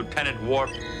locate Lieutenant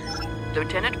Worf.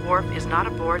 Lieutenant Worf is not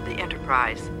aboard the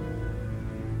Enterprise.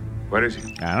 Where is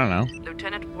he? I don't know.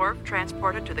 Lieutenant Worf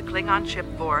transported to the Klingon ship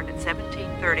Borg at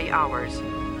 17:30 hours.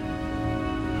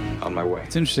 On my way.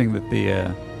 It's interesting that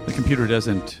the computer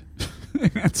doesn't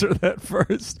answer that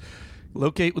first.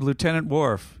 Locate with Lieutenant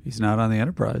Worf. He's not on the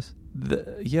Enterprise.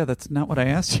 Yeah, that's not what I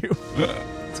asked you.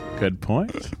 That's a good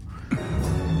point.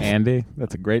 Andy,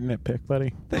 that's a great nitpick,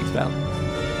 buddy. Thanks, pal.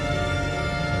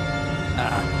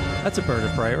 That's a bird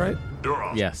of prey, right?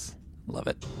 Yes. Love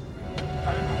it.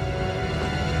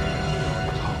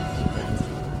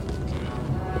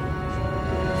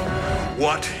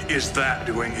 What is that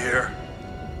doing here?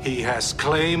 He has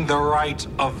claimed the right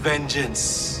of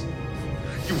vengeance.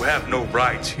 You have no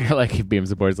rights. Like he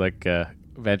beams aboard, like,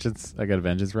 vengeance. I got a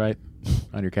vengeance right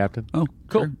on your captain. Oh,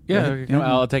 cool. sure. Yeah,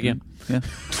 I'll take you in. Yeah.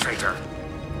 Traitor.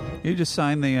 You just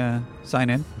sign the sign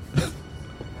in.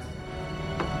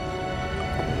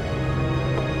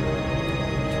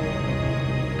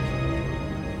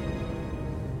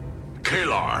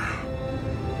 Kalar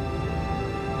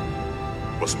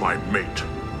was my mate.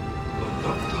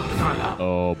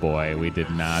 Oh boy, we did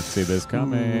not see this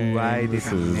coming.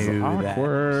 This is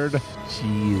awkward.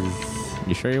 Jeez.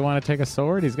 You sure you want to take a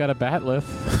sword? He's got a batleth.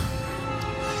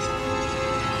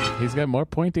 He's got more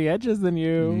pointy edges than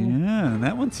you. Yeah, and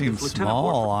that one seems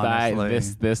small, honestly.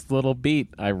 This little beat,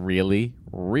 I really,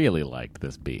 really liked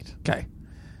this beat. Okay.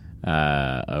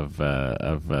 Of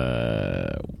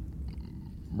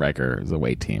Riker's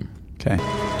away team. Okay.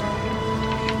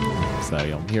 So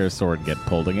you'll hear a sword get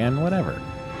pulled again, whatever.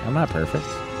 I'm not perfect.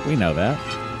 We know that.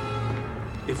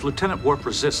 If Lieutenant Worf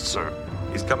resists, sir.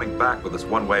 He's coming back with us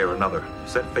one way or another.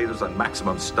 Set phasers on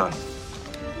maximum stun.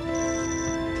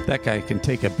 That guy can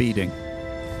take a beating.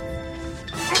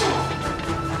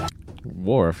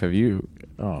 Worf, have you...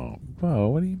 Oh, whoa,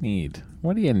 what do you need?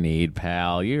 What do you need,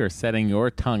 pal? You are setting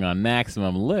your tongue on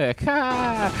maximum lick.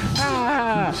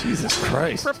 Jesus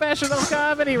Christ. Professional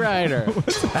comedy writer.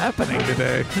 What's happening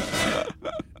today?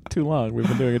 Too long. We've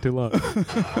been doing it too long. Do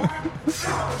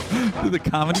the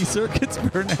comedy circuits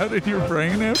burn out in your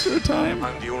brain after a time?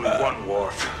 I'm the only one,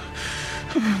 Worf.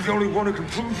 The only one who can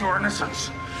prove your innocence.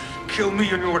 Kill me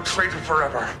and you're a traitor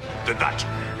forever. Then that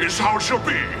is how it shall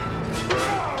be.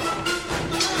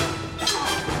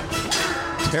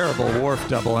 Terrible Worf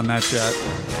double in that shot.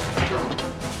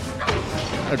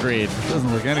 Agreed.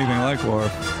 Doesn't look anything like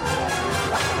Worf.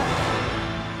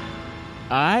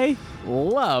 I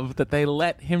love that they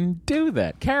let him do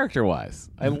that, character-wise.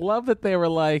 I love that they were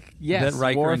like, yes, that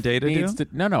Riker Worf and Data needs do?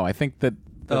 to... No, I think that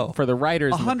for the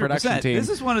writers and the 100%. production team... This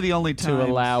is one of the only times to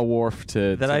allow Worf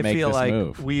to I make feel this like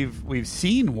move. we've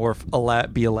seen Worf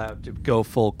be allowed to go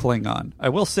full Klingon. I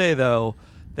will say, though,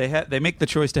 they make the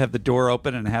choice to have the door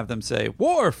open and have them say,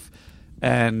 Worf!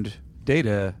 And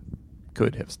Data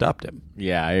could have stopped him.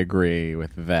 Yeah, I agree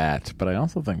with that. But I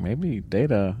also think maybe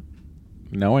Data,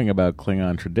 knowing about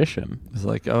Klingon tradition... is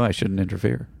like, oh, I shouldn't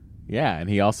interfere. Yeah, and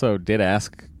he also did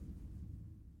ask...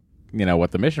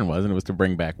 what the mission was, and it was to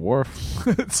bring back Worf.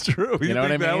 It's true. You know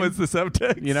what I mean? That was the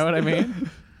subtext. You know what I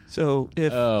mean? So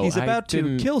if he's about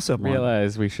to kill someone,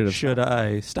 realize we should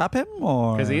I stop him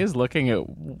or because he is looking at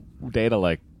Data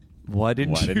like, why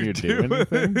didn't you do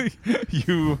anything?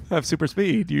 You have super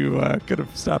speed. You could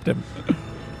have stopped him.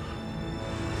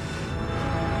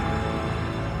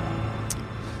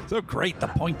 So great, the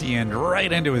pointy end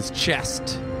right into his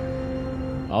chest.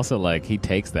 Also, like, he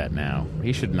takes that now.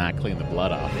 He should not clean the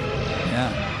blood off.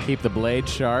 Yeah. Keep the blade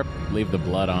sharp, leave the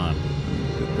blood on.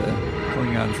 Get the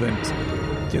Klingons then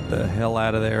get the hell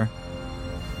out of there.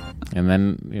 And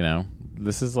then,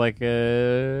 this is like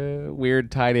a weird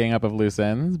tidying up of loose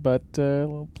ends, but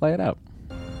we'll play it out.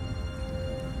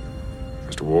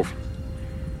 Mr. Worf,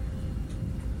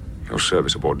 your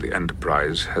service aboard the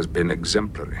Enterprise has been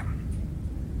exemplary.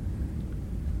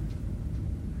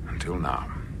 Until now.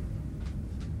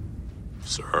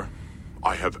 Sir,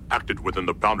 I have acted within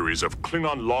the boundaries of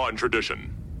Klingon law and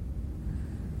tradition.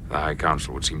 The High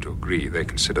Council would seem to agree. They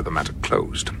consider the matter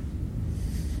closed.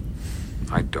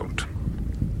 I don't.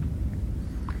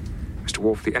 Mr.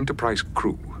 Worf, the Enterprise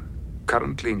crew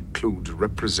currently includes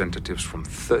representatives from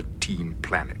 13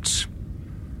 planets.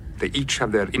 They each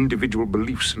have their individual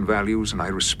beliefs and values, and I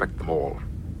respect them all.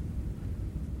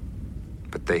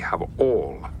 But they have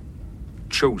all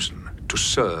chosen to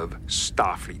serve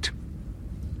Starfleet.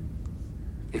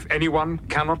 If anyone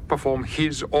cannot perform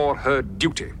his or her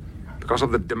duty because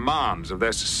of the demands of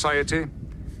their society,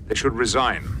 they should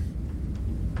resign.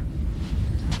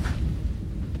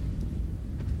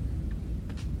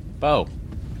 Bo,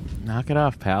 knock it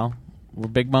off, pal. We're a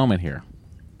big moment here.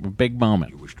 We're a big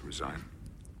moment. You wish to resign?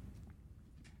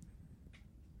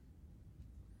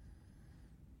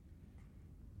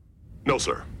 No,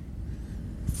 sir.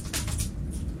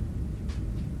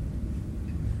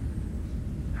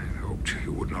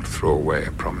 You would not throw away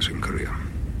a promising career.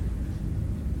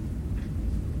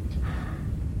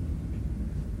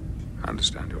 I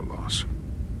understand your loss.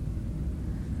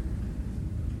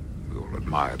 We all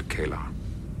admired Kayla.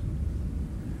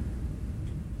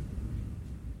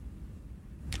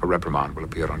 A reprimand will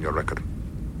appear on your record.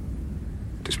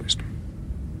 Dismissed.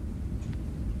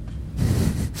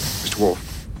 Mr. Worf.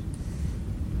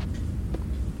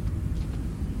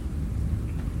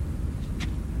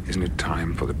 Isn't it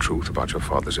time for the truth about your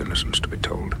father's innocence to be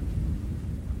told?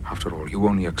 After all, you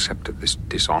only accepted this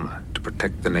dishonor to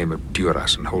protect the name of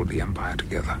Duras and hold the Empire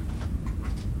together.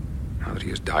 Now that he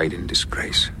has died in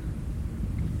disgrace,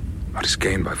 what is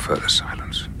gained by further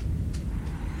silence?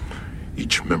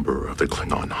 Each member of the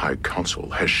Klingon High Council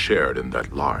has shared in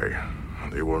that lie.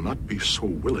 They will not be so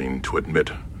willing to admit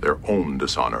their own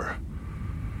dishonor.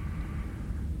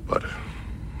 But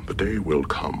the day will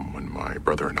come when my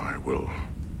brother and I will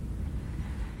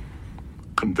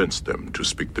convince them to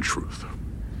speak the truth.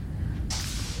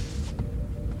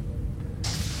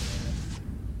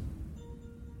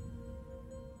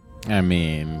 I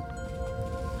mean,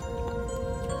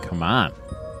 come on.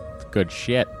 It's good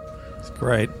shit. It's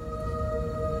great.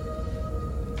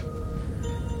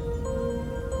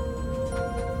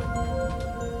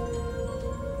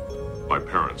 My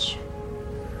parents,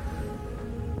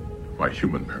 my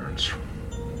human parents,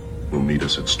 will meet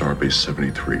us at Starbase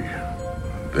 73.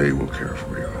 They will care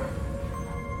for you.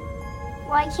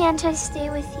 Why can't I stay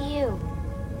with you?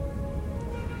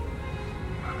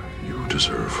 You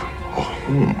deserve a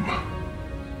home,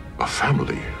 a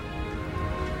family.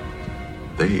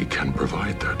 They can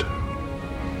provide that.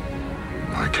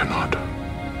 I cannot.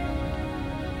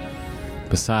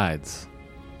 Besides,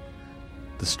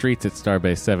 the streets at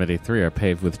Starbase 73 are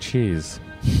paved with cheese.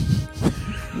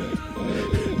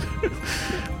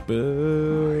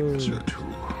 Boo.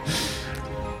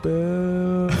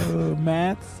 Boo.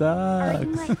 Matt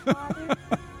sucks.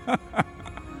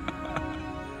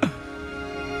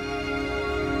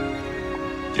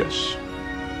 Yes.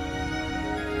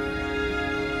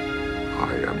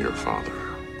 I am your father.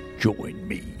 Join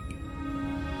me.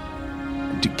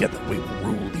 And together we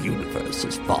will rule the universe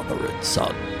as father and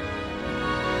son.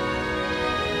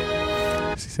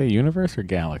 Does he say universe or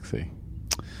galaxy?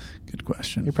 Good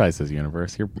question. He probably says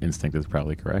universe. Your instinct is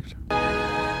probably correct.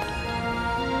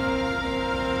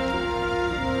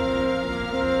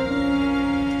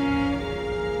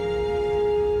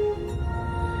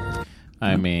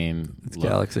 I mean... It's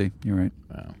galaxy. You're right.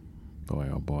 Oh, boy,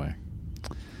 oh boy.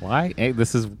 Why? Hey,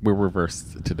 we're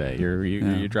reversed today.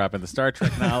 You're dropping the Star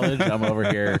Trek knowledge. I'm over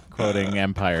here quoting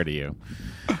Empire to you.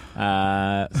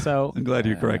 So I'm glad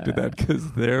you corrected that,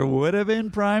 because there would have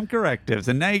been prime correctives,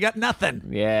 and now you got nothing.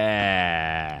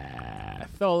 Yeah.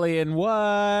 Tholian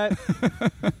what?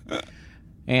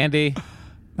 Andy.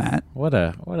 Matt. What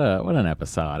an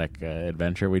episodic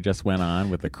adventure we just went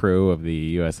on with the crew of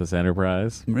the USS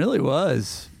Enterprise. It really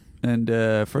was. And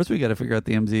first we got to figure out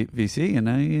the MVC, and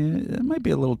it might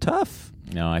be a little tough.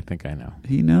 No, I think I know.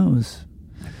 He knows.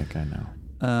 I think I know.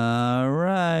 All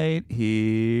right,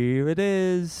 here it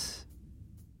is.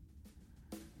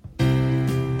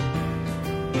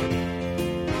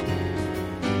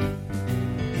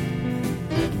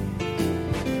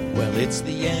 Well, it's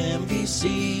the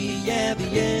MVC, yeah, the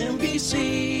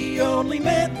MVC. Only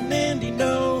Matt and Andy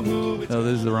know who it's Oh,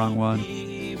 this is the wrong one.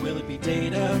 Will it be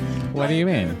Data? What do you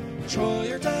mean?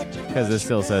 Troy or Dr. Because it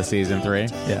still says season 3?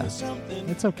 Yeah.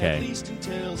 It's okay.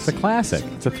 It's a classic.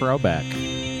 It's a throwback.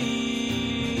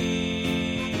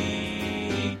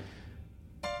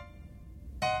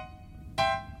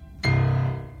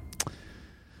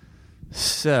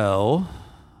 So,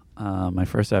 my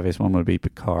first obvious one would be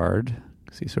Picard,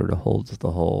 because he sort of holds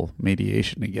the whole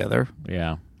mediation together.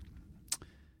 Yeah.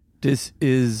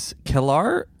 Is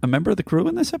Kellar a member of the crew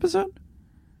in this episode?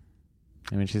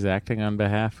 I mean, she's acting on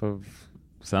behalf of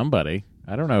somebody.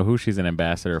 I don't know who she's an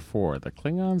ambassador for. The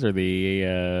Klingons or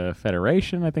the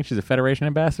Federation? I think she's a Federation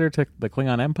ambassador to the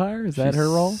Klingon Empire. Is that her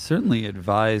role? Certainly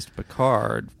advised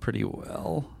Picard pretty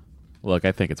well. Look,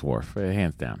 I think it's Worf.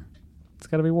 Hands down. It's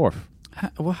got to be Worf.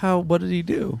 What did he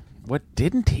do? What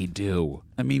didn't he do?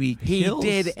 I mean, he kills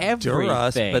did everything.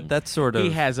 Duras, but that's sort of... He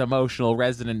has emotional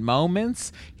resonant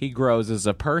moments. He grows as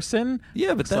a person.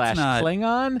 Yeah, but that's not...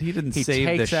 Klingon. He didn't save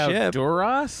the takes ship. Out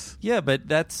Duras. Yeah, but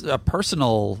that's a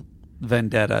personal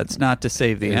vendetta. It's not to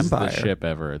save the Empire. Is the ship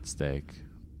ever at stake?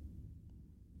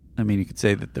 I mean, you could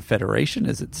say that the Federation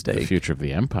is at stake. The future of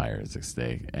the Empire is at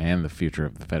stake, and the future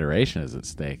of the Federation is at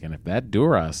stake. And if that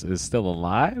Duras is still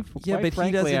alive, yeah, quite but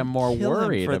frankly, he doesn't I'm more kill him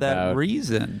worried for that about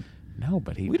reason. No,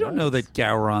 but we don't know that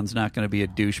Gowron's not going to be a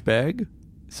douchebag.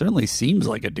 Certainly seems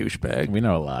like a douchebag. We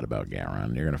know a lot about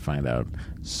Gowron. You're going to find out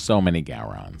so many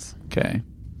Gowrons. Okay.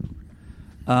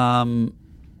 Anybody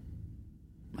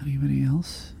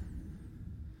else?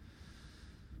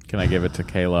 Can I give it to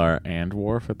Kalar and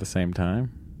Worf at the same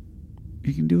time?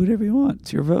 You can do whatever you want.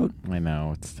 It's your vote. I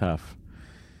know. It's tough.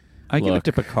 Give it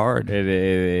to Picard.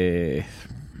 God.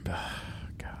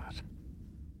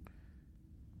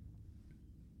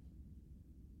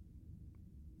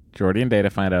 Geordi and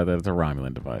Data find out that it's a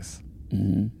Romulan device.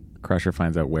 Mm-hmm. Crusher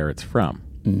finds out where it's from.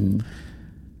 Mm-hmm.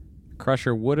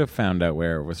 Crusher would have found out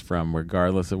where it was from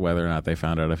regardless of whether or not they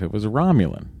found out if it was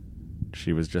Romulan.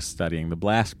 She was just studying the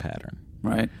blast pattern.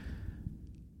 Right.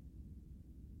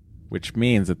 Which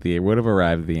means that they would have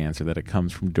arrived at the answer that it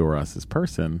comes from Duras'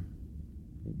 person,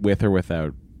 with or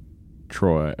without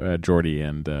Geordi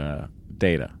and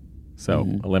Data. So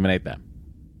eliminate them.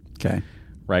 Okay.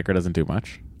 Riker doesn't do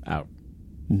much. Out.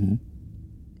 Mm-hmm.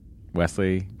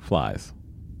 Wesley flies.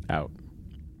 Out.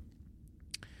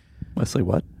 Wesley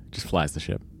what? Just flies the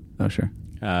ship. Oh, sure.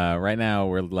 Right now,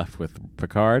 we're left with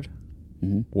Picard,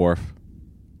 Worf,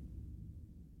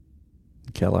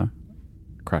 Keller,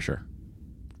 Crusher.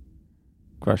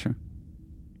 Gotcha.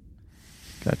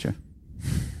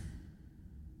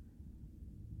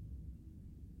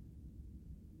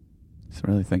 It's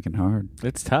really thinking hard.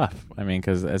 It's tough. I mean,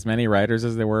 because as many writers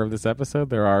as there were of this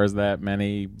episode, there are as that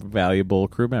many valuable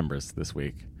crew members this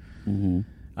week. Mm-hmm.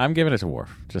 I'm giving it to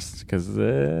Worf, just because,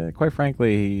 quite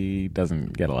frankly, he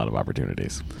doesn't get a lot of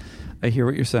opportunities. I hear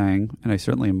what you're saying, and I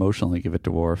certainly emotionally give it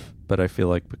to Worf, but I feel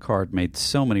like Picard made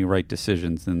so many right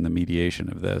decisions in the mediation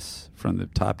of this, from the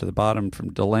top to the bottom,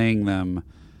 from delaying them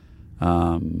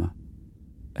and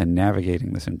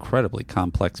navigating this incredibly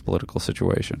complex political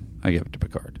situation. I give it to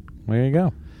Picard. There you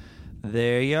go.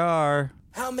 There you are.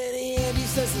 How many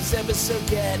Andys does this episode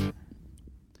get?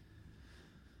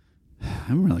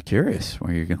 I'm really curious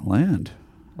where you're going to land.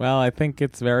 Well, I think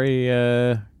it's very...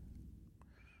 it's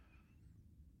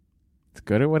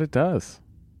good at what it does.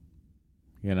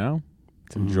 You know?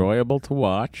 It's enjoyable to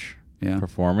watch. Yeah.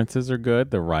 Performances are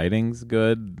good. The writing's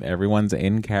good. Everyone's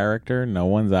in character. No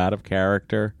one's out of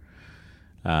character.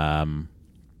 I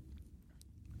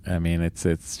mean, it's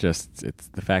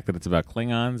the fact that it's about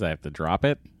Klingons. I have to drop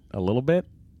it a little bit.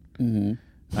 Mm-hmm.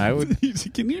 I would.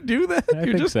 Can you do that? I You're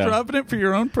think just so. dropping it for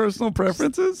your own personal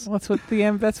preferences? Well, that's what the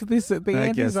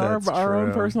Andys are. Our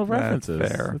own personal preferences.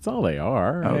 That's fair. That's all they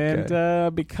are. Okay.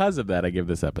 And because of that, I give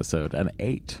this episode an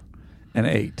 8. An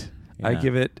 8. Yeah. I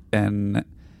give it an.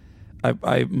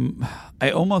 I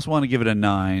almost want to give it a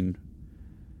 9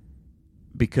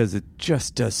 because it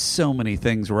just does so many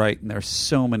things right, and there's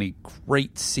so many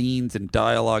great scenes and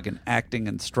dialogue and acting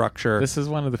and structure. This is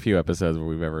one of the few episodes where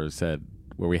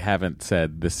we haven't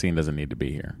said this scene doesn't need to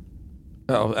be here.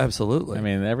 Oh, absolutely. I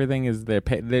mean, everything is there.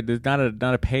 There's not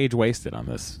a page wasted on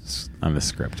this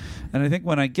script. And I think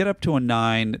when I get up to a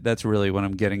 9, that's really when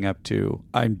I'm getting up to.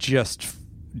 I'm just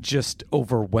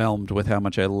overwhelmed with how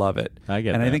much I love it. I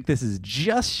get and that. I think this is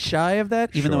just shy of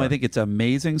that, even though I think it's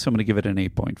amazing. So I'm going to give it an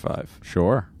 8.5.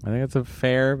 Sure, I think it's a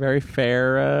very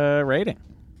fair rating.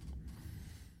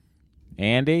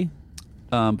 Andy,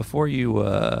 before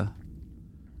you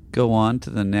go on to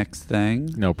the next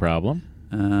thing, no problem.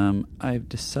 I've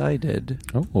decided.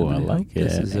 Oh, I like it.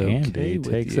 This is Andy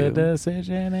with takes you. a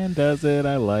decision and does it.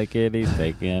 I like it. He's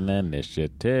taking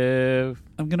initiative.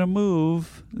 I'm going to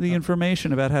move the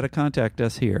information about how to contact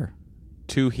us here.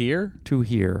 To here? To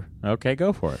here. Okay,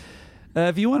 go for it.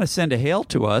 If you want to send a hail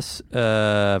to us,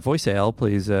 voice hail,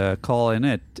 please call in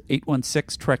at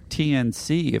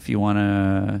 816-TREK-TNC if you want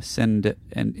to send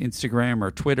an Instagram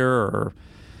or Twitter or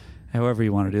however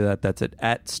you want to do that. That's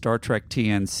at Star Trek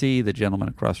TNC. The gentleman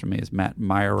across from me is Matt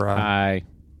Myra. Hi.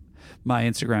 My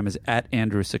Instagram is at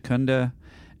Andrew Secunda,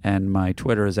 and my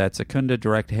Twitter is at Secunda.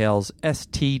 Direct hails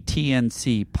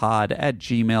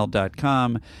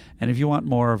sttncpod@gmail.com. And if you want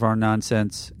more of our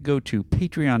nonsense, go to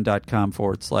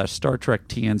patreon.com/Star Trek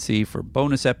TNC for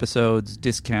bonus episodes,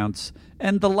 discounts,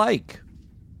 and the like.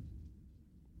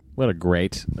 What a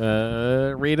great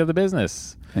read of the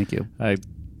business. Thank you.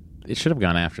 It should have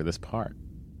gone after this part,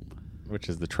 which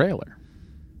is the trailer.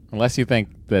 Unless you think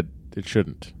that it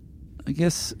shouldn't. I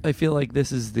guess I feel like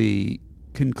this is the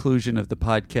conclusion of the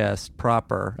podcast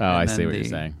proper. Oh, I see what you're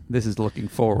saying. This is looking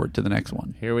forward to the next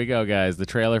one. Here we go, guys. The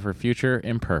trailer for Future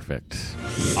Imperfect.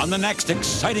 On the next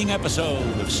exciting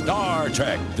episode of Star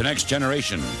Trek, The Next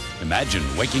Generation, imagine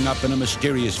waking up in a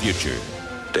mysterious future.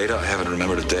 Data, I haven't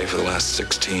remembered a day for the last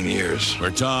 16 years. Where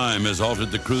time has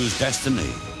altered the crew's destiny.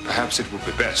 Perhaps it would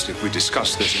be best if we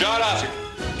discuss this. Shut up!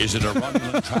 Is it a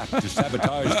Romulan trap to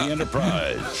sabotage the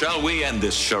Enterprise? Shall we end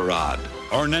this charade?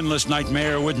 Or an endless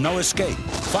nightmare with no escape?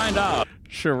 Find out.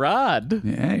 Charade?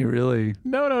 Yeah, you really...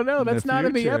 No. That's not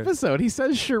in the episode. He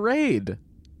says charade.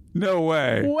 No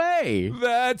way.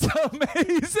 That's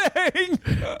amazing.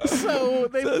 So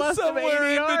they must have somewhere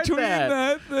in ADR'd between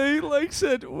that they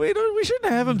said, wait, we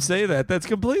shouldn't have him say that. That's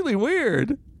completely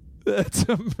weird. That's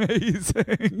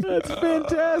amazing. That's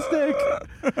fantastic.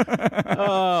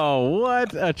 Oh,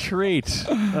 what a treat.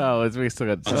 Oh, we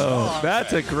still got... Oh,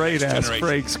 that's a great Ask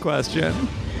Frakes question.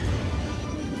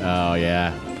 Oh,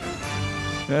 yeah.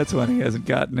 That's when he hasn't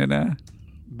gotten in a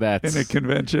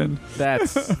convention.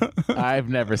 I've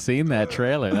never seen that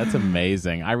trailer. That's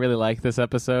amazing. I really like this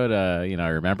episode. I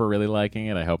remember really liking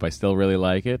it. I hope I still really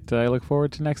like it. I look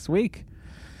forward to next week.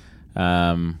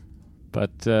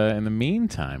 But in the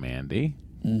meantime, Andy,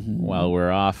 while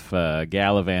we're off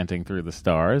gallivanting through the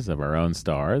stars of our own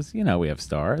stars, we have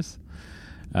stars,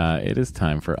 it is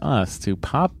time for us to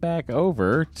pop back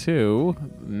over to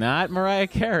not Mariah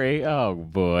Carey. Oh,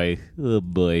 boy.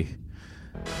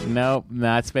 Nope,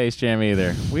 not Space Jam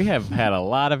either. We have had a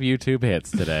lot of YouTube hits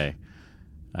today.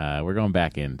 We're going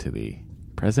back into the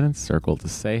President's Circle to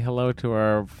say hello to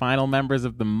our final members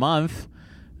of the month.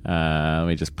 Let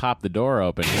me just pop the door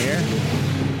open here.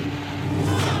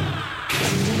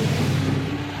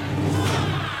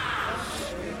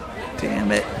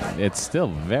 Damn it. It's still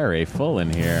very full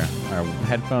in here. Our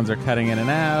headphones are cutting in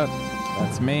and out.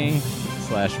 That's me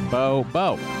 / Bo.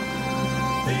 Bo.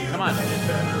 Come on.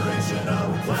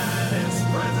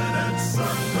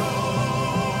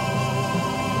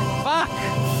 Fuck.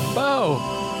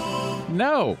 Bo.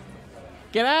 No.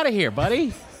 Get out of here,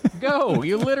 buddy. Go.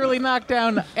 You literally knocked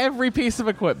down every piece of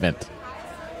equipment.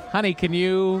 Honey, can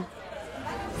you...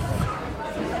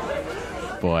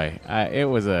 Boy, it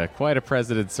was quite a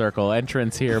President's Circle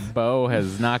entrance here. Bo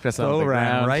has knocked us on the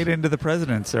ground. Right into the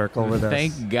President's Circle with us.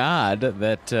 Thank God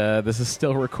that this is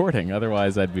still recording.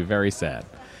 Otherwise, I'd be very sad.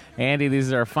 Andy,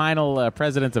 these are our final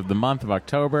Presidents of the month of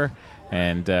October,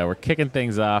 and we're kicking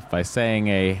things off by saying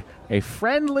a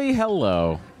friendly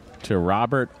hello to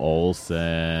Robert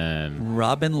Olson,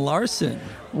 Robin Larson,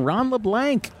 Ron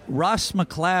LeBlanc, Ross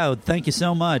McLeod, thank you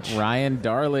so much, Ryan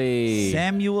Darley,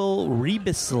 Samuel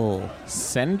Rebissel,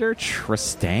 Sender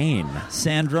Tristane,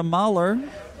 Sandra Mahler,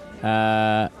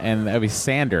 and that would be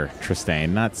Sander Tristane,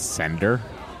 not Sender.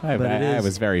 I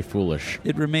was very foolish.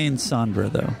 It remains Sandra,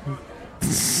 though.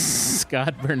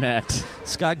 Scott Burnett,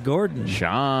 Scott Gordon,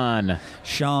 Sean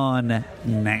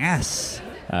Nass,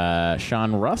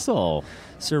 Sean Russell,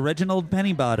 Sir Reginald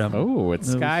Pennybottom. Oh,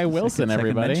 it's Sky Wilson,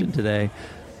 everybody. Today.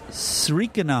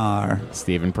 Srikanar.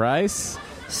 Stephen Price.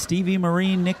 Stevie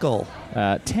Marie Nickel.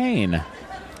 Tane.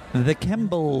 The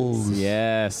Kembles.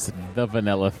 Yes, the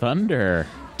Vanilla Thunder.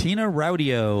 Tina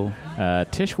Raudio.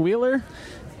 Tish Wheeler.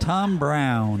 Tom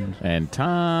Brown. And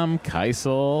Tom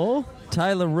Keisel.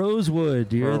 Tyler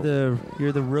Rosewood, you're the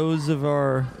rose of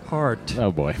our heart. Oh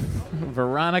boy.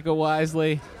 Veronica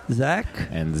Wisely, Zach,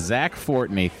 and Zach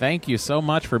Fortney. Thank you so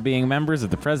much for being members of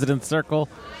the President's Circle.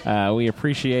 We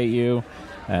appreciate you,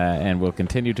 and we'll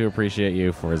continue to appreciate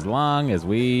you for as long as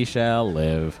we shall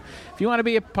live. If you want to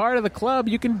be a part of the club,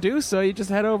 you can do so. You just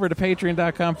head over to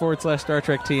patreon.com/Star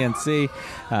Trek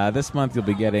TNC. This month you'll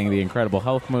be getting the Incredible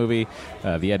Hulk movie,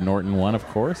 the Ed Norton one, of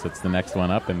course. It's the next one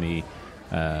up in the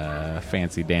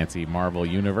fancy dancy Marvel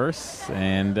universe,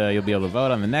 and you'll be able to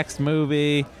vote on the next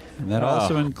movie. And that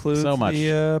also includes so much.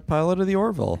 The pilot of the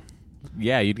Orville.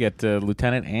 Yeah, you'd get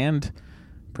Lieutenant and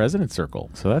President's Circle,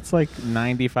 so that's like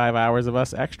 95 hours of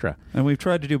us extra. And we've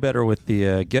tried to do better with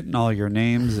the getting all your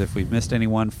names if we've missed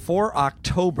anyone for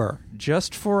October,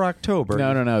 just for October.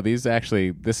 No, this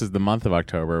is the month of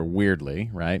October, weirdly,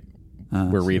 right?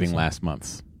 We're reading last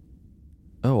month's.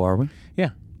 Oh, are we? Yeah.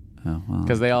 Oh, well.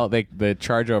 Because the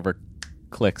charge over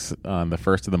clicks on the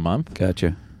first of the month.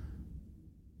 Gotcha.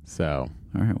 So,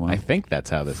 all right, well, I think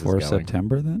that's how this is going. going. For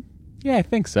September, then? Yeah, I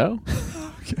think so.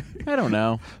 Okay. I don't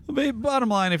know. But bottom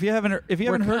line, if you haven't heard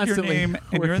your name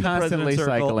and you're in the President's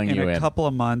Circle in a couple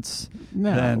of months,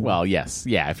 then yes,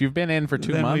 yeah. If you've been in for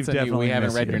 2 months and we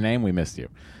haven't read your name, we missed you.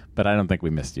 But I don't think we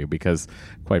missed you because,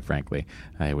 quite frankly,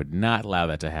 I would not allow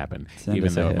that to happen,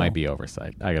 even though it might be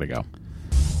oversight. I gotta go.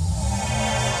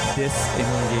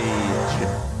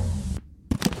 Disengage.